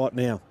to do it right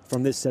now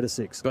from this set of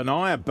 6.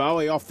 Benaiah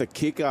Bowie off the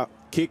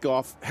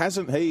kickoff.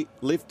 Hasn't he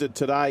lifted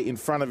today in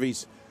front of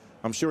his...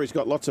 I'm sure he's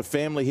got lots of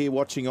family here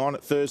watching on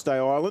at Thursday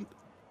Island.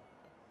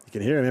 You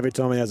can hear him every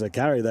time he has a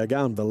carry. They're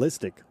going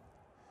ballistic.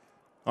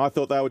 I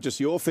thought they were just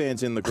your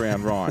fans in the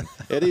ground, Ryan.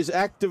 It is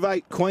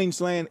Activate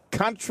Queensland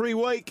Country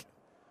Week.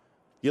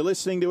 You're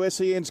listening to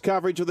SEN's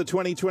coverage of the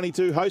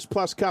 2022 Host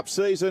Plus Cup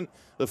season.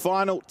 The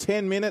final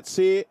 10 minutes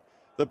here.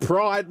 The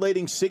Pride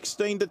leading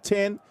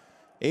 16-10.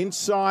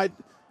 Inside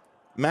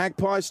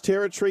Magpies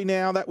territory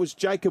now. That was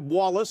Jacob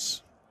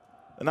Wallace,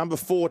 the number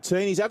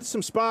 14. He's added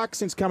some spark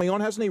since coming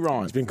on, hasn't he,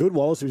 Ryan? He's been good,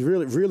 Wallace. He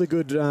was really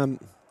good out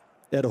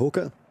of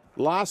hooker.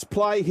 Last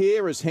play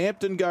here as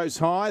Hampton goes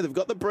high. They've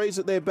got the breeze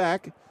at their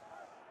back.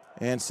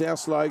 And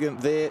South Logan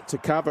there to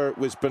cover. It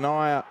was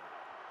Benaiah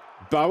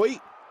Bowie.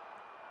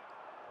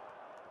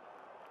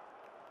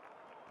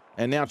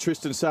 And now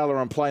Tristan Saylor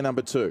on play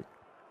number 2.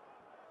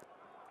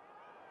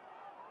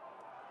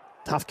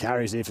 Tough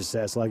carries here for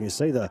South Logan. You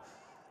see the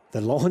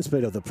line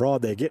speed of the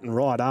Pride. They're getting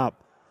right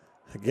up.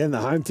 Again, the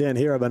hometown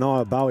hero,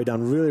 Benaiah Bowie,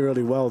 done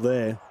really well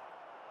there.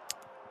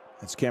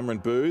 That's Cameron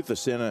Booth, the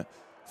centre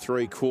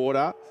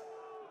 3/4.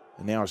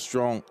 And now a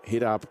strong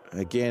hit up.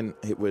 Again,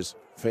 it was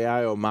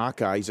Fiao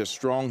Maka. He's a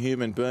strong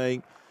human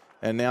being.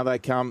 And now they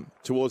come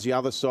towards the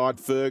other side.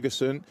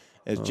 Ferguson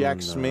as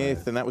Jack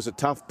Smith. And that was a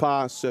tough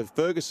pass. So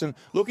Ferguson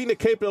looking to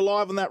keep it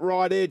alive on that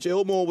right edge.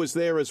 Elmore was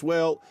there as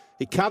well.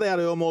 He cut out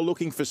Elmore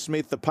looking for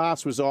Smith. The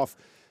pass was off.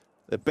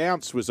 The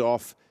bounce was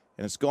off.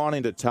 And it's gone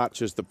into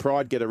touch as the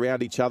Pride get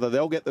around each other.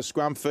 They'll get the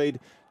scrum feed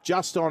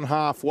just on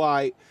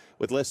halfway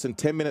with less than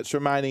 10 minutes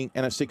remaining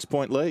and a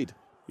 6-point lead.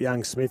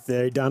 Young Smith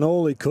there, he done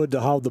all he could to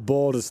hold the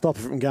ball, to stop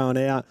it from going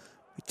out.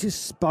 He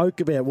just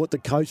spoke about what the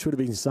coach would have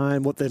been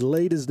saying, what their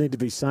leaders need to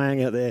be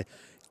saying out there.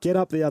 Get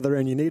up the other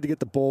end. You need to get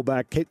the ball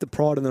back. Keep the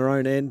Pride in their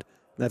own end.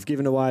 They've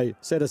given away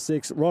set of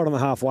 6 right on the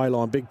halfway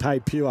line. Big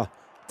Pay Pure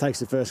takes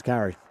the first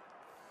carry.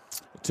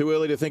 Too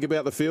early to think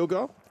about the field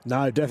goal?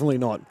 No, definitely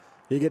not.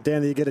 You get down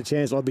there, you get a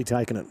chance, I'd be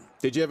taking it.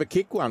 Did you ever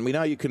kick one? We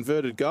know you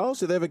converted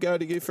goals. Did they ever go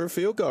to you for a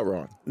field goal,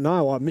 Ryan?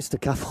 No, I missed a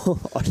couple.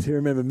 I do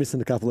remember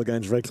missing a couple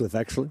against Redcliffe,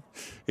 actually.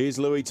 Here's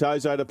Louis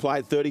Tozo to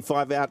play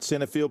 35 out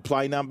centre field,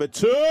 play number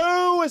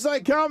 2 as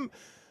they come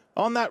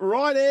on that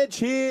right edge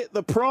here.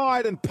 The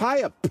Pride and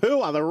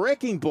Payapua, the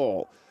wrecking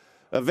ball.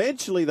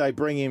 Eventually they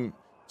bring him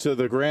to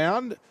the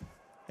ground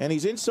and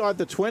he's inside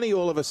the 20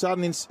 all of a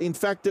sudden. In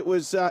fact, it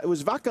was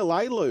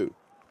Vakalelu,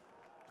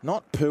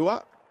 not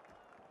Pua.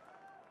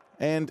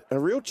 And a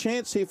real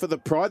chance here for the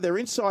Pride. They're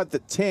inside the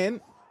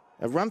 10.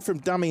 A run from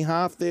dummy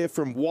half there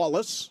from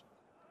Wallace.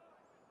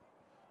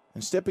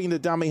 And stepping into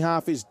dummy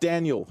half is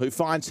Daniel, who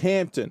finds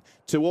Hampton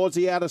towards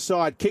the outer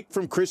side. Kick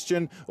from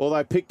Christian,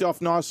 although picked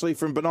off nicely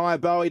from Benaiah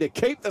Bowie to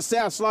keep the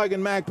South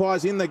Logan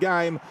Magpies in the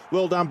game.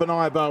 Well done,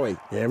 Benaiah Bowie.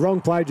 Yeah,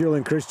 wrong play,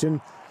 Julian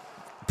Christian.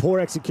 Poor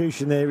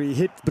execution there. He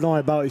hit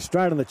Benaiah Bowie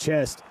straight on the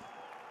chest.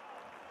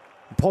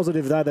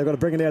 Positive, though, they've got to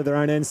bring it out of their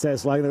own end,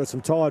 South Logan. They've got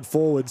some tired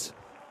forwards.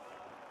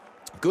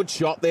 Good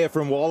shot there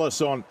from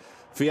Wallace on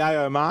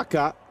Fiao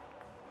Maka.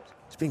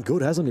 He's been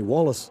good, hasn't he,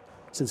 Wallace,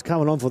 since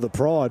coming on for the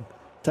Pride.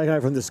 Taking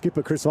over from the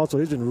skipper, Chris Hotzel.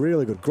 He's been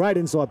really good. Great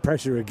inside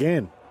pressure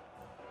again.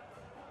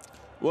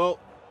 Well,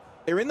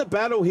 they're in the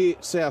battle here,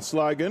 South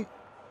Logan,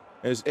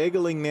 as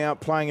Eggerling now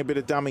playing a bit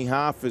of dummy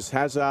half as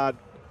Hazard.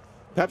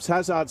 Perhaps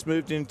Hazard's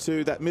moved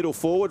into that middle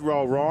forward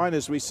role, Ryan,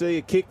 as we see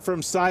a kick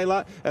from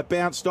Saylor. It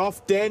bounced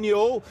off.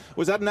 Daniel,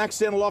 was that an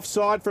accidental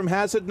offside from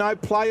Hazard? No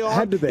play on.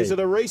 Had to be. Is it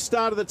a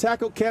restart of the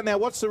tackle count? Now,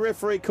 what's the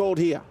referee called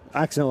here?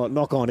 Accidental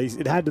knock on.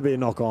 It had to be a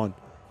knock on.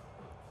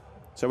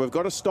 So we've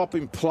got to stop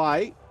him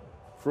play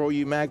for all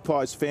you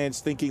Magpies fans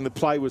thinking the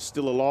play was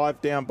still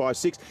alive, down by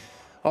 6.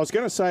 I was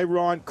going to say,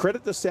 Ryan,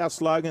 credit to South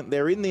Logan.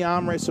 They're in the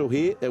arm wrestle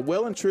here. They're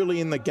well and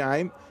truly in the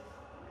game.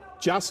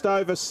 Just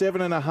over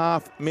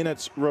 7.5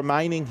 minutes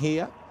remaining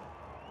here.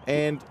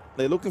 And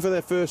they're looking for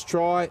their first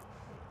try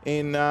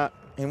in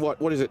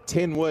what is it,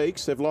 10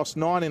 weeks. They've lost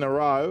 9 in a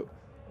row.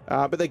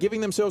 But they're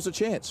giving themselves a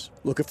chance.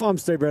 Look, if I'm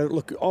Steve Brown,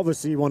 look,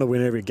 obviously you want to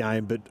win every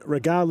game, but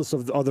regardless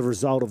of the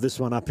result of this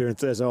one up here in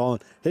Thursday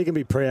Island, he can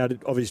be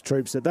proud of his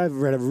troops that they've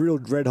had a real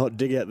red-hot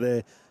dig out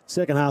there.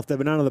 Second half, they've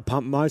been under the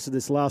pump most of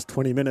this last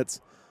 20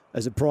 minutes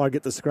as the Pride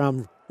get the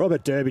scrum.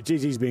 Robert Derby,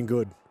 geez, he's been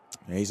good.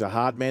 He's a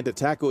hard man to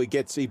tackle. He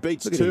beats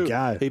Look 2. At him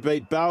go. He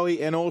beat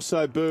Bowie and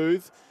also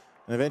Booth.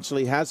 And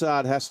eventually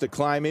Hazard has to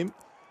claim him.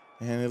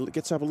 And it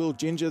gets up a little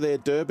ginger there,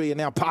 Derby. And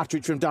now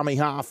Partridge from dummy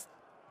half.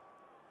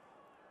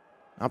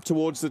 Up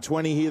towards the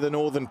 20 here, the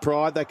Northern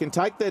Pride. They can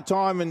take their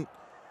time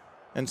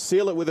and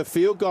seal it with a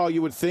field goal,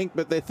 you would think.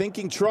 But they're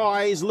thinking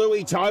tries.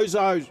 Louis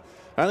Tozo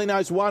only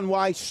knows one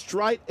way,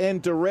 straight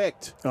and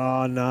direct.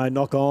 Oh, no,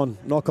 knock on.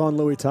 Knock on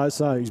Louis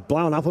Toso. He's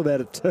blown up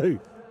about it too.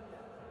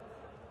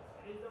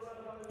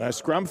 A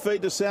scrum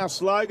feed to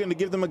South Logan to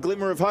give them a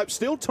glimmer of hope.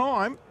 Still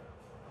time.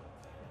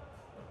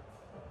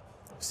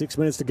 6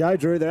 minutes to go,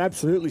 Drew. There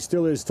absolutely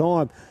still is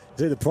time.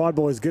 See the Pride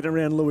boys getting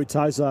around Louis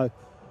Toso.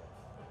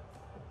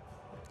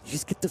 You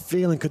just get the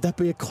feeling, could that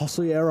be a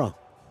costly error?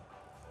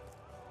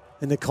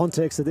 In the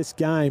context of this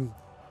game,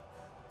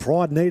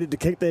 Pride needed to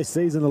keep their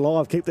season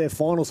alive, keep their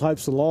finals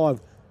hopes alive.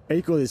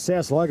 Equally,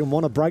 South Logan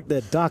want to break their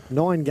duck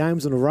 9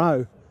 games in a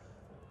row.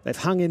 They've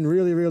hung in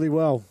really, really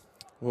well.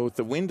 Well, with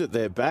the wind at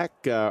their back,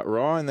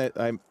 Ryan, they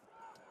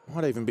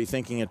might even be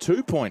thinking a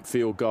 2-point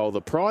field goal.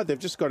 The Pride, they've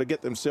just got to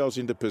get themselves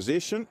into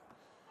position.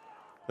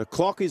 The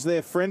clock is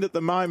their friend at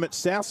the moment.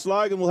 South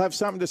Logan will have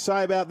something to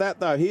say about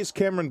that, though. Here's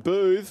Cameron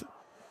Booth.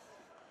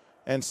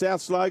 And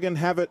South Logan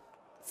have it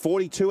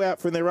 42 out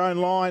from their own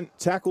line.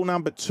 Tackle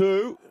number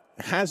 2.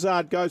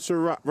 Hazard goes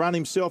to run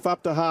himself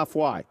up to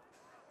halfway. I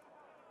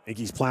think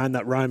he's playing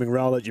that roaming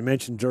role that you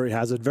mentioned, Drury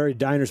Hazard. Very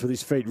dangerous with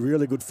his feet.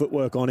 Really good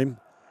footwork on him.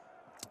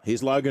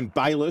 Here's Logan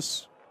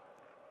Bayliss.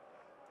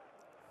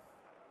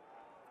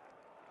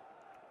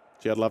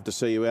 Gee, I'd love to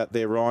see you out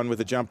there, Ryan,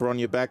 with a jumper on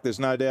your back. There's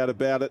no doubt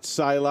about it.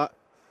 Sailor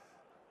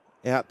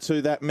out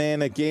to that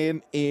man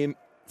again in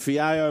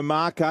Fiao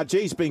Marker.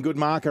 Gee, he's been good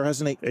marker,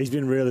 hasn't he? He's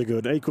been really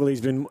good. Equally,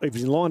 he's been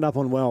lined up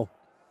on well.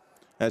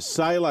 As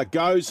Sailor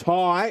goes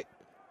high.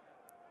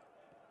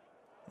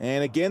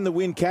 And again, the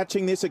wind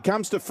catching this. It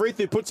comes to Frith,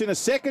 who puts in a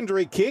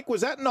secondary kick. Was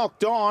that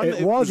knocked on?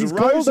 It was. He's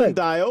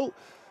Rosendale.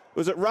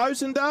 Was it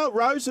Rosendale?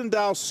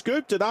 Rosendale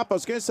scooped it up. I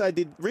was going to say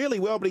did really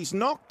well, but he's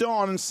knocked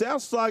on, and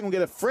South Logan will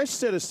get a fresh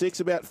set of six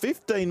about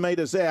 15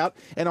 metres out.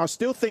 And I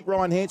still think,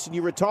 Ryan Hansen,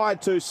 you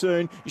retired too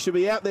soon. You should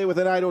be out there with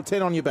an 8 or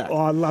 10 on your back. Oh,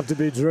 I'd love to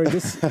be Drew.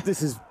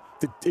 This is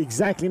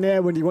exactly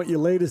now when you want your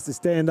leaders to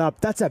stand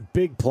up. That's a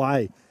big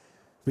play.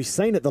 We've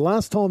seen it. The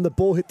last time the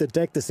ball hit the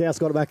deck, the South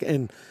got it back,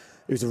 and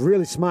it was a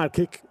really smart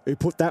kick who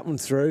put that one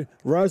through.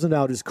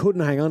 Rosendale just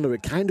couldn't hang on to it.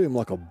 It came to him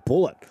like a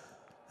bullet.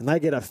 And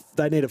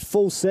they need a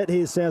full set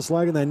here, South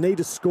Logan. They need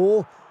to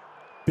score.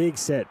 Big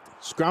set.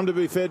 Scrum to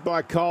be fed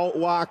by Cole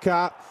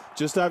Walker.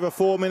 Just over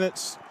 4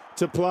 minutes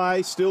to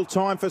play. Still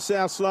time for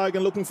South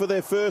Logan looking for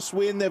their first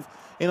win.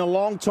 In a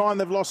long time,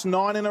 they've lost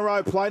 9 in a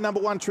row. Play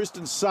number 1,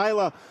 Tristan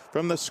Sailor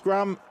from the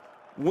scrum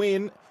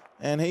win.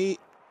 And he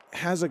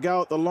has a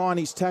go at the line.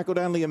 He's tackled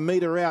only a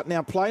metre out.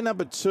 Now, play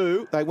number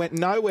 2, they went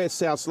nowhere,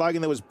 South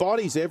Logan. There was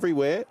bodies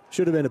everywhere.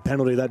 Should have been a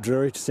penalty, that,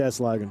 Drury, to South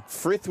Logan.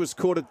 Frith was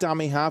caught at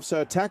dummy half, so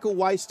a tackle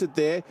wasted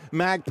there.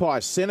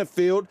 Magpies, centre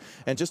field.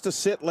 And just a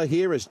settler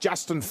here is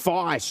Justin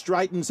Fye.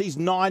 Straightens. He's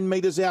 9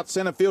 metres out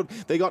centre field.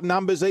 They got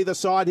numbers either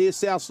side here.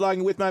 South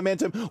Logan with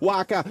momentum.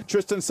 Walker,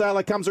 Tristan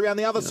Sailor comes around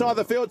the other side of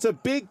the field. It's a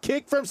big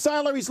kick from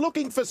Sailor. He's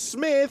looking for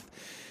Smith.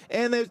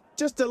 And there's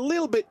just a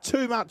little bit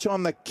too much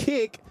on the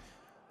kick.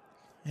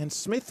 And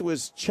Smith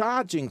was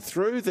charging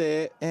through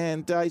there,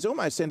 and he's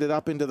almost ended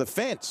up into the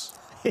fence.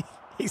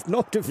 He's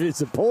knocked a few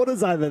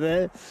supporters over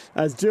there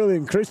as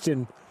Julian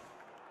Christian.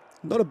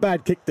 Not a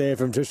bad kick there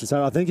from Tristan.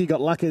 So I think he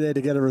got lucky there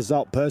to get a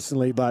result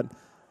personally, but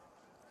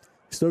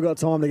still got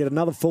time to get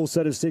another full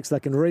set of 6. They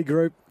can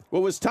regroup.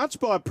 Well, was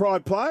touched by a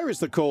Pride player is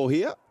the call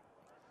here.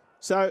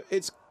 So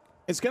it's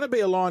going to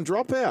be a line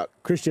dropout.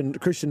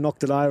 Christian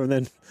knocked it over and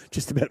then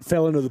just about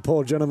fell into the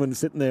poor gentleman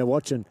sitting there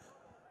watching.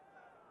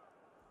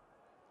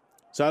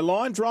 So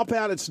line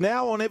dropout, it's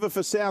now or never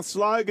for South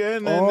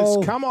Logan, and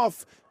it's come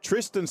off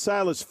Tristan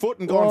Sailor's foot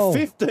and gone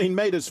 15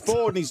 metres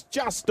forward, and he's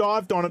just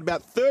dived on it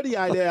about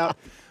 38 out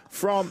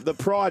from the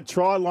Pride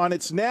try line.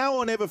 It's now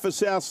or never for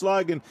South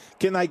Logan.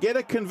 Can they get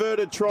a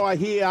converted try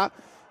here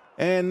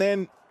and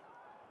then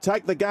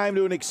take the game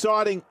to an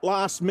exciting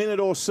last minute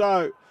or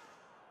so?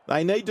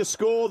 They need to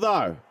score,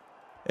 though.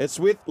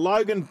 It's with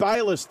Logan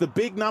Bayliss, the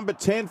big number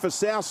 10 for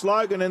South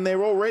Logan, and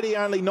they're already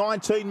only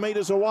 19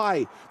 metres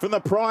away from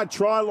the Pride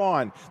try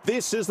line.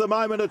 This is the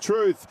moment of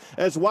truth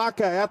as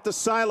Waka out to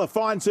Sailor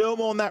finds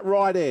Elmore on that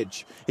right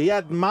edge. He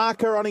had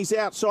Marker on his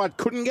outside,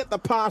 couldn't get the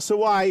pass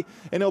away,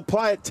 and he'll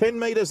play it 10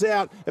 metres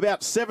out,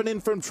 about 7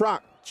 in from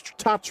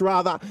touch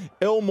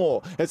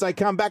Elmore as they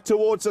come back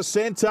towards the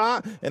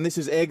centre, and this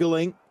is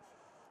Eggerling.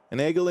 And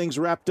Eggerling's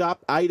wrapped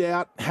up, 8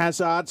 out.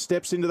 Hazard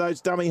steps into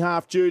those dummy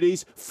half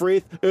duties.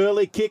 Frith,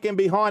 early kick and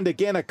behind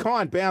again. A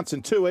kind bounce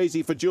and too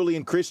easy for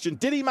Julian Christian.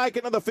 Did he make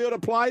it to the field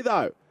of play,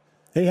 though?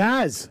 He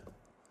has.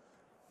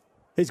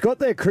 He's got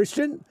there,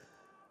 Christian.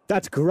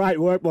 That's great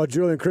work by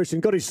Julian Christian.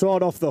 Got his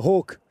side off the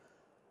hook.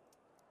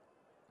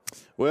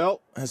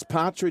 Well, as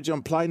Partridge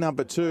on play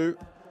number 2.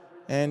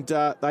 And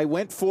they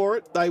went for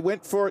it. They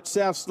went for it,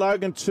 South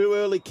Logan. 2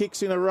 early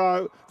kicks in a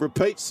row.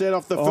 Repeat set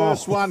off the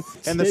first one.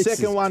 And the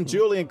second one,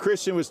 Julian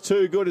Christian, was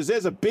too good. As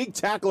there's a big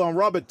tackle on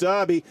Robert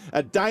Derby.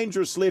 A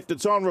dangerous lift.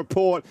 It's on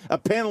report. A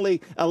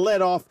penalty, a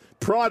let-off.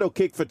 Pride will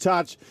kick for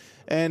touch.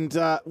 And,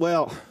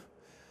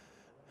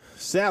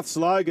 South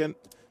Logan,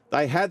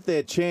 they had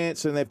their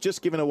chance and they've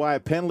just given away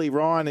a penalty.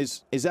 Ryan,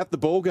 is that the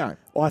ball game?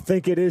 I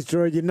think it is,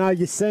 Drew. You know,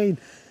 you've seen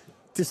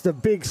just a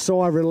big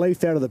sigh of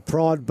relief out of the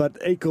Pride, but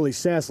equally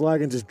South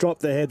Logan just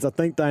dropped their heads. I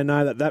think they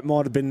know that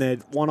might have been their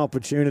one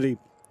opportunity.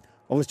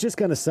 I was just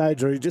going to say,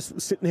 Drew, just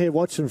sitting here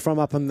watching from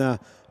up in the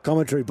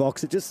commentary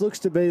box, it just looks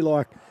to be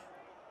like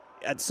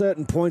at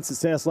certain points the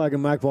South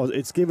Logan Magpies,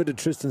 it's give it to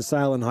Tristan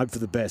Sailor and hope for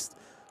the best.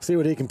 See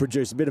what he can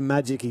produce, a bit of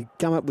magic. He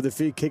come up with a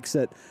few kicks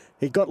that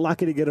he got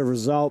lucky to get a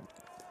result.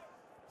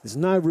 There's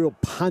no real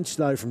punch,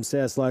 though, from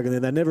South Logan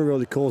there. They never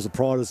really cause the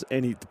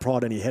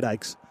Pride any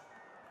headaches.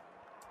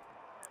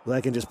 They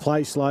can just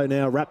play slow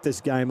now, wrap this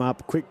game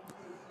up, quick,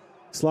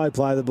 slow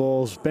play the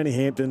balls. Benny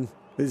Hampton,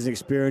 with his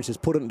experience, has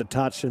put it into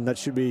touch, and that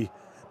should be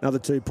another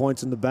 2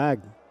 points in the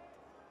bag.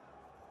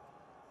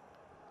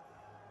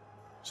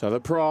 So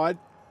the Pride,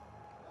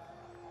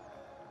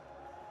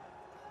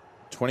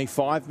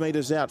 25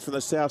 metres out for the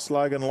South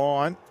Logan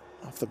line,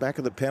 off the back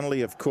of the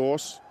penalty, of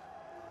course.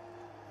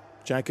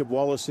 Jacob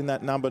Wallace in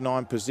that number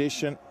 9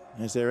 position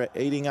as they're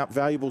eating up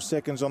valuable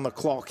seconds on the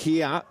clock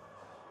here.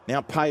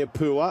 Now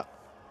Payapua.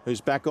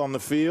 who's back on the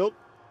field.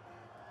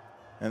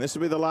 And this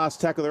will be the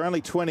last tackle. They're only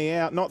 20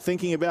 out, not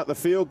thinking about the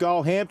field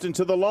goal. Hampton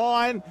to the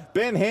line.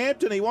 Ben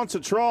Hampton, he wants a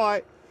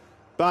try,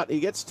 but he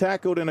gets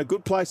tackled in a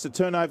good place to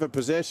turn over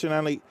possession,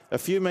 only a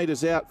few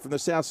metres out from the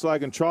South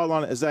Logan try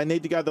line as they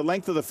need to go the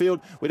length of the field.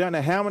 We don't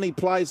know how many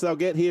plays they'll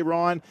get here,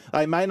 Ryan.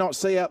 They may not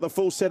see out the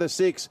full set of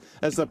 6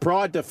 as the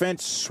Pride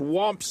defence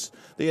swamps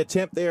the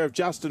attempt there of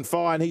Justin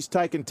Fye, and he's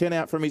taken 10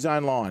 out from his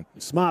own line.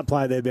 Smart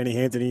play there, Benny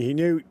Hampton. He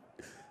knew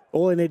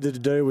all he needed to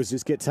do was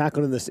just get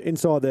tackled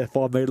inside their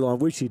 5 metre line,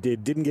 which he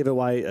did. Didn't give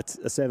away a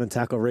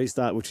 7-tackle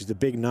restart, which is a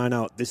big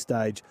no-no at this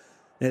stage.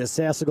 And the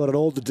Souths have got it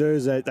all to do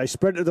is they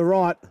spread to the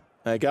right.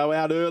 They go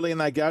out early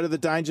and they go to the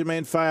danger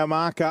man,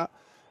 Fayamaka,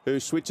 who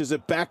switches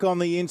it back on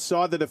the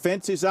inside. The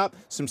defence is up.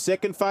 Some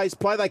second phase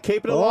play. They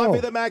keep it alive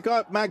with the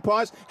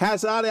Magpies.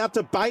 Hazard out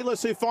to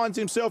Bayless, who finds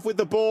himself with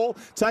the ball,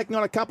 taking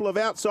on a couple of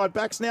outside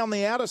backs. Now on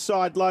the outer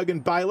side, Logan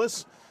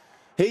Bayless.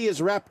 He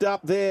is wrapped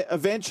up there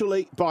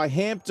eventually by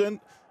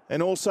Hampton.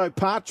 And also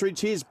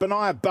Partridge, here's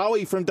Benaiah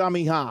Bowie from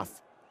dummy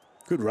half.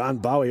 Good run,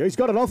 Bowie. He's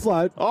got an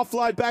offload.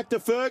 Offload back to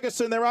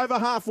Ferguson. They're over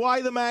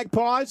halfway, the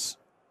Magpies.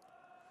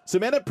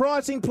 Some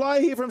enterprising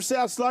play here from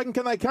South Logan.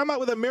 Can they come up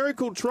with a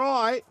miracle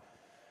try?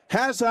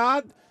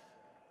 Hazard,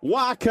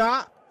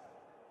 Waka,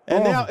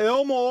 and now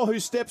Elmore, who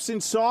steps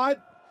inside.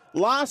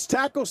 Last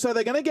tackle, so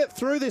they're going to get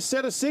through this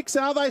set of 6,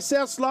 are they,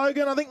 South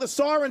Logan? I think the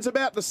siren's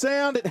about to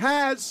sound. It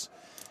has.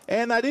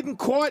 And they didn't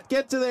quite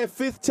get to their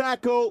 5th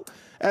tackle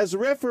as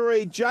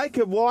referee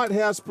Jacob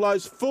Whitehouse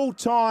blows full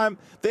time.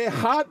 They're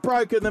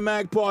heartbroken, the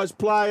Magpies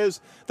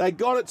players. They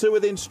got it to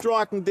within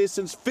striking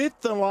distance,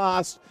 5th and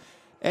last,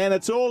 and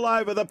it's all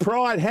over. The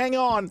Pride hang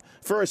on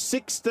for a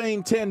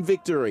 16-10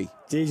 victory.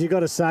 Geez, you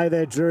got to say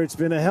there, Drew, it's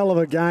been a hell of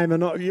a game,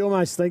 and you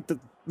almost think that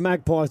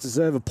Magpies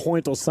deserve a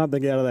point or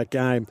something out of that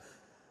game.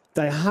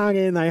 They hung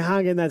in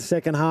that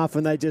second half,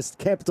 and they just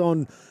kept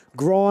on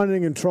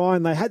grinding and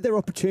trying. They had their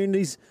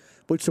opportunities,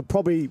 which will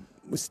probably,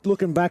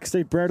 looking back,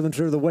 Steve Brereton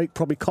through the week,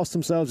 probably cost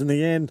themselves in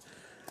the end.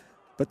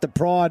 But the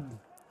Pride,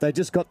 they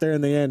just got there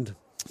in the end.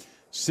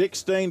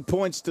 16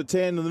 points to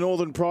 10 in the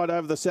Northern Pride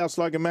over the South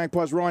Logan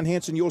Magpies. Ryan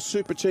Hansen, your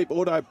super cheap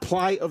auto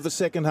play of the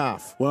second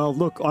half. Well,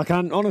 look, I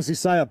can honestly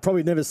say I've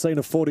probably never seen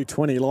a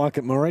 40-20 like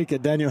it.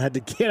 Marika Daniel had to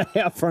get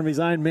out from his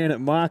own man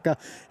at marker.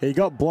 He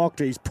got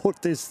blocked. He's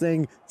put this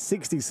thing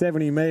 60,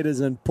 70 metres,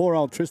 and poor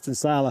old Tristan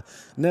Saylor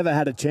never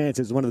had a chance.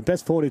 It's one of the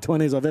best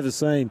 40-20s I've ever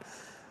seen.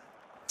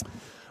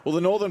 Well,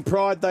 the Northern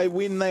Pride, they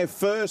win their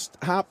first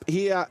up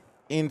here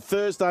in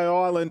Thursday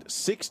Island,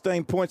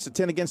 16 points to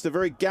 10 against a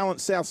very gallant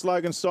South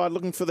Logan side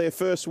looking for their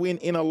first win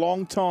in a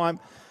long time.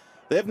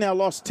 They've now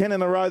lost 10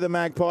 in a row, the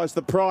Magpies.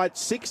 The Pride,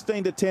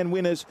 16-10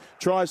 winners.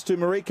 Tries to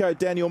Mariko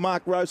Daniel,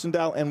 Mark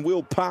Rosendale and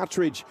Will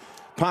Partridge.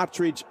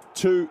 Partridge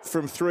 2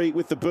 from 3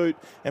 with the boot.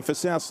 And for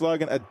South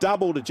Logan, a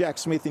double to Jack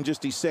Smith in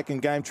just his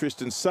second game.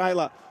 Tristan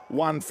Saylor,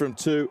 1 from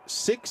 2,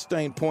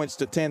 16 points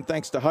to 10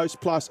 thanks to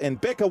Host Plus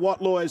and Becca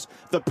Watt-Lawyers.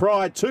 The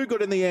Pride, too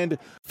good in the end.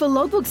 For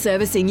logbook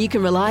servicing you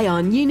can rely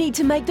on, you need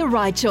to make the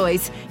right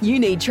choice. You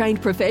need trained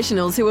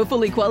professionals who are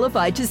fully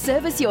qualified to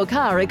service your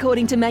car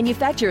according to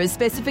manufacturer's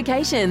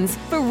specifications.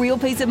 For real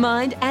peace of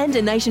mind and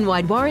a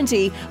nationwide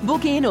warranty,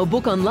 book in or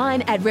book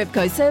online at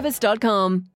repcoservice.com.